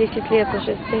сегодня 10 лет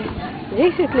уже здесь.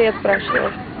 10 лет прошло.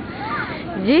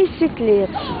 10 лет.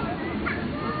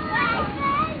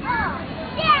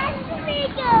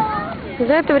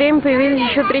 За это время появились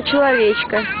еще 3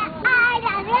 человечка.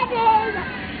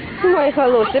 Мои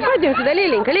хорошие, пойдем сюда,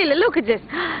 Лиленька. Лили, look at this.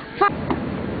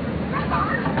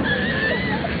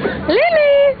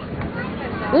 Lily!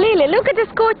 Lily, look at this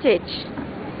cottage.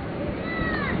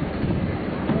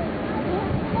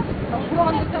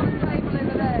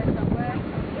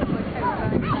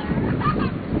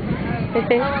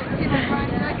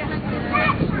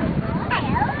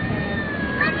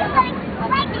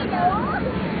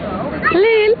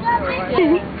 Lil.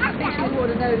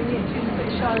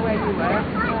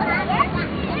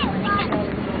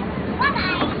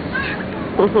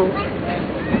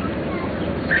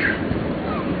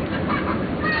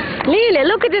 Lily,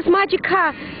 look at this magic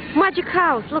house.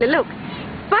 Look.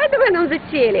 Spider-Man on the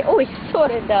telly. Oh,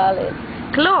 sorry, darling.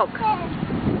 Clock.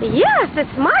 Yes,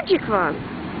 it's magic one.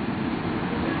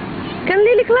 Can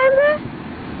Lily climb there?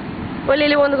 Or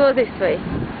Lily want to go this way?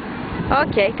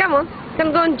 Okay, come on.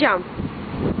 Can go and jump.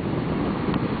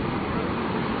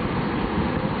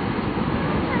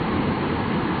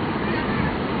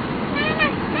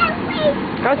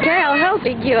 Okay, I'll help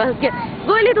you, girl.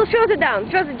 Go a little further down,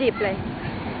 further deeply.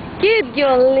 Good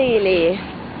girl, Lily.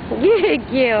 Good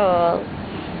girl.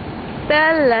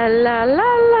 La la la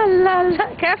la la la la.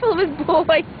 Careful with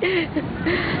boy.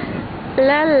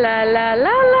 La la la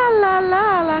la la la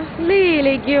la la.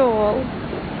 Lily girl.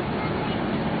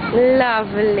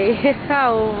 Lovely.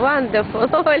 How wonderful.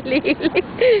 Oh, Lily.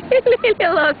 Lily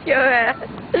lost your hair.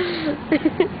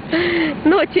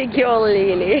 Naughty girl,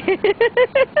 Lily.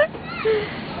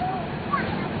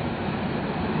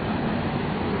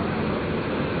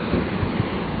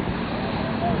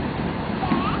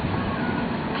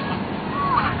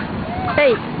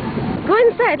 Hey, go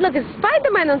inside. Look, it's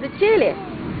Spider-Man on the telly.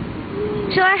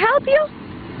 Shall I help you?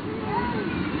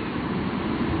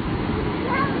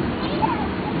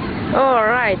 All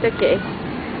right, okay.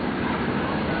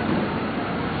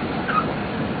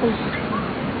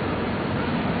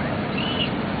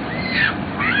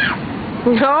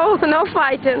 No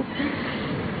fighting.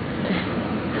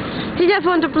 She just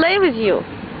want to play with you.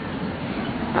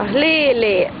 Oh,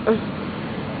 Lily.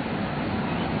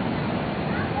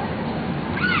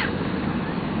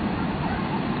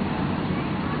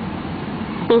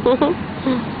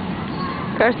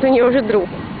 Кажется, у нее уже друг.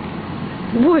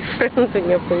 Бойфренд у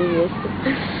нее появился.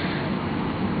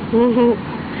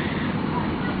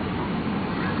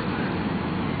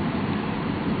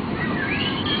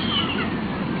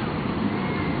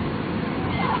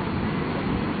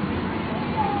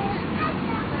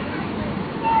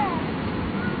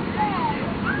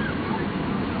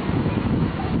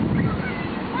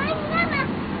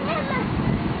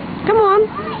 Come on.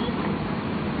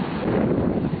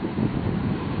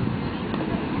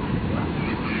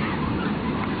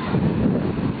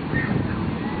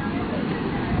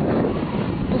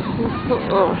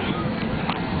 Oh.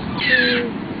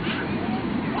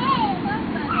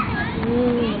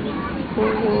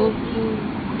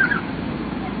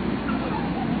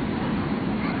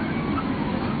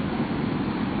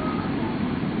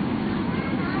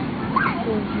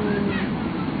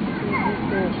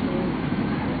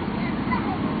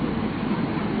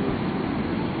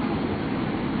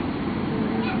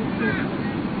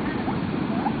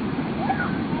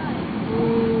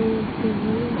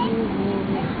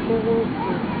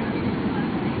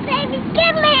 Baby,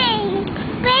 give me!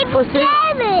 Baby, Oh,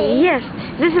 give me! yes,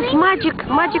 this is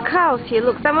magic house here.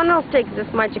 Look, someone else takes this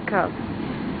magic house.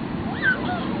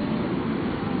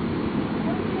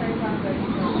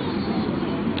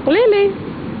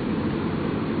 Lily.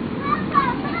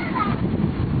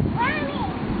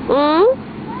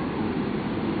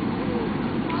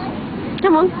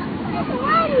 Come on.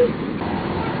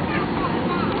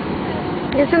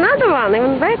 There's another one,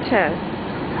 even better.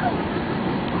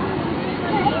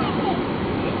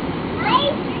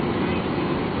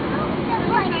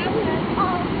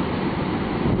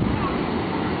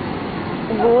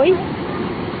 Boy.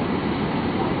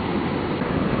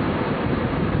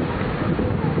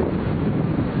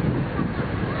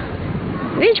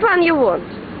 Which one you want?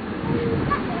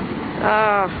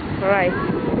 Ah, right.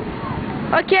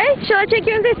 Okay, shall I take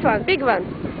you on this one? Big one.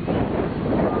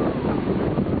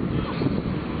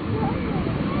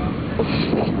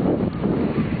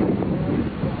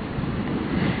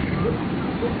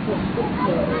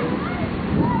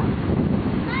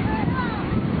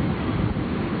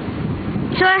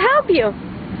 Shall I help you?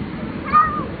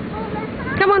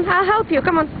 Come on, I'll help you.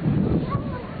 Come on.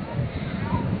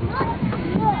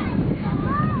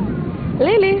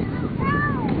 Lily.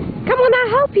 Come on, I'll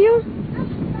help you.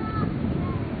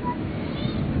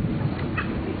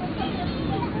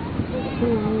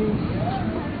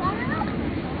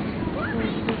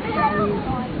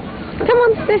 Come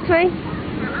on, this way.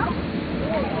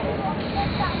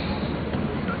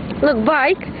 Look,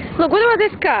 bike. Look, what about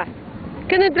this car?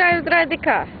 Can you drive the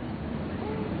car?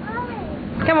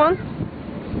 Come on.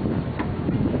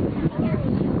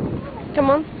 Come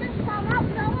on.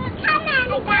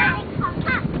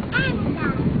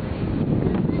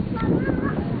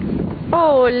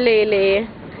 Oh, Lily.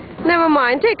 Never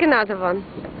mind. Take another one.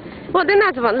 What,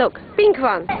 another one? Look, pink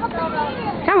one.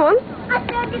 Come on.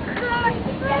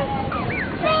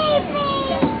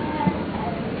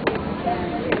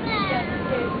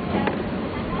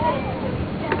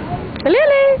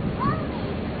 Lily,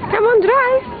 come on,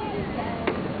 drive.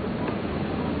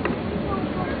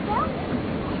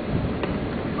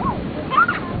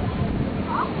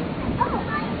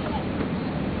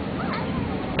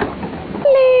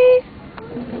 Lily.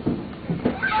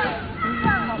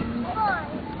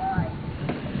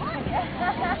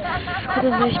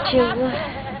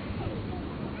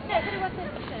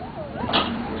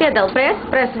 Pedal,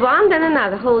 press one, then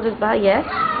another. Hold it by, yes.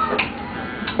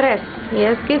 Press,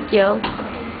 yes, good girl.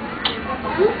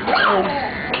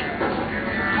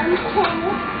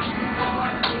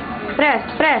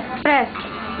 Press.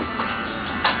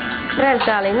 Press,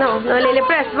 darling. No, Lily,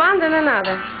 press one, then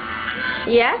another.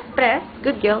 Yes, press.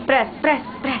 Good girl. Press.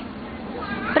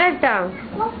 Press down.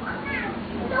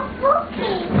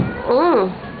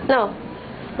 No,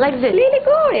 like this. Lily,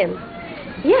 go in.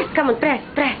 Yes, come on, press.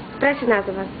 Press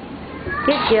another one.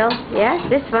 Good girl. Yes,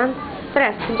 this one.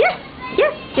 Press.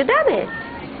 Yes, you done it.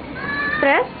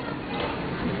 Press.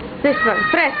 This one.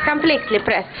 Press, completely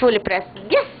press, fully press.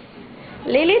 Yes,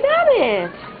 Lily done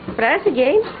it. Press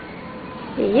again.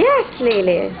 Yes,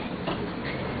 Lily.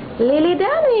 Lily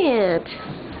done it.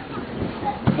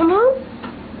 Come on.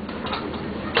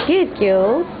 Good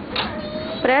girl.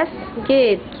 Press.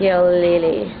 Good girl,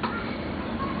 Lily.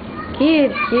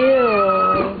 Good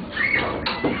girl.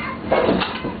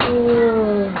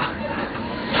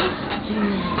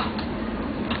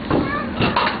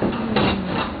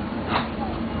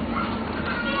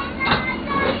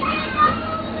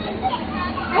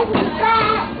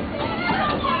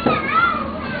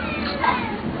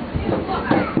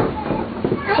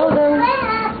 Hold on.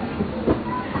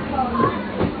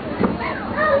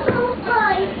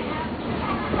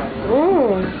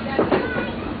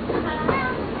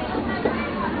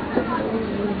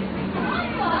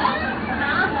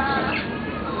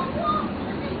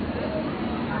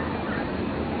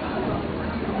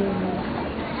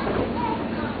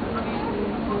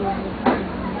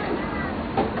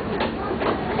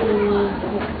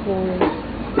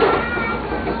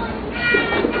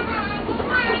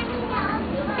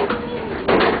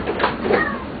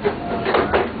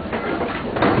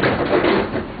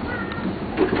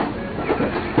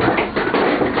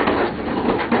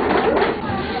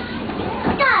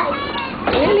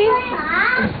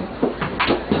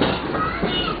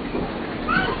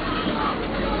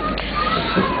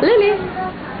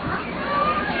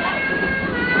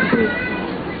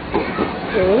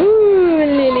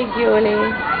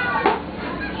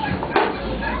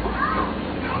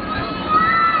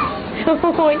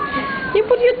 Ой, you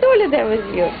put your toilet there with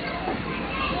you.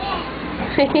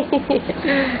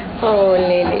 Oh,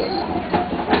 Lily.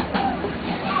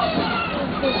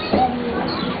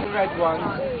 Red one.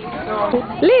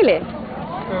 Lily.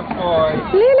 Good boy.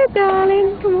 Lily, darling,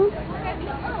 come on.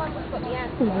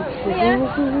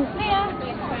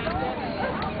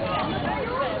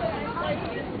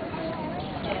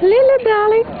 Lily,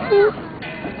 darling.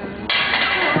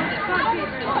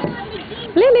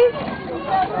 Lily.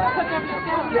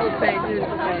 Little baby,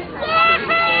 little baby.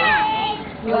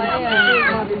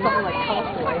 Something like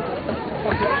Castaway.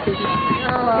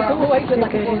 It's always when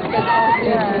like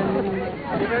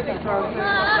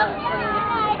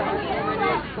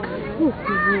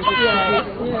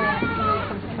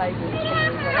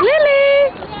Lily!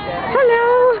 Hello!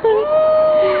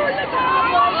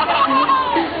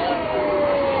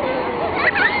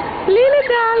 Lily,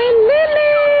 darling!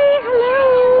 Lily! Hello!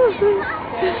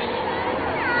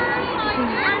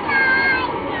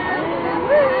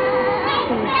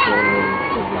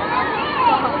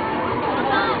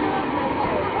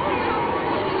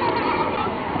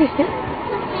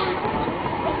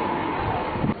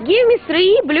 Give me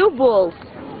 3 blue balls.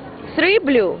 3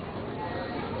 blue.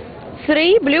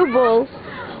 3 blue balls.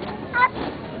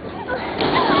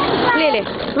 Lily,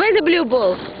 where's the blue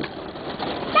balls?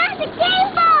 That's a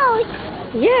game ball!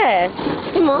 Yes.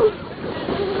 Come on.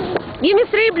 Give me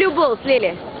 3 blue balls,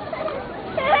 Lily.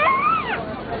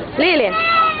 Lily.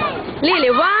 Lily,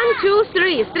 1, 2,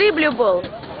 3. 3 blue balls.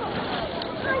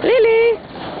 Lily.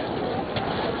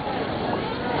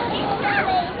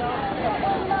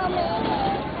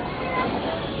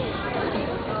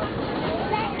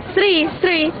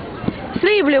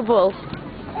 Three blue balls.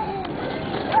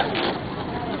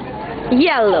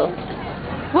 Yellow.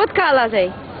 What color are they?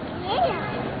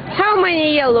 How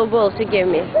many yellow balls you give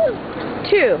me?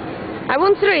 2. I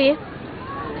want 3.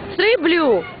 3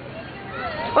 blue.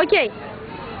 Okay.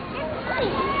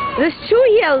 There's 2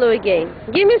 yellow again.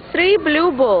 Give me 3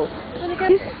 blue balls.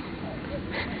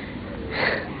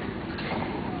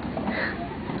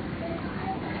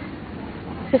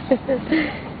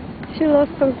 She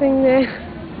lost something there.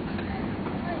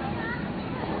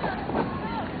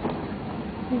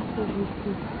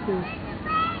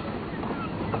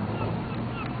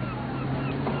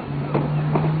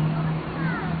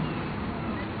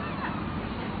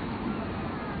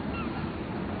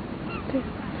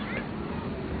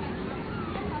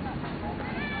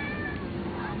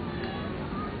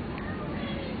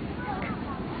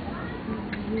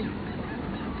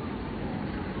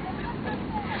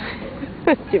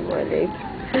 Ты маленький.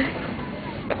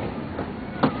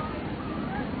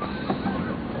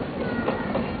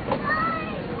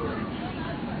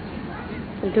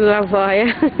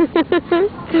 Деловая.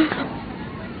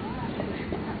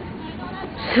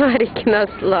 Шарики на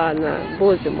слона.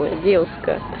 Боже мой,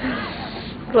 девушка.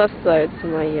 Красавица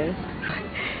моя.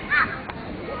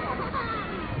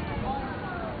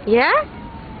 Yeah?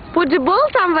 Put the ball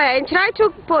somewhere and try to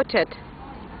put it.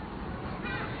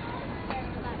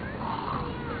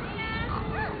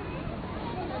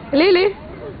 Lily?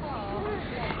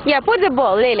 Yeah, put the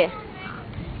ball, Lily.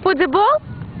 Put the ball.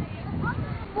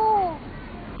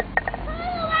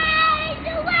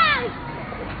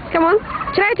 Come on,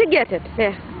 try to get it.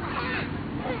 Yeah.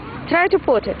 Try to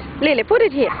put it. Lily, put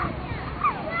it here.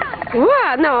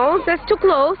 Wow, no, that's too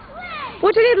close.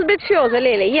 Put a little bit further,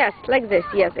 Lily. Yes, like this,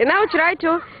 yes. And now try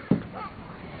to...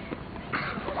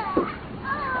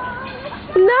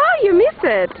 No, you missed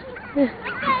it.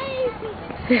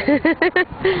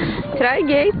 Try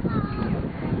again.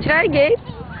 Try again.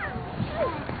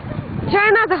 Try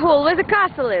another hole where the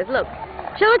castle is. Look.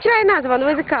 Shall we try another one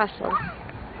where the castle?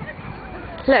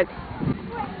 Look.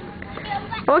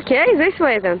 Okay, this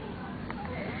way then.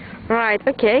 Right,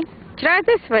 okay. Try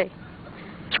this way.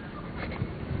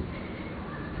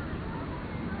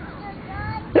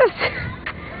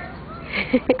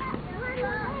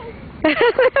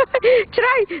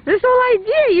 Try. This whole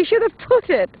idea. You should have put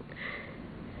it.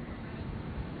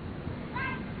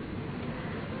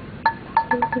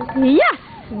 Yes,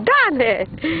 done it.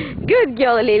 Good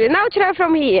girl, Lily. Now try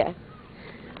from here.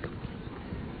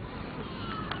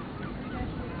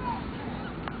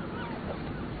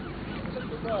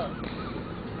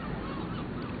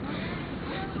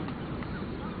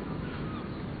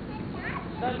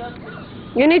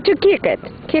 You need to kick it.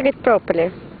 Kick it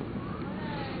properly.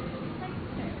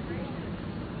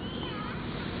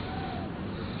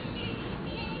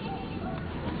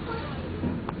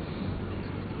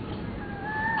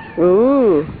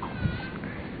 Ooh.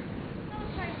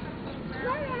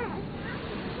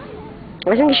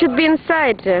 I think it should be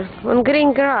inside on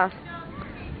green grass.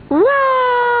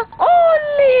 Wow! Oh!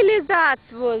 Lily, that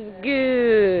was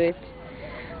good.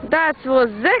 That was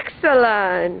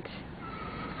excellent.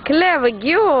 Clever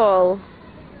girl.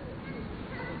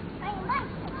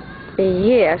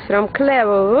 Yes, from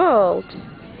Clever World.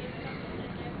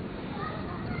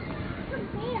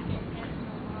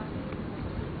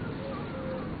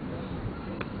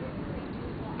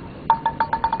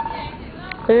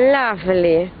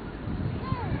 Lovely.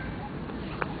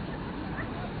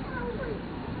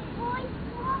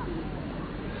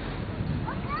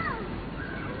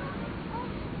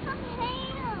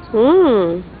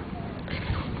 Mm.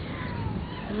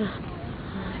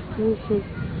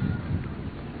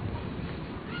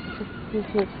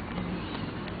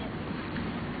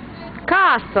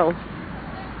 Castle.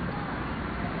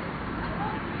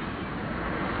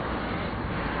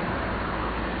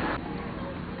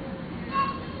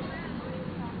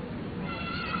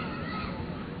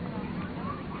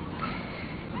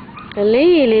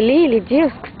 Лили,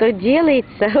 девушка, что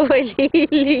делается? Ой,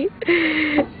 Лили.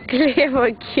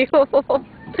 Clever girl.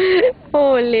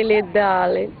 Oh, Lily,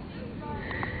 darling.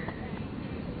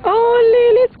 Oh,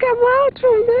 Lily, it's come out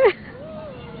from there.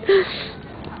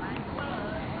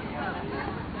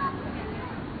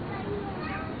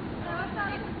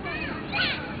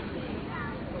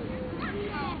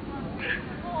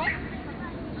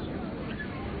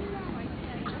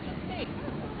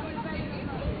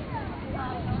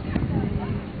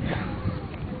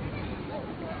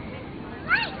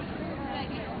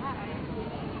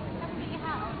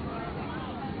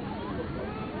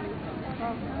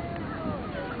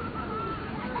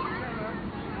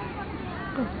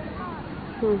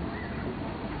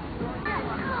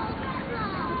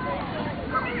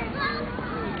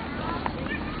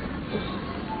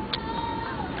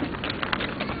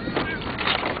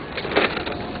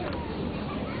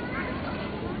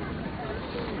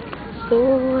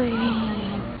 Ой.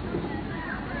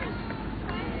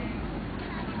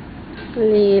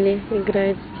 Лили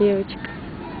играет с девочкой.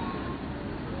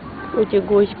 Ой,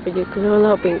 господи,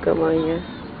 лапонька моя.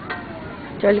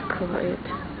 Тялькает.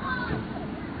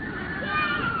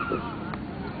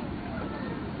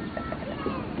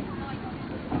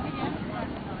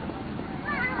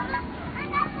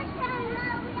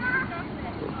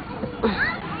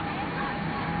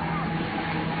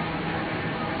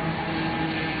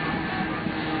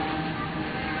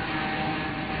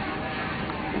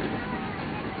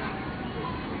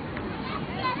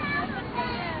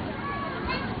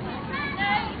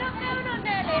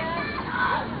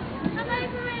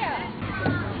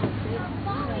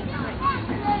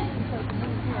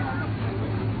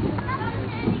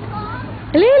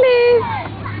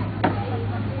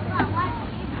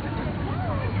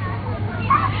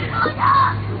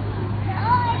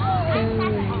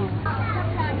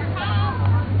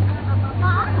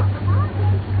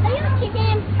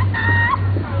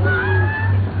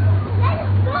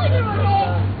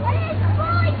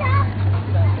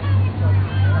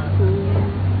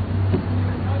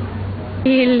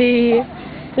 Lily!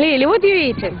 Lily, what are you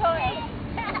eating?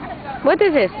 What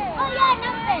is this?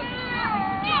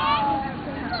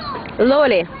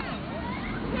 Lolly.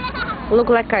 Look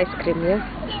like ice cream, yeah?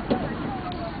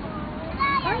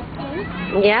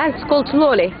 Yeah, it's called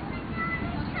lolly.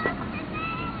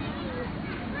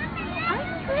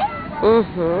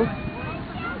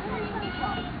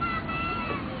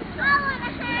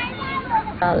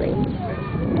 Darling.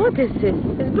 What is this?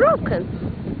 It's broken.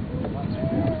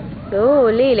 Oh,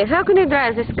 Lily, how can you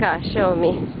drive this car? Show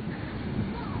me.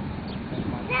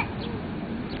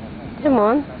 Come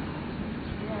on.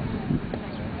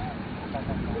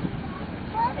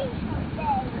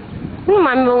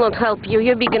 Mommy will not help you.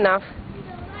 You're big enough.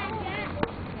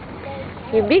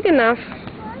 You're big enough.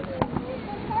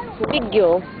 Big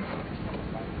girl.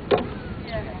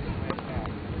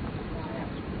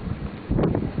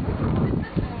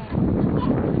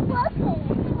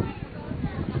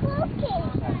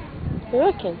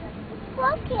 Working.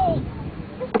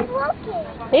 It's working.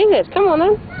 Is it? Come on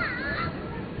then.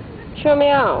 Show me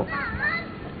how.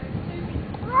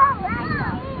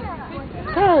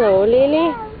 Hello,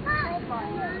 Lily.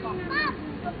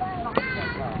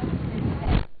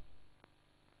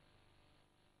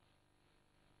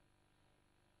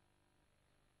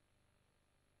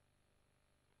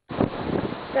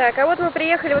 Так, а вот мы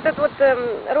приехали, вот этот вот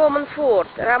Роман форт,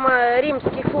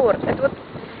 римский форт. Это вот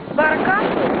Баркас,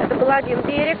 это был один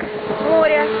берег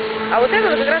моря, а вот это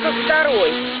вот как раз вот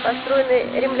второй,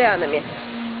 построенный римлянами.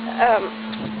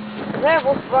 There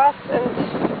was and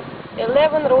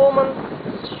 11 Roman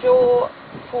shore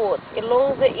forts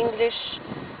along the English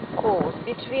coast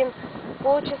between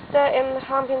Colchester and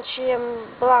Hampshire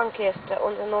Blancaster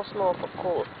on the North Norfolk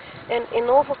coast. And in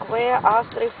Norfolk where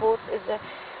Astray Fort is a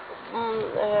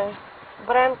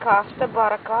Brancaster,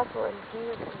 Barracastle and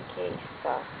Keys and Case.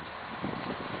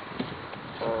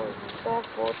 The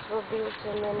forts were built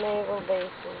in the naval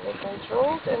bases. They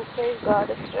controlled and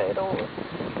safeguarded trade over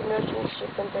the merchant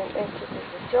ship and then acted as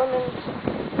determined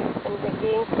and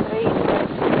against trade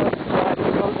and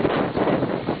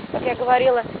как я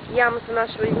говорила, Ямаса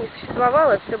нашего не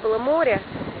существовало, это все было море,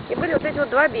 и были вот эти вот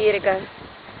два берега,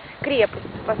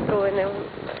 крепость, построенная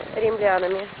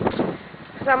римлянами.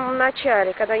 В самом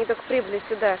начале, когда они только прибыли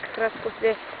сюда, как раз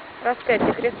после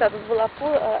распятия Христа, тут был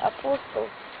апостол.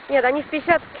 Нет, они в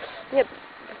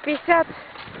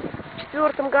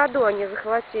 54 году они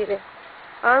захватили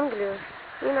Англию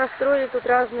и настроили тут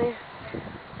разные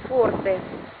форты.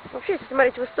 Вообще, если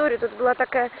смотреть в историю, тут была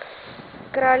такая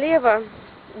королева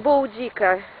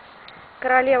Боудика,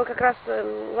 королева как раз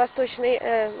Восточной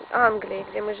Англии,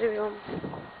 где мы живем.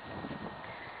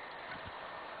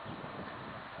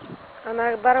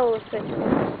 Она боролась с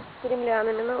этими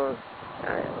римлянами, ну,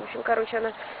 в общем,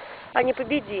 короче, они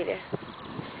победили.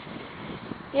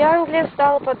 И Англия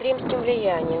стала под римским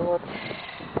влиянием. Вот.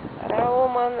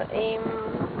 Roman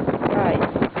Empire.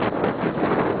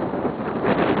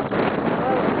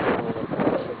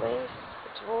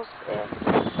 It was a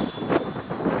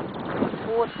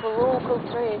port for local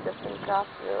traders and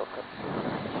craft workers.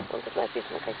 Вот тут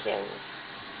написано, какие они.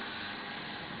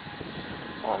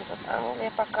 Вон тут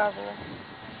Англия показана.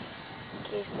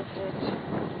 Кейс тут.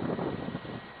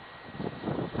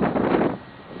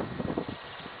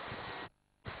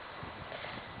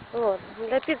 Вот.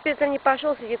 Питер не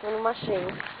пошел, сидит он в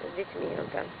машине с детьми. Он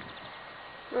там.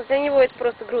 Ну, для него это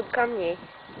просто груда камней.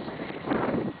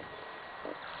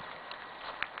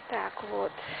 Так,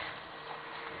 вот.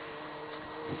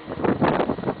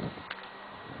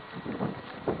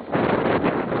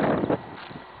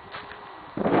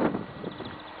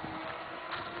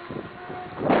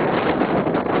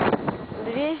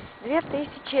 Две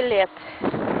тысячи лет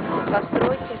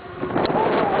постройки.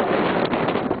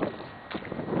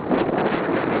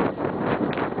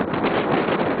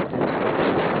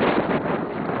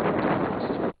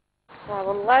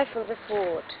 Life on the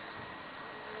fort.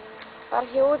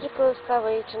 Archaeological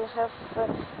excavations have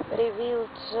revealed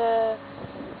 7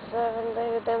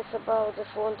 evidence about the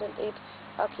fort and its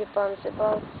occupants.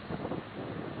 About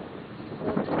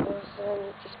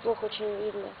здесь плохо очень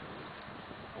видно.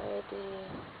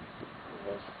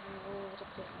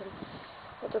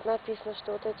 Вот тут написано,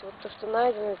 что вот эти вот то, что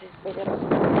найдено здесь были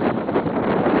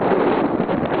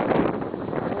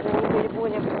они были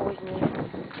более поздние.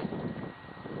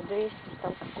 200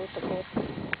 там какой-то год.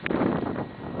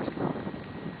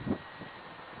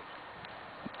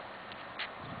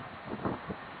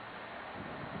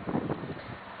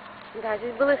 Да,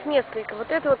 здесь было их несколько.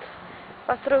 Вот эта вот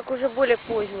постройка уже более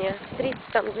поздняя.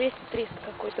 300, там 200-300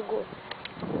 какой-то год.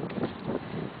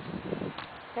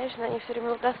 Конечно, они все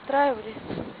время достраивали.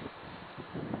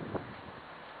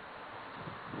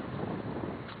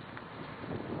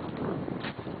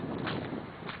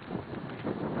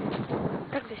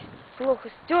 Как здесь плохо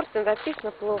стерто,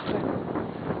 написано плохо.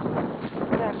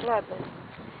 Так, ладно.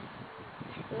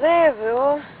 There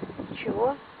were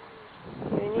чего?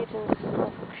 Unit in the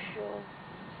Norfolk shore.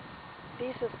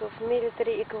 Pieces of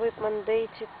military equipment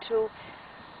dated to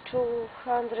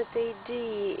 200 AD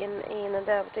in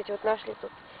да, вот эти вот нашли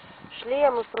тут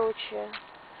шлемы и прочее.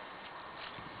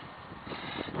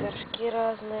 Горшки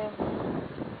разные.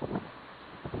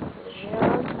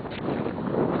 Жан.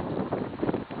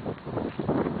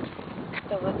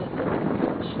 Это вот это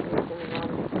шлем.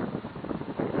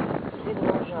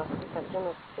 Видно ужасно. Так, где у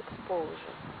нас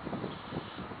exposure?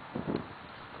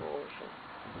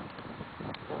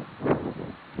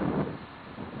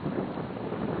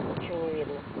 Ничего не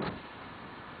видно.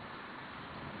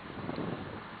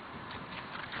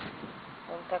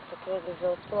 Вот так тут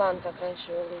выглядел план, так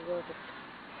раньше выглядел этот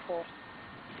форт.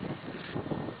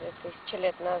 2000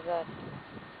 лет назад.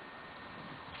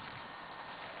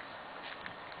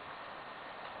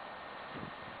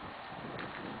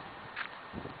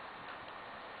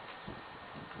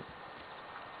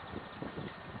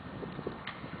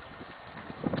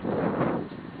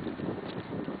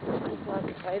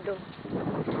 Пойду.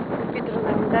 Питеру,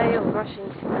 наверное, надоел в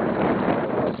машине.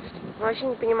 Он вообще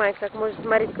не понимает, как может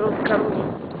смотреть груду камней.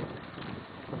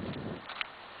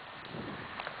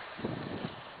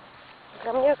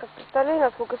 Камни, как представляю,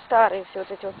 насколько старые все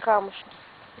вот эти вот камушки.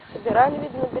 Их собирали,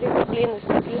 видно, на берегу, глину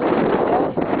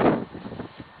собирали.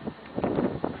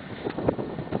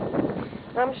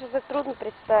 Нам сейчас это трудно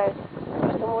представить.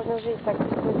 что можно жить так, без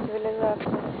такой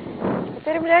цивилизации.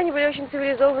 Хотя римляне были очень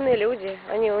цивилизованные люди.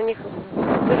 У них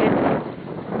были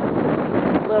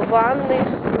ванны,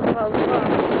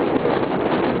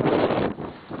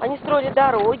 они строили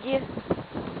дороги.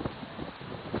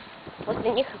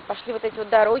 После них пошли вот эти вот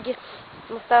дороги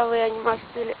мостовые, они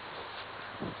мастили.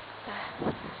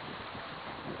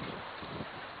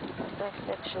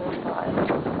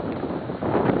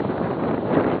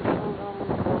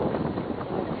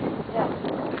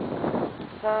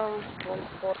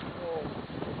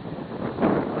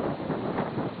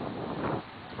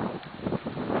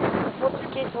 What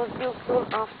case was built soon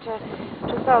after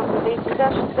 2000. И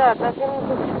даже, да,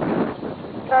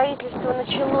 строительство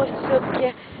началось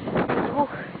все-таки в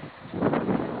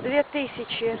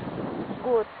 2000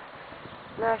 год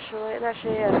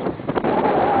нашей эры.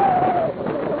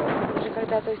 Уже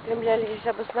когда, то есть, римляне здесь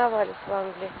обосновались в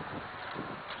Англии.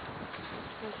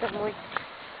 Это мой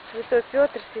святой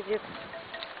Петр сидит,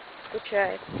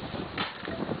 скучает.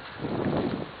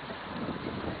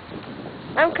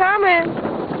 I'm coming!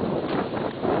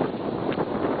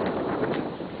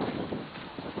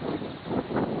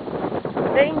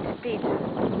 Saint Peter.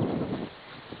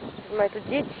 Мои тут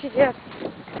дети сидят.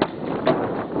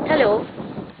 Hello.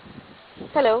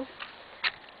 Hello.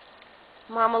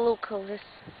 Mama, look at this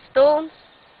stones.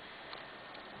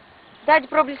 Daddy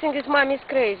probably thinks his mom is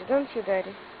crazy, don't you,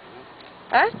 Daddy?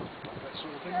 Huh? That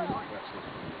sort of thing, actually.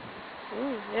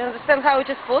 You understand how it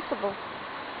is possible?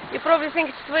 You probably think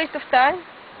it's a waste of time?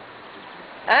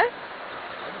 Huh?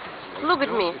 Look at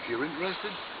me. If you're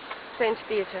interested. Saint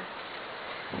Peter.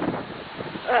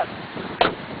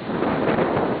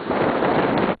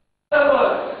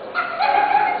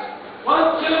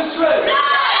 One, two, three.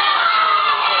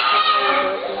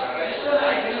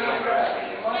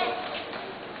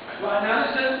 Right now,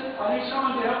 listen, I need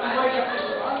someone to help me wake up this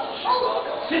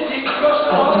sitting across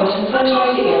the line. Is that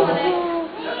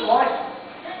right?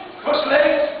 Cross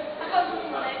legs.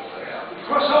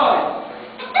 Cross eye.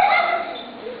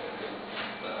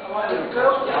 Right, little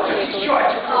girl.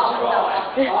 Straight across the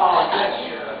eye. Ah, bless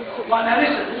you. Right now,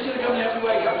 listen, this is going to help me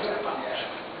wake up.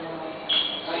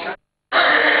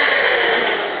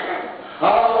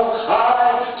 Oh,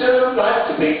 I do like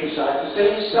to be beside the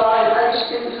seaside,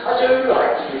 Hastings. I do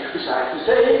like to be beside the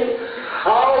sea.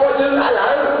 Oh, I do.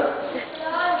 Hello.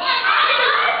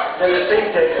 There's a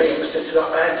seat there for you, Mr.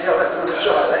 Andy. I'll have to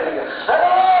try. There you go.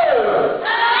 Hello.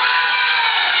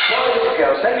 Well, little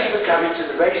girls, thank you for coming to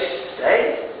the races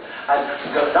today. And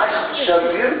we've got a nice little show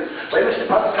for you. When Mr.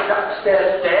 Punt comes up the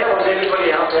stairs there, or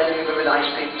anybody out there, give him a nice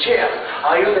big cheer.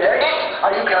 Are you there?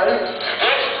 Are you going?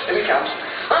 Here he comes.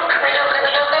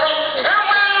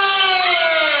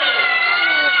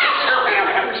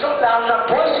 It's not loud enough,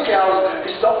 boys and girls,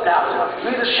 it's not loud enough.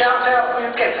 You either shout out or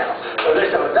you get out. So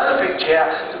let's have another big cheer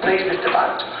to please Mr.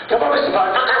 Bunt. Come on, Mr.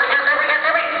 Bunt.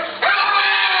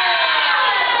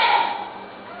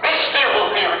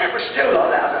 We're still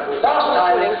not loud enough. Last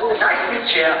time, a nice big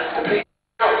cheer to please.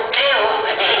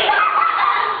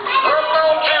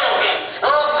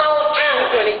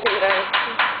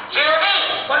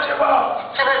 What do you want?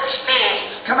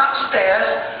 Come upstairs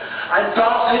and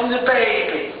bath in the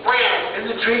baby. Where? In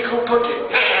the treacle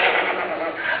pudding.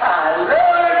 Hello,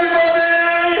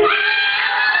 everybody!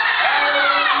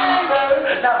 Hello.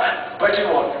 Now, what do you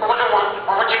want? I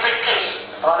want a big kiss.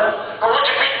 Pardon? I want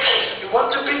a big kiss. You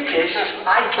want a big kiss?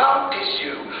 I can't kiss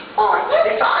you.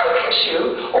 If I kiss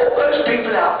you, all those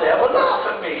people out there will laugh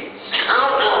at me.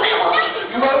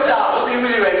 You won't laugh at me,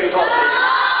 will you, everybody?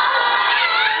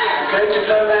 You're going to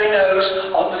blow my nose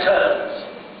on the curtains.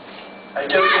 I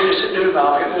don't do this at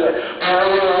Newmarket, do I?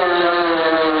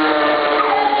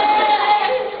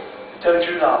 Don't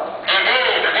you laugh?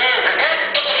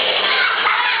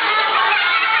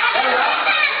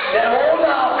 They're all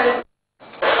laughing.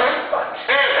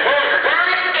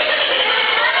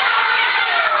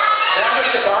 Now,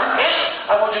 Mr. Vine,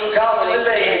 I want you to look after the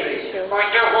baby.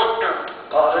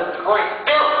 Pardon?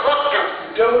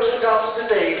 You don't look after the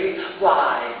baby.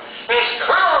 Why? It's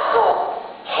horrible.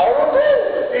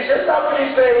 Horrible? It's a lovely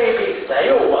baby.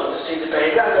 They all want to see the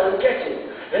baby. I don't get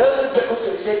it. You know the pickles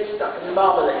with his head stuck in the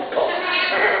marmalade pot?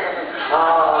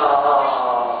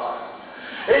 Ah.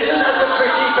 Isn't that a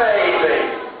pretty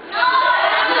baby?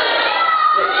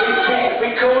 Yes,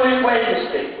 we call it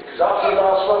Wednesday. Because after the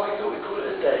last one we thought we called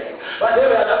it a day. Right, there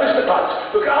we are. Now, Mr. Bunt,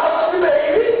 look after the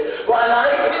baby while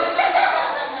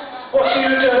what are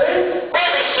you doing?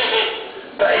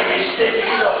 Babysitting,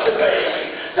 not the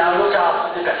baby. Now look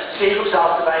after the baby. Steve looks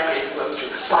after the baby, won't you?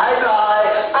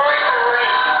 Bye-bye.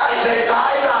 I say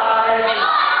bye-bye.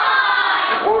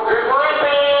 Look at my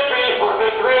baby, what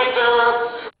a great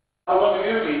dog. I want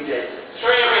you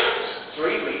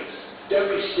Don't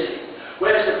be silly.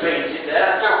 Where's the pen? Is it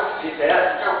there? No. Is it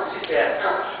there? No. Is it there?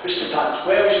 No. Mr. Punch,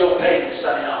 where is your pen this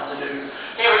Sunday afternoon?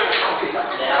 Here it is. I'll get up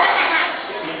now.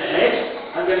 Hit me in the head.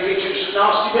 I'm going to get you some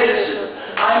nasty medicine.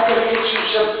 I'm going to get you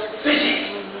some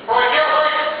physics. I'm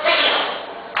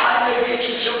going to get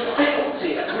you some pickles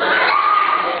here.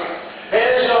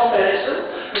 Here's your medicine.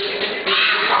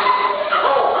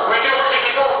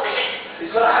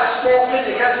 He's got to have small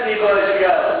physics, hasn't he, boys and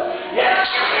girls? Yes.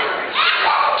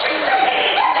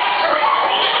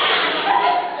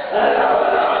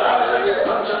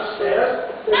 Punch upstairs.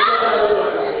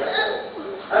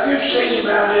 Have you seen him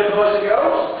around here, boys and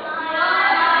girls?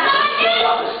 Go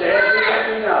up the stairs and let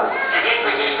me know.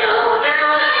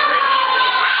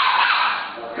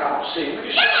 I can't see him.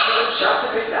 Shut the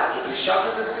bit down. Shut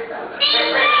the bit down.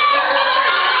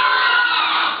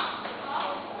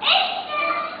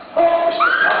 Oh, Mr.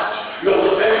 Punch, you're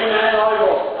the very man I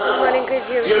want. Маленькая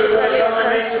девочка, You're the Валерка, man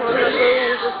I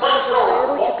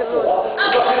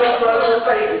она была уже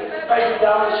baby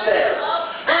down the stairs.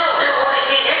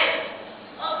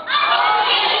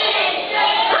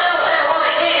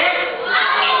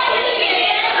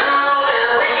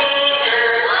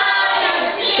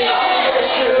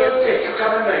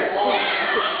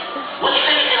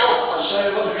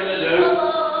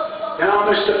 Now,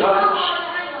 Mr. Punch,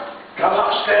 come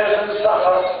upstairs and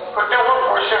suffer.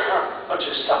 Not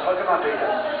just suffer, come up here.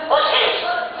 What's this?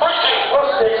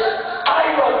 What's this?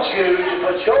 I want you to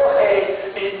put your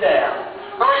head in there.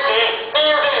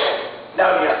 No,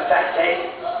 you fat head.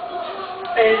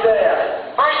 In there.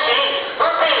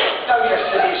 No, you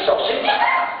silly sausage.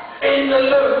 In the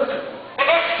loop.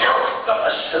 Not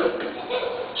the soup.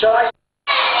 Shall I?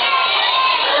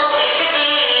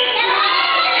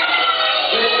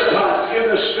 Mr. Hunt, give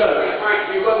him a stroke.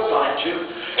 He won't bite you.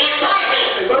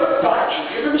 He won't bite you.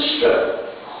 Give him a stroke.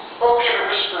 Oh, give him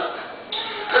a stroke.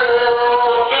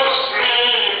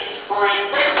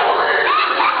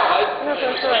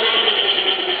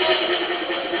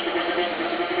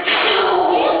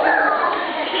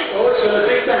 Oh, it's got a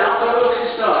big mouth. Have a look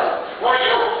inside.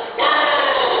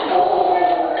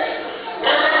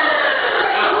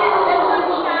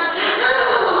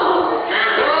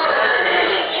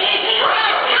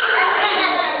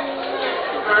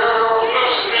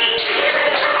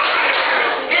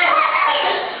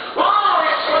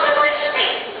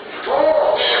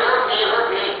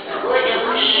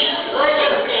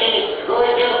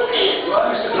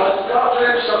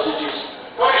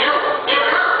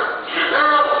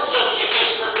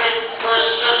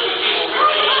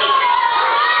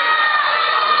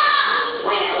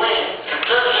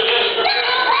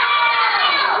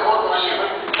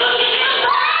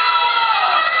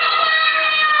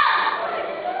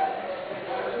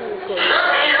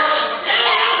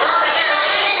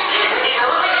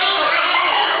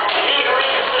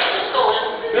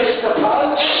 Mr.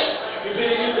 Punch, you've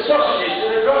been eating the sausages to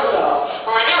the crocodile.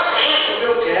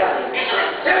 Look here.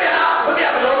 Here we are. Put the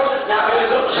oven on. Now we're going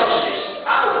to look at the sausages.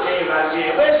 Oh dear, oh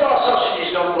dear. Where's our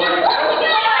sausages gone, boy?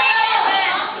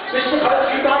 Mr. Punch,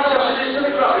 you buy sausages to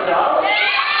the crocodile?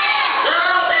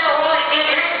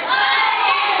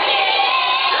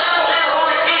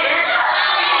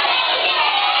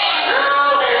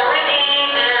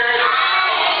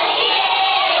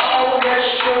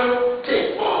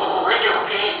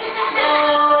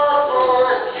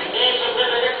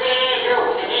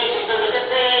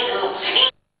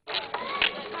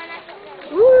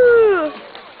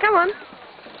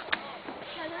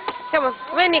 Come on,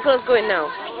 where Nicholas going now?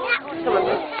 Come on,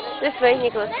 this way,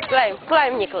 Nicholas. Climb,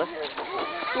 climb, Nicholas.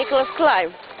 Nicholas,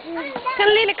 climb. Can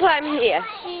Lily climb here?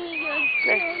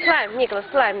 No. Climb, Nicholas,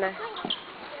 climb now.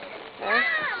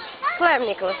 Climb,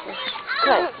 Nicholas.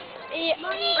 Climb.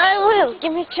 I will,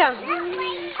 give me a chance.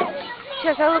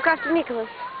 Yes, I'll look after Nicholas.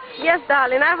 Yes,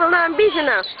 darling, I will now. I'm busy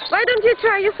now. Why don't you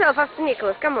try yourself after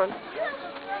Nicholas? Come on.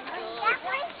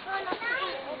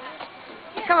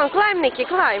 Come on, climb, Nicky,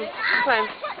 climb. Climb.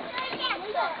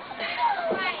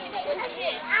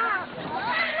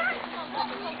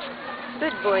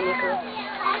 Good boy, Nicholas.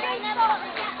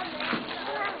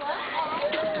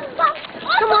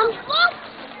 Come on.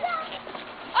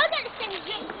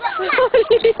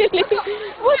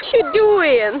 What you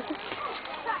doing?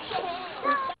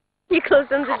 Nicholas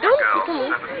and the donkey, come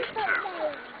on.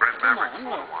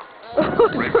 Oh,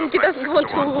 donkey doesn't want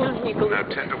to move, Nicholas.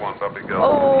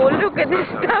 Oh, look at this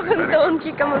stubborn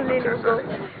donkey. Come on, Lily, we'll go.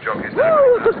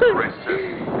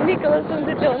 Nicholas and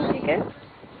the donkey, okay?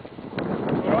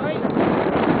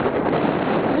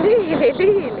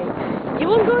 Lily. You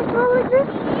won't go small like this?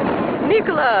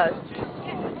 Nicholas!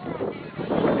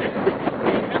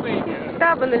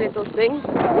 Stubborn little thing.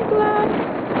 Nicholas!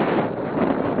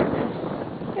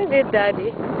 With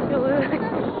Daddy.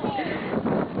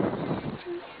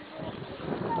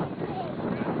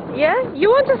 Yeah? You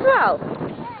want as well?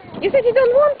 You said you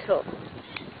don't want to.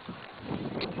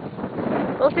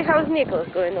 We'll see how's Nicholas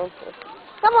going on.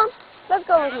 Come on, let's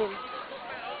go with him.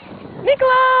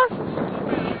 Nicholas!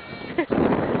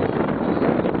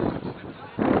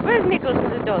 Where's Nicholas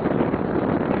with the dog?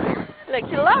 Look,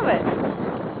 he loves it.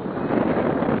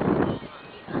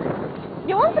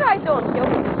 You want to ride donkey? You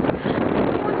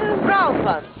want to do brown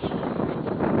one?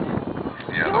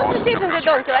 Yeah, You want to sit in the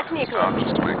donkey like Nicholas?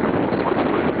 Just to make them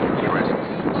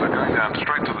so going down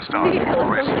straight to the start before the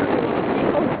race.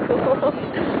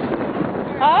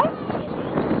 Huh?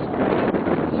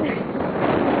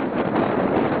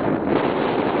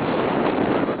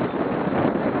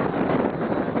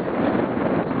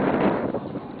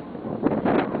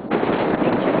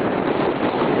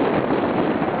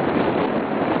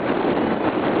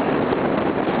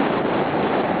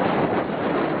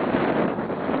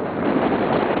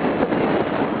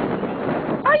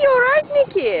 Are you alright,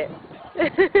 Nikki?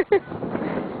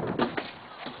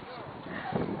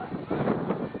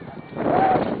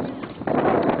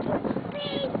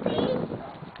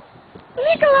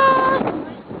 Nicholas!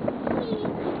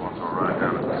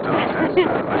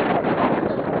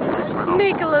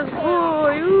 Nicholas,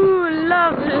 boy, ooh,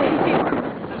 lovely.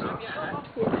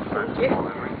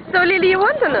 So, Lily, you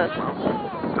want or not?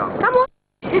 Come on.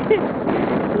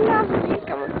 Lovely,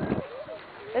 come on.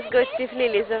 Let's go see if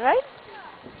Lily's alright.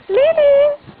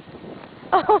 Lily!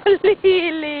 Oh,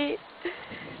 Lily!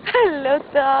 Hello,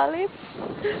 darling.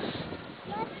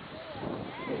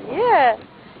 Yeah.